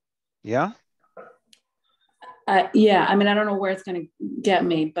 Yeah. Yeah. I mean, I don't know where it's going to get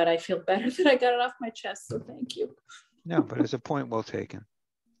me, but I feel better that I got it off my chest. So thank you. No, but it's a point well taken.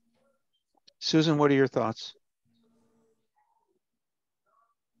 Susan, what are your thoughts?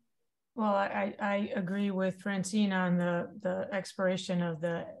 Well, I agree with Francine on the expiration of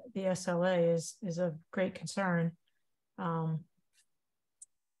the SLA is a great concern.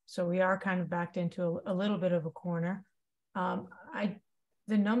 So we are kind of backed into a little bit of a corner.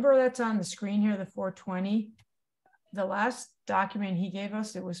 The number that's on the screen here, the 420, the last document he gave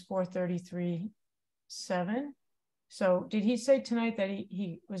us, it was 433.7. So did he say tonight that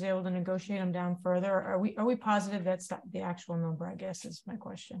he was able to negotiate them down further? Are we positive that's the actual number, I guess is my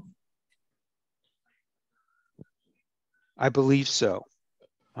question. I believe so.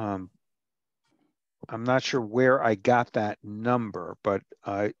 I'm not sure where I got that number, but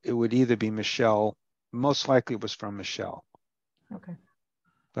it would either be Michelle. Most likely it was from Michelle. Okay.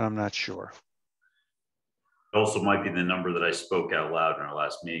 But I'm not sure. It also might be the number that I spoke out loud in our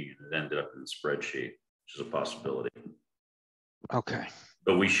last meeting and it ended up in the spreadsheet, which is a possibility. Okay.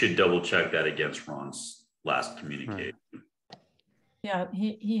 But we should double check that against Ron's last communication. Right. Yeah,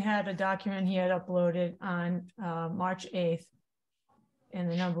 he had a document he had uploaded on March 8th, and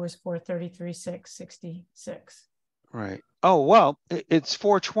the number was 433,666. Right. Oh, well, it's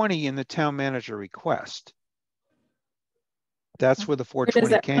 420 in the town manager request. That's where the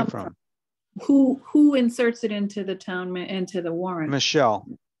 420 came from. Who inserts it into the into the warrant? Michelle.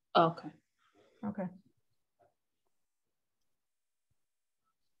 Okay. Okay.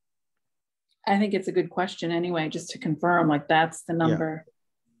 I think it's a good question anyway, just to confirm, like that's the number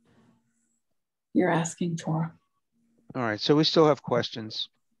you're asking for. All right, so we still have questions.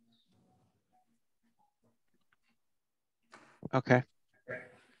 Okay.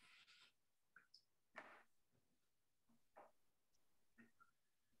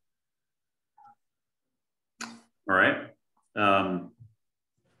 All right.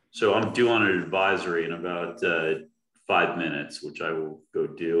 So I'm due on an advisory in about 5 minutes, which I will go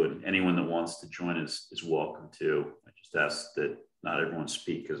do. And anyone that wants to join us is welcome to. I just ask that not everyone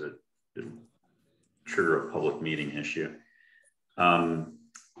speak because it trigger a public meeting issue.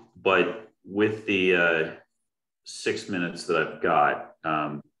 But with the 6 minutes that I've got,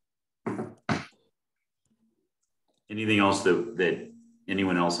 anything else that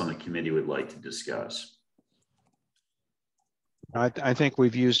anyone else on the committee would like to discuss? I think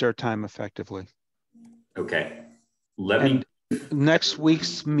we've used our time effectively. Okay. Next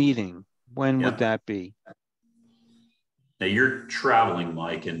week's meeting, when would that be? Now you're traveling,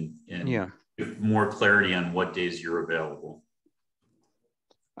 Mike, and more clarity on what days you're available.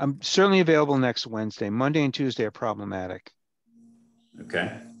 I'm certainly available next Wednesday. Monday and Tuesday are problematic.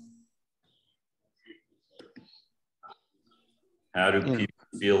 Okay. How do people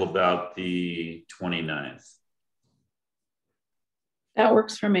feel about the 29th? That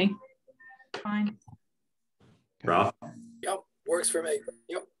works for me. Fine. Ralph? Yep, works for me.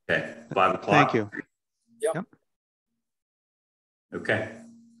 Yep. Okay, 5 o'clock. Thank you. Yep. Okay,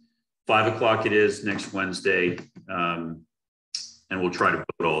 5 o'clock it is next Wednesday. And we'll try to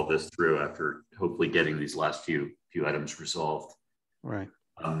put all of this through after hopefully getting these last few items resolved. Right.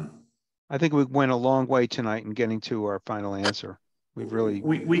 I think we went a long way tonight in getting to our final answer. We've really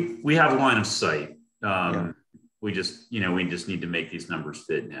we have a line of sight. We just need to make these numbers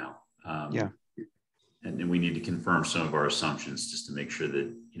fit now. and we need to confirm some of our assumptions just to make sure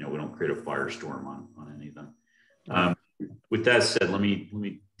that, you know, we don't create a firestorm on any of them. With that said, let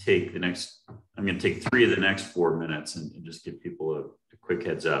me take the next, I'm going to take 3 of the next 4 minutes and just give people a quick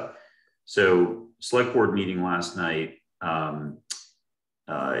heads up. So select board meeting last night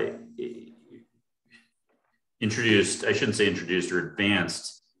introduced, I shouldn't say introduced, or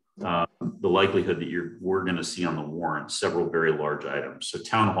advanced the likelihood that we're going to see on the warrant several very large items. So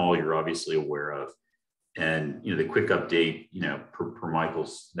town hall, you're obviously aware of. And, you know, the quick update, you know, per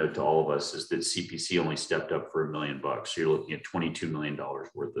Michael's note to all of us is that CPC only stepped up for $1 million. So you're looking at $22 million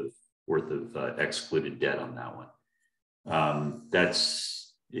worth of excluded debt on that one.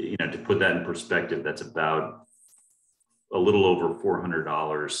 That's, you know, to put that in perspective, that's about a little over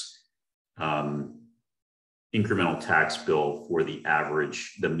 $400 incremental tax bill for the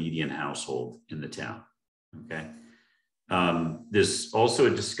median household in the town. Okay. There's also a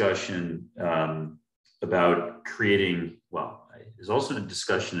discussion about creating, well, there's also a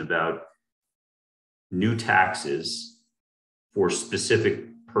discussion about new taxes for specific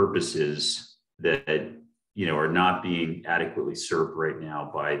purposes that, you know, are not being adequately served right now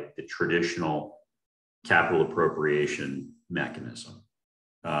by the traditional capital appropriation mechanism,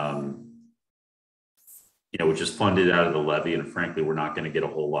 you know, which is funded out of the levy. And frankly, we're not going to get a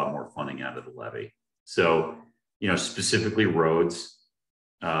whole lot more funding out of the levy. So, you know, specifically roads,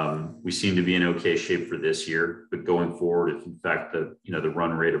 we seem to be in okay shape for this year, but going forward, if in fact the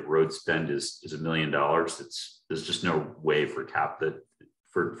run rate of road spend is $1 million, there's just no way for capital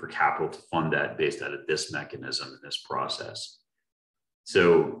to fund that based out of this mechanism and this process.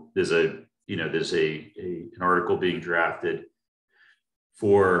 So there's an article being drafted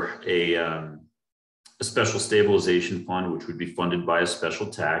for a special stabilization fund, which would be funded by a special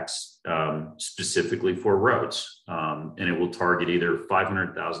tax specifically for roads. And it will target either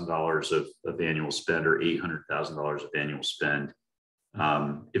 $500,000 of annual spend or $800,000 of annual spend.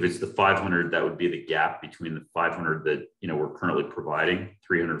 If it's the 500, that would be the gap between the 500 that, you know, we're currently providing,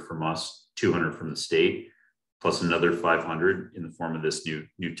 300 from us, 200 from the state, plus another 500 in the form of this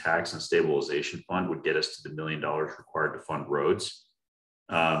new tax and stabilization fund would get us to the $1 million required to fund roads.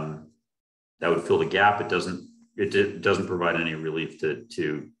 That would fill the gap. It doesn't provide any relief to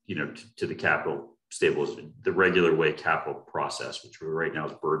the capital stabilization, the regular way capital process, which right now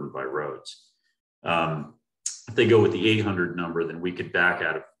is burdened by roads. If they go with the 800 number, then we could back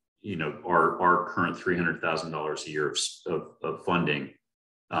out of, you know, our current $300,000 a year of funding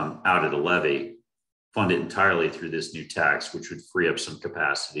out of the levy, fund it entirely through this new tax, which would free up some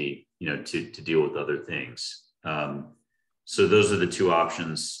capacity, you know, to deal with other things. So those are the two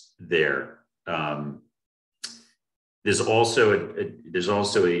options there. There's also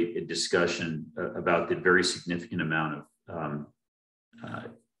a discussion about the very significant amount of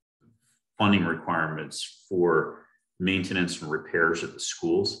funding requirements for maintenance and repairs at the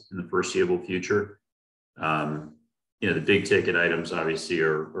schools in the foreseeable future. You know, the big ticket items obviously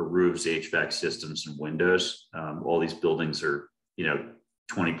are roofs, HVAC systems, and windows. All these buildings are, you know,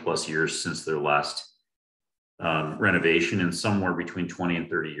 20 plus years since their last renovation, and somewhere between 20 and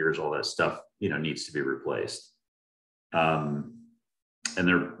 30 years, all that stuff, you know, needs to be replaced. And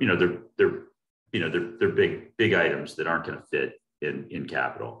they're big items that aren't going to fit in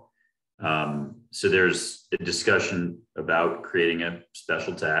capital. So there's a discussion about creating a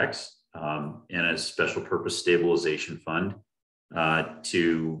special tax and a special purpose stabilization fund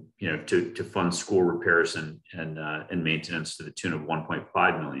to fund school repairs and maintenance to the tune of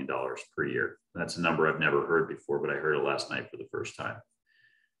 $1.5 million per year. That's a number I've never heard before, but I heard it last night for the first time.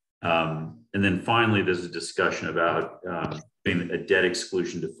 And then finally, there's a discussion about being a debt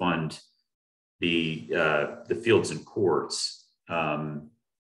exclusion to fund the fields and courts.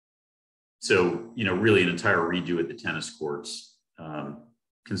 So, you know, really an entire redo of the tennis courts,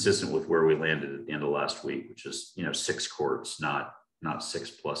 consistent with where we landed at the end of last week, which is, you know, 6 courts, not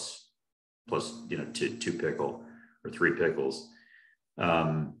 6 plus, you know, two pickle or 3 pickles.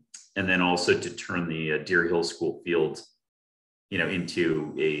 And then also to turn the Deer Hill School field, you know,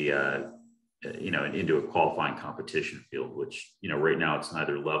 into a qualifying competition field, which, you know, right now it's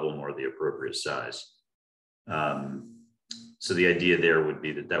neither level nor the appropriate size. So the idea there would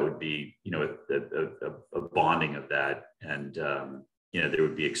be that would be, you know, a bonding of that, and you know, there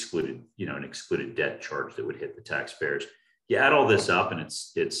would be an excluded debt charge that would hit the taxpayers. You add all this up, and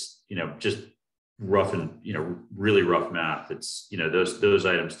it's you know, just rough and, you know, really rough math. It's, you know, those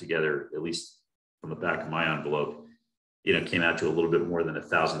items together, at least from the back of my envelope, you know, came out to a little bit more than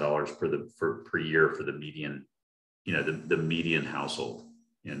 $1,000 per year for the median, you know, the median household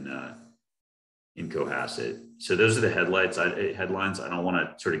in in Cohasset. So those are the headlines. I don't want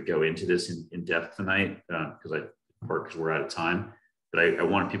to sort of go into this in depth tonight because we're out of time. But I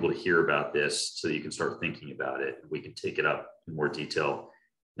want people to hear about this so that you can start thinking about it. We can take it up in more detail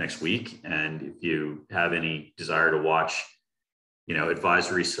next week. And if you have any desire to watch,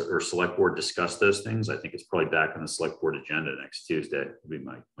 advisory or select board discuss those things, I think it's probably back on the select board agenda next Tuesday, would be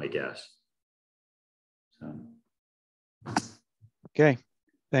my guess. So. Okay,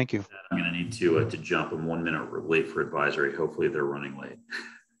 thank you. I'm going to need to jump. I'm 1 minute late for advisory. Hopefully they're running late.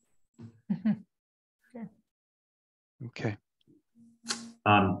 Okay.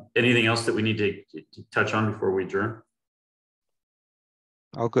 Anything else that we need to touch on before we adjourn?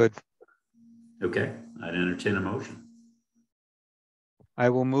 All good. Okay, I'd entertain a motion. I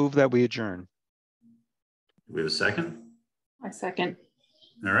will move that we adjourn. Do we have a second? I second.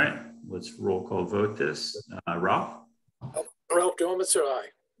 All right, let's roll call vote this. Ralph? Ralph Dormitzer, aye.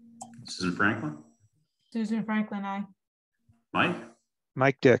 Susan Franklin? Susan Franklin, aye. Mike?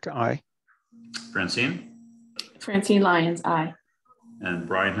 Mike Dick, aye. Francine? Francine Lyons, aye. And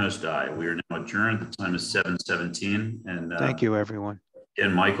Brian Host, aye. We are now adjourned. The time is 7:17. And thank you, everyone.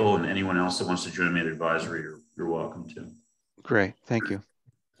 And Michael and anyone else that wants to join me at advisory, you're welcome to. Great, thank you.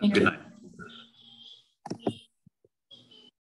 Thank Good you. night.